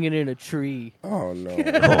guy hanging in a tree? Oh, no.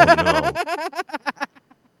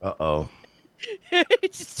 Uh-oh. He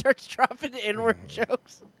just starts dropping inward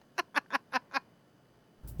jokes.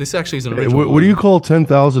 This actually is an Hey, original. what do you call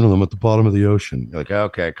 10,000 of them at the bottom of the ocean? You're like,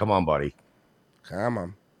 okay, come on, buddy. Come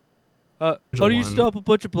on. How do you stop a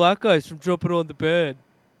bunch of black guys from jumping on the bed?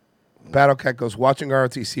 Battlecat goes, watching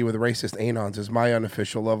ROTC with racist anons is my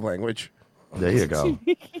unofficial love language. There you go.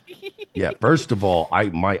 Yeah, first of all,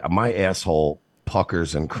 my asshole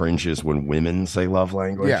puckers and cringes when women say love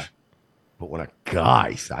language. Yeah. But when a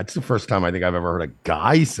guy, that's the first time I think I've ever heard a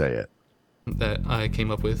guy say it. That I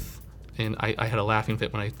came up with, and I had a laughing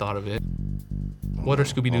fit when I thought of it. What are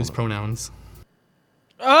Scooby-Doo's pronouns?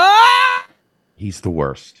 He's the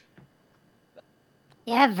worst.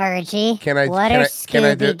 Yeah, Virgie. Can I What can are I, can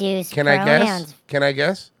I do- Scooby-Doo's Can I guess? pronouns? Can I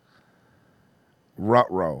guess?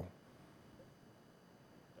 Rut-row.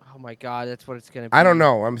 Oh my God, that's what it's gonna be. I don't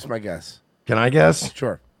know. I'm just my guess. Can I guess?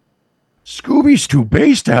 Sure. Scooby's too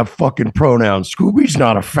base to have fucking pronouns. Scooby's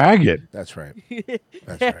not a faggot. That's right.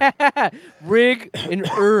 Rig and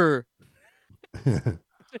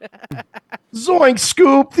Zoink,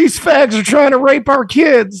 Scoop. These fags are trying to rape our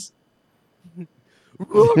kids.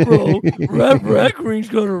 Red Green's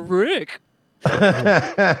got a Rick.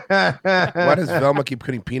 Why does Velma keep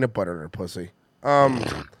putting peanut butter in her pussy?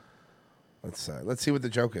 Let's see what the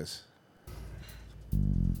joke is.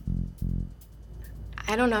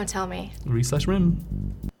 I don't know. Tell me. Re/rim.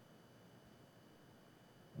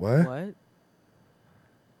 What? What?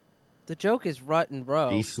 The joke is rut and row.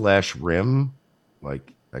 D/rim.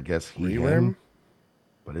 Like, I guess he Re-rim? him.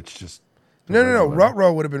 But it's just. No.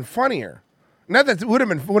 Rut-row would have been funnier. Not that it wouldn't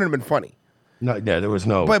have been funny. No, yeah, there was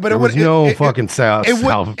no. But there it was would, no it, fucking south. It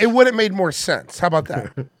would have made more sense. How about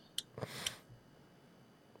that?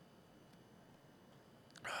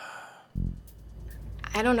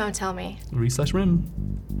 I don't know. Tell me. Re/rim.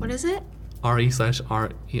 What is it?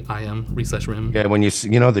 RE/REIM. Re/rim. Yeah, when you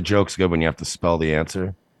know the joke's good when you have to spell the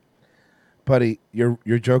answer. Buddy, your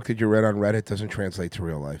joke that you read on Reddit doesn't translate to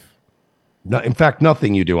real life. No, in fact,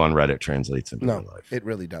 nothing you do on Reddit translates into real life. It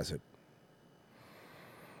really doesn't.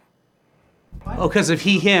 Oh, because of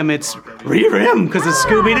he, him, it's re-rim, because it's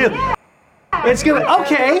Scooby-Doo. It's good.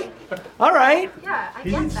 Okay. All right. Yeah, I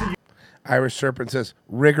get that. Irish Serpent says,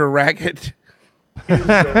 rigor ragged.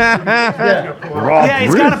 Yeah,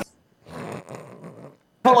 he's got to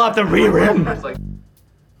pull out the re-rim.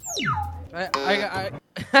 That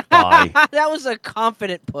was a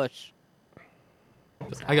confident push.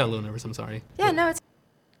 I got a little nervous. I'm sorry. Yeah, no, it's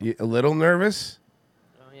You a little nervous?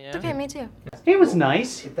 okay. Me too. It was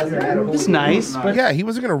nice. It was nice. But Yeah, he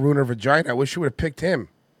wasn't going to ruin her vagina. I wish you would have picked him.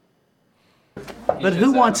 But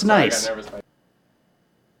who wants nice?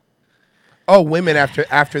 Oh, women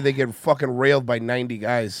after they get fucking railed by 90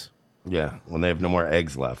 guys. Yeah, when they have no more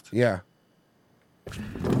eggs left. Yeah.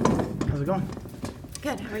 How's it going?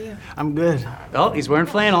 Good. How are you? I'm good. Oh, he's wearing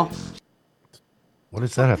flannel. What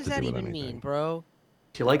does that have What to does that do with even anything? mean, bro?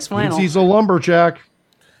 She likes flannel. He's a lumberjack.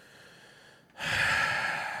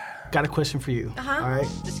 Got a question for you. All right.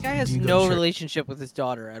 This guy has Do you go to no church? relationship with his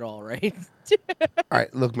daughter at all, right? All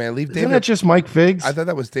right, look, man, leave Isn't David. that just Mike Figs? I thought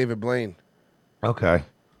that was David Blaine. Okay.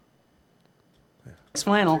 Likes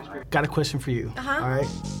flannel. Got a question for you. Uh-huh. All right.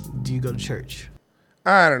 Do you go to church?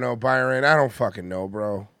 I don't know, Byron. I don't fucking know,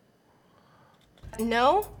 bro.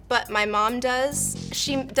 No, but my mom does.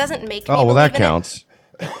 She doesn't make me Oh, well, that believe in counts.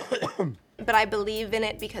 it, but I believe in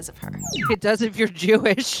it because of her. It does if you're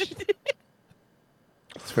Jewish.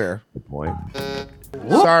 It's fair. Good point.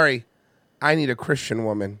 Sorry, I need a Christian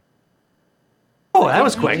woman. Oh, that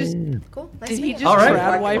was quick. Cool. Nice Did to he meet just you. All right.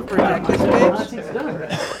 trad wife protect this bitch? Is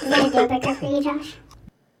that a deal breaker for you, Josh?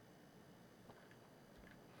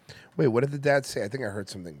 Wait, what did the dad say? I think I heard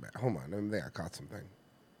something back. Hold on, I think I caught something.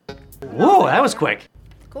 Whoa, that was quick.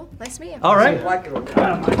 Cool. Nice to meet you. All right. Is that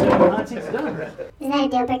a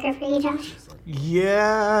deal breaker for you, Josh?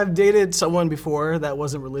 Yeah, I've dated someone before that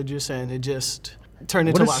wasn't religious, and it just turned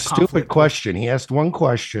into What a a lot of stupid conflict. question. He asked one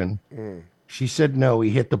question. She said no. He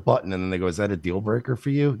hit the button, and then they go, "Is that a deal breaker for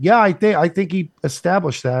you?" Yeah, I think he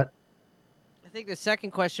established that. I think the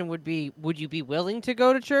second question would be, would you be willing to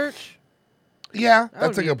go to church? Yeah, That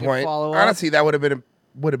that's would a be a good good point. follow-up. Honestly, that would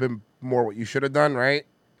have been more what you should have done, right?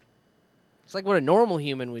 It's like what a normal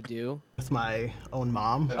human would do. With my own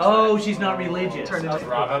mom. Oh, she's not religious.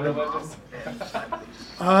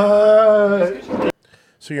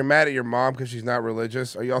 So you're mad at your mom because she's not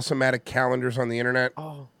religious? Are you also mad at calendars on the internet?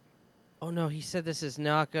 Oh no, he said this is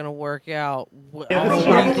not gonna work out. What do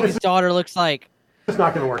you think his daughter looks like? It's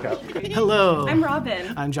not going to work out. Hello. I'm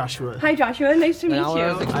Robin. I'm Joshua. Hi, Joshua. Nice to meet Not what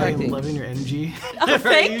I was you. I am expecting. loving your energy. Oh,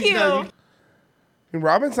 thank you. I mean,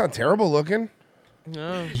 Robin's not terrible looking.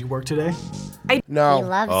 No. Did you work today? No. He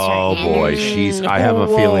loves Oh her boy, energy. I have a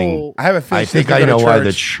feeling. I have a feeling I she think doesn't I go know to why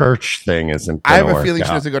the church. church thing isn't. I have gonna a feeling work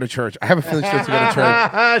she out. doesn't go to church. I have a feeling she doesn't go to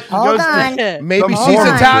church. She Hold goes to- on. Maybe Hold she's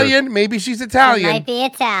on. Italian. Maybe she's She Italian. might be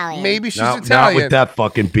Italian. Maybe she's Not Italian. with that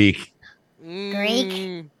fucking beak.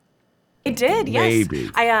 Greek. I did, yes.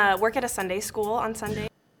 Maybe. I work at a Sunday school on Sunday.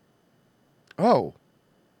 Oh.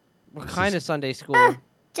 What kind of Sunday school?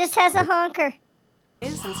 Just has a honker.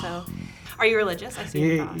 And so, are you religious? I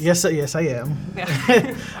see. your cross. Yes, I am. Yeah.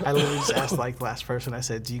 I literally just asked like the last person. I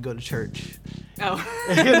said, "Do you go to church?" Oh.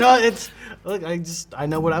 No, it's look. I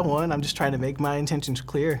know what I want. I'm just trying to make my intentions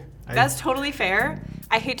clear. That's totally fair.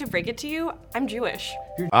 I hate to break it to you. I'm Jewish.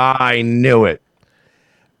 I knew it.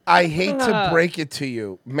 I hate to break it to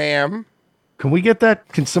you, ma'am. Can we get that?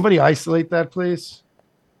 Can somebody isolate that, please?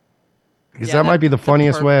 Because that might be the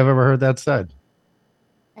funniest way I've ever heard that said.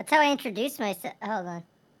 That's how I introduced myself. Hold on.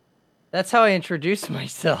 That's how I introduce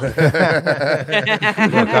myself. Look,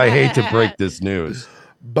 I hate to break this news,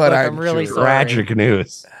 but Look, I'm really sorry. tragic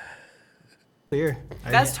news. Clear.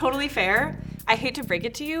 That's totally fair. I hate to break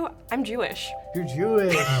it to you. I'm Jewish. You're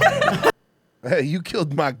Jewish. Hey, you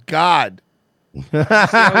killed my God. He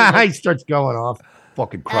starts going off.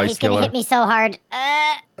 Fucking He's Christ gonna killer. hit me so hard.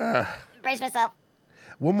 Brace myself.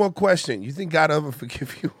 One more question. You think God will ever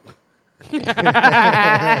forgive you?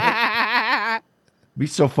 Be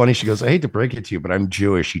so funny. She goes, I hate to break it to you, but I'm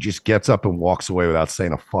Jewish. He just gets up and walks away without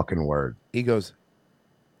saying a fucking word. He goes,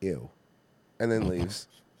 ew, and then leaves.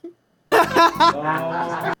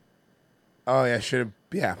 Oh yeah, should have.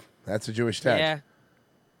 Yeah, that's a Jewish tag. Yeah.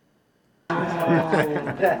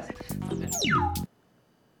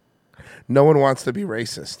 No one wants to be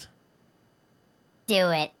racist. Do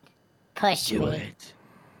it. Push me.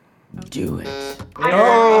 Do it.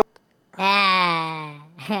 Oh. Ah.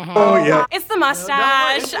 Yeah. It's the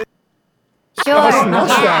mustache. Sure. It's the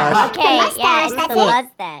mustache. Okay, yeah, it's the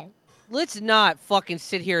mustache. Let's not fucking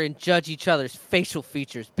sit here and judge each other's facial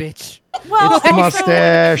features, bitch. Well, It's the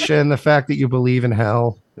mustache and the fact that you believe in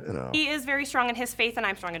hell. You know. He is very strong in his faith, and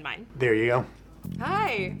I'm strong in mine. There you go.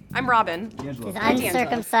 Hi, I'm Robin. His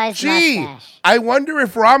uncircumcised Gee, mustache. I wonder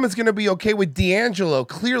if Ramon's going to be okay with D'Angelo,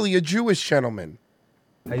 clearly a Jewish gentleman.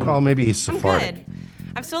 Oh, maybe he's I'm Sephardic. good.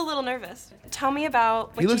 I'm still a little nervous. Tell me about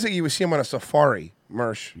what He looks you like you would see him on a safari,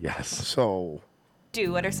 Mersh. Yes. So,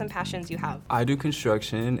 do. What are some passions you have? I do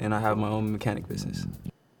construction and I have my own mechanic business.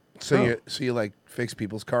 so you like fix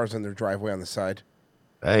people's cars on their driveway on the side?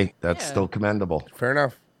 Hey, that's still commendable. Fair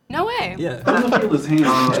enough. No way. Yeah. I don't feel his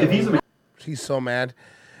hands. If he's a He's so mad.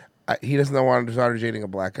 He doesn't want his daughter dating a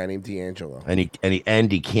black guy named D'Angelo. And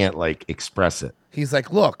he can't like express it. He's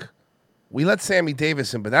like, look, we let Sammy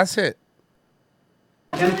Davis in, but that's it.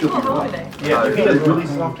 Yeah, if he does really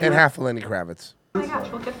soft. And half of Lenny Kravitz. Oh my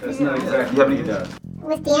gosh, well, good for That's you. not exactly. You haven't done.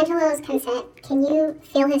 With D'Angelo's consent, can you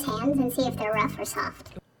feel his hands and see if they're rough or soft?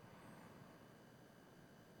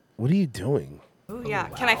 What are you doing? Ooh, yeah.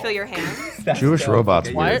 Can I feel your hands? Jewish robots.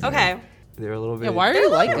 Weird. Okay. They're a little bit. Yeah, why are you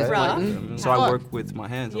like this, rough. Button? So I work with my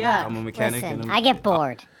hands. Yeah. I'm a mechanic. Listen, and I get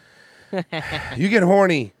bored. You get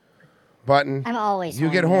horny, Button. I'm always You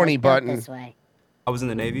get horny. horny, I was built Button. This way. I was in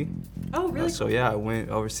the Navy. Oh, really? So yeah, I went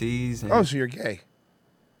overseas and Oh, so you're gay.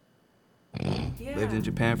 lived in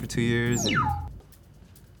Japan for 2 years. And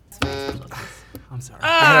I'm sorry.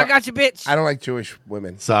 Ah, I got you, bitch. I don't like Jewish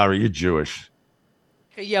women. Sorry, you're Jewish.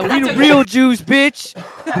 Yeah, we the real Jews, bitch.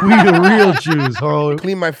 We the real Jews, Harley.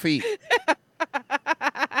 Clean my feet.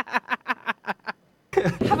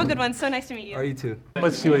 Have a good one. So nice to meet you. Are you too?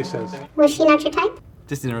 Let's see what he says. Was she not your type?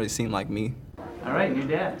 Just didn't really seem like me. All right, new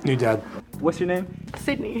dad. New dad. What's your name?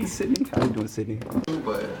 Sydney. Sydney. How you doing, Sydney?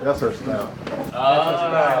 That's her style.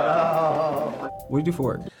 What do you do for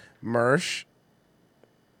work? Mersh.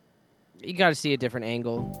 You got to see a different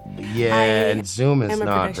angle. Yeah, and Zoom is am a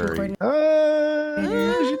not production very.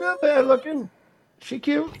 She's not bad looking. She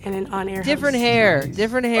cute. And an on-air Different host. hair.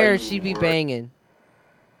 Different hair. She'd be banging.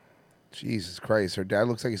 Jesus Christ. Her dad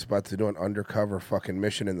looks like he's about to do an undercover fucking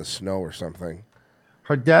mission in the snow or something.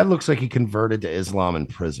 Her dad looks like he converted to Islam in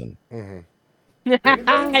prison. Mm-hmm.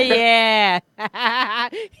 Yeah.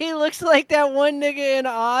 He looks like that one nigga in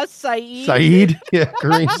Oz, Saeed. Saeed? Yeah,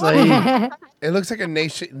 Kareem Saeed. It looks like a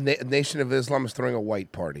nation of Islam is throwing a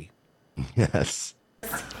white party. Yes.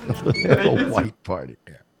 A white party.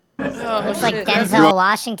 Oh, Looks like shit. Denzel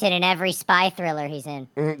Washington in every spy thriller he's in.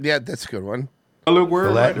 Yeah, that's a good one.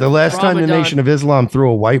 The last time the Nation of Islam threw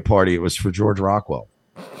a white party, it was for George Rockwell.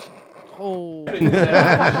 Oh. So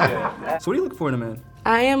what are you looking for in a man?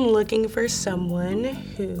 I am looking for someone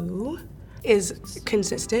who is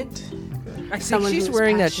consistent. I think Someone she's who is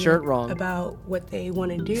wearing that passionate shirt wrong. About what they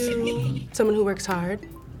want to do. Someone who works hard,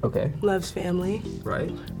 Okay. loves family.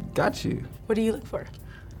 Right. Got you. What do you look for?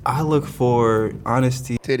 I look for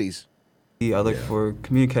honesty. Titties. I look for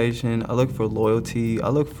communication. I look for loyalty. I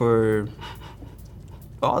look for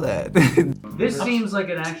all that. This seems like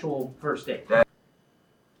an actual first date.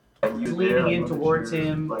 He's leaning in towards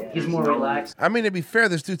him. He's more relaxed. I mean, to be fair,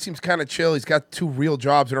 this dude seems kind of chill. He's got 2 real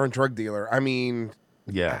jobs and a drug dealer. I mean,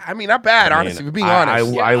 Yeah. I mean, not bad, I mean, honestly. We're being I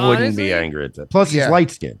honest. wouldn't be honestly? angry at that. Plus, Yeah. he's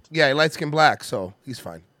light skinned. Yeah, he light skin black, so he's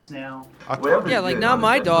fine. Now, Yeah, like not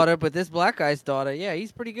my daughter, but this black guy's daughter. Yeah,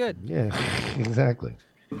 he's pretty good. Yeah, exactly.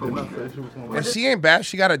 And she ain't bad.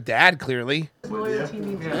 She got a dad, clearly.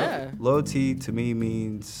 Yeah. Loyalty to me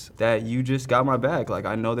means that you just got my back. Like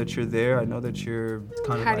I know that you're there. I know that you're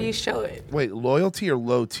kind of. How do you show it? Wait, loyalty or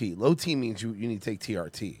low T? Low T means you need to take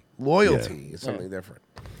TRT. Loyalty is something different.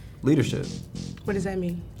 leadership. What does that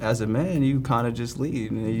mean? As a man, you kind of just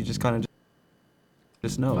lead, and you just kind of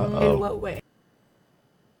just know. In what way?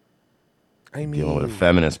 I mean, Dealing with a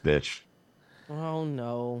feminist bitch. Oh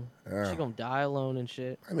no, she gonna die alone and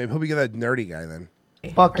shit. I mean, hope we get that nerdy guy then.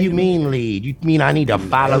 Fuck you mean, lead? You mean I need to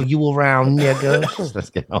follow you around, nigga? Let's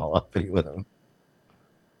get all uppity with him.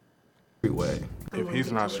 Way. If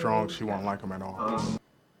he's not strong, she won't like him at all.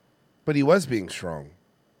 But he was being strong.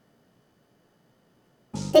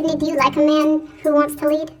 Sydney, do you like a man who wants to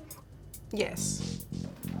lead? Yes.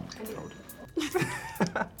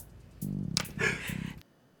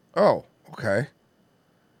 Oh, okay.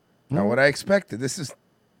 Not what I expected. This is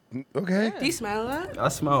okay. Do you smile a lot? I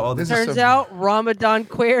smile all the Turns out Ramadan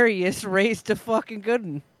Aquarius raised a fucking good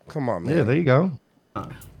one. Come on, man. Yeah, there you go.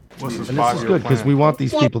 What's his And this is good because we want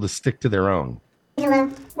these people to stick to their own. Angelo,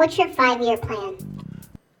 what's your 5-year plan?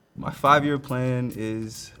 My 5-year plan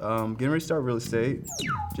is getting ready to start real estate.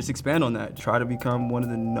 Just expand on that. Try to become one of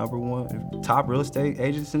the #1 top real estate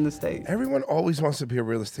agents in the state. Everyone always wants to be a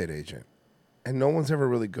real estate agent, and no one's ever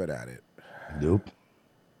really good at it. Nope.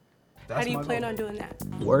 How do you plan on doing that?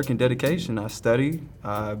 Work and dedication. I study.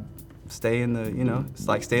 I stay in the, it's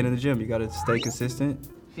like staying in the gym. You got to stay consistent.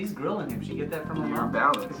 She's grilling him. She get that from her mom.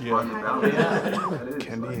 Balance.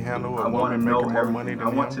 Can he handle a woman making more money than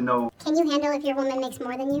him? Can you handle if your woman makes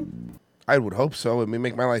more than you? I would hope so. It may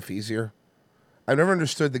make my life easier. I've never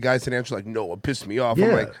understood the guys that answer like, "No, it pissed me off." Yeah.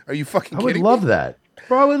 I'm like, "Are you fucking I would kidding love me?" that.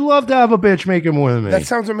 Bro, I would love to have a bitch making more than me. That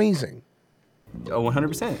sounds amazing. Oh,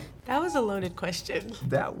 100%. That was a loaded question.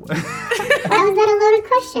 That one. How is that a loaded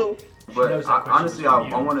question? But honestly, I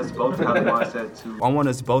want us both to have the mindset to. I want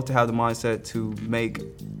us both to have the mindset to make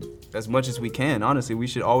as much as we can. Honestly, we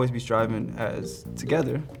should always be striving as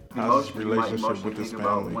together. How's his relationship with his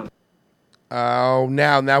family? Oh,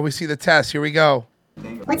 now we see the test. Here we go.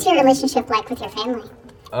 What's your relationship like with your family?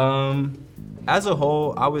 As a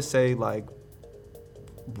whole, I would say like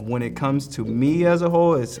when it comes to me as a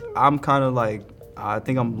whole, I'm kind of like I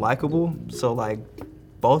think I'm likable. So like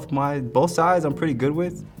both sides I'm pretty good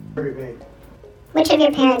with. Which of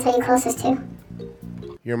your parents are you closest to?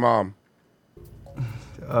 Your mom.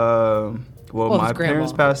 Well, my his grandma.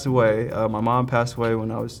 parents passed away. My mom passed away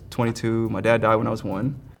when I was 22. My dad died when I was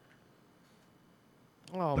 1.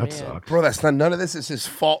 Oh That man. sucks. Bro, none of this is his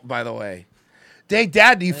fault, by the way.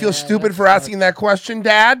 Dad, do you feel stupid for asking that question,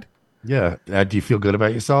 Dad? Yeah. Do you feel good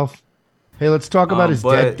about yourself? Hey, let's talk about his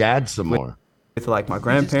but dead dad some more. With like my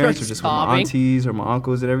grandparents or starts just with my sobbing. aunties or my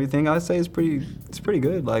uncles and everything, I'd say it's pretty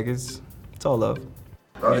good. Like it's all love.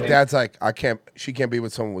 Your dad's like, she can't be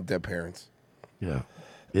with someone with dead parents. Yeah.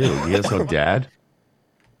 Ew, he has no dad?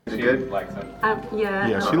 She likes him. Yeah.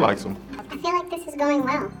 Yeah, she likes him. I feel like this is going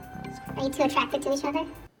well. Are you two attracted to each other?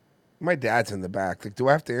 My dad's in the back. Like, do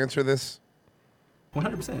I have to answer this?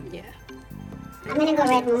 100%. Yeah. I'm gonna go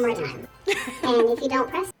red one more time. And if you don't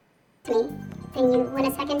press me, then you win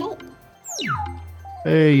a second date.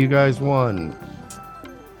 Hey, you guys won.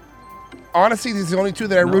 Honestly, these are the only two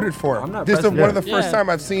that I rooted for. I'm not This is pressing one of it. the first time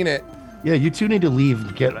I've seen it. Yeah, you two need to leave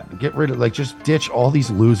and get rid of, like, just ditch all these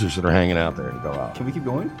losers that are hanging out there and go out. Can we keep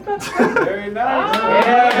going? Very nice.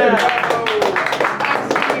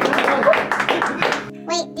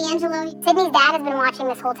 Wait, D'Angelo, Sydney's dad has been watching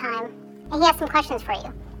this whole time, and he has some questions for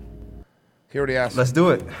you. He already asked. Let's do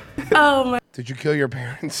it. Oh my Did you kill your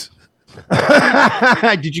parents?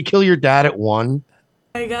 Did you kill your dad at 1?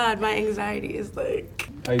 God, my anxiety is like.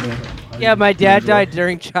 How you doing? Yeah, my dad died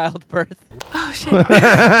during childbirth. Oh shit.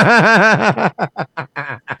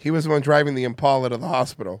 He was the one driving the Impala to the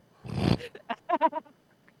hospital.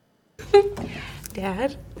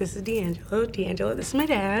 Dad, this is D'Angelo. D'Angelo, this is my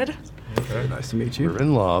dad. Okay, nice to meet you. We're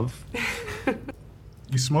in love.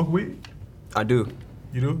 You smoke weed? I do.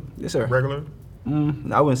 You do? Yes, sir. Regular?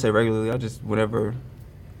 I wouldn't say regularly. I just whenever,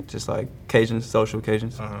 just like occasions, social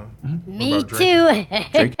occasions. Me too.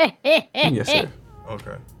 Yes, sir.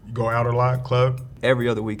 Okay. You go out a lot, club? Every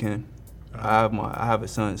other weekend. I have a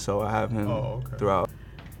son, so I have him throughout.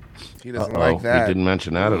 He doesn't like that. We didn't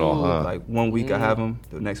mention that at all, huh? Like 1 week I have him,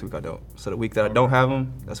 the next week I don't. So the week that I don't have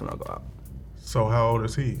him, that's when I go out. So how old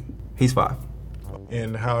is he? He's 5.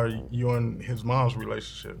 And how are you and his mom's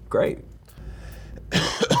relationship? Great.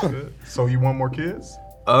 Good. So you want more kids?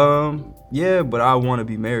 Yeah, but I want to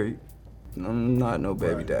be married. I'm not no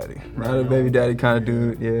baby daddy. Not a baby daddy kind of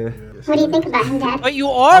dude, yeah. What do you think about him, Dad? But you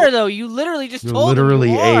are though. You literally just You're told literally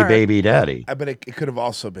him you a are. baby daddy. I bet it could have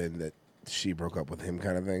also been that she broke up with him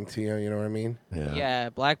kind of thing, Tia, you know what I mean? Yeah,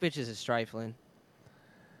 black bitches is trifling.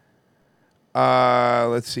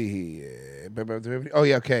 Let's see. Oh,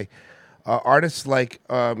 yeah, okay. Artists like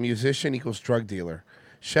musician equals drug dealer.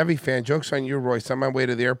 Chevy fan, joke's on you, Royce. On my way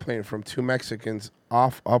to the airplane from two Mexicans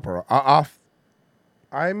off.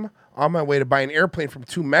 I'm on my way to buy an airplane from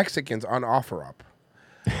two Mexicans on OfferUp.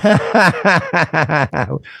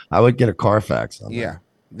 I would get a Carfax on Yeah,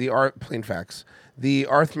 the plane fax. The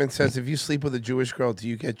Arthman says, if you sleep with a Jewish girl, do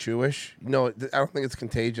you get Jewish? No, I don't think it's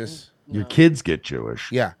contagious. that. Your kids get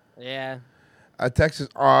Jewish. Yeah. Yeah.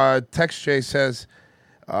 Text Jay says,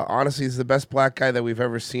 honestly, he's the best black guy that we've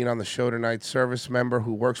ever seen on the show tonight. Service member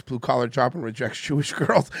who works blue collar job and rejects Jewish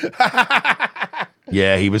girls.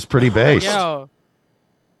 Yeah, he was pretty based. Yo.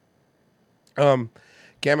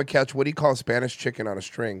 Gamma Couch, what do you call a Spanish chicken on a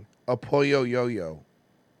string? A pollo yo-yo.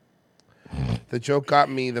 The joke got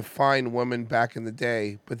me the fine women back in the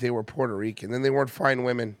day, but they were Puerto Rican. Then they weren't fine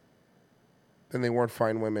women.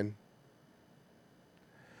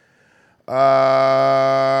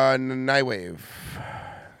 Nightwave.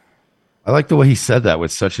 I like the way he said that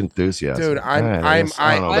with such enthusiasm. Dude, I did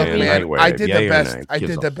the best. I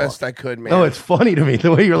did the best I could, man. No, it's funny to me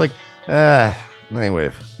the way you're like,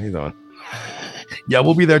 Nightwave. How you doing? Yeah,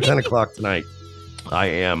 we'll be there 10 o'clock tonight. I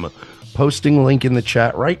am posting link in the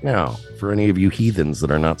chat right now for any of you heathens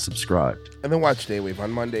that are not subscribed. And then watch Daywave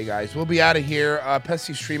on Monday, guys. We'll be out of here.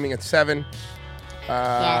 Pessy's streaming at 7.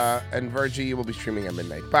 Yes. And Virgie will be streaming at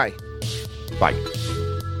midnight. Bye. Bye.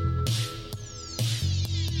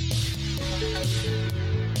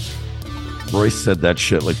 Royce said that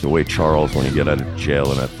shit like the way Charles when he get out of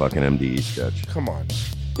jail in that fucking MDE sketch. Come on.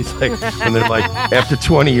 He's like, when they're like, after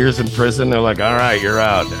 20 years in prison, they're like, all right, you're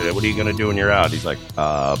out. What are you going to do when you're out? He's like,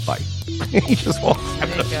 bye. He just walks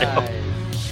out of jail.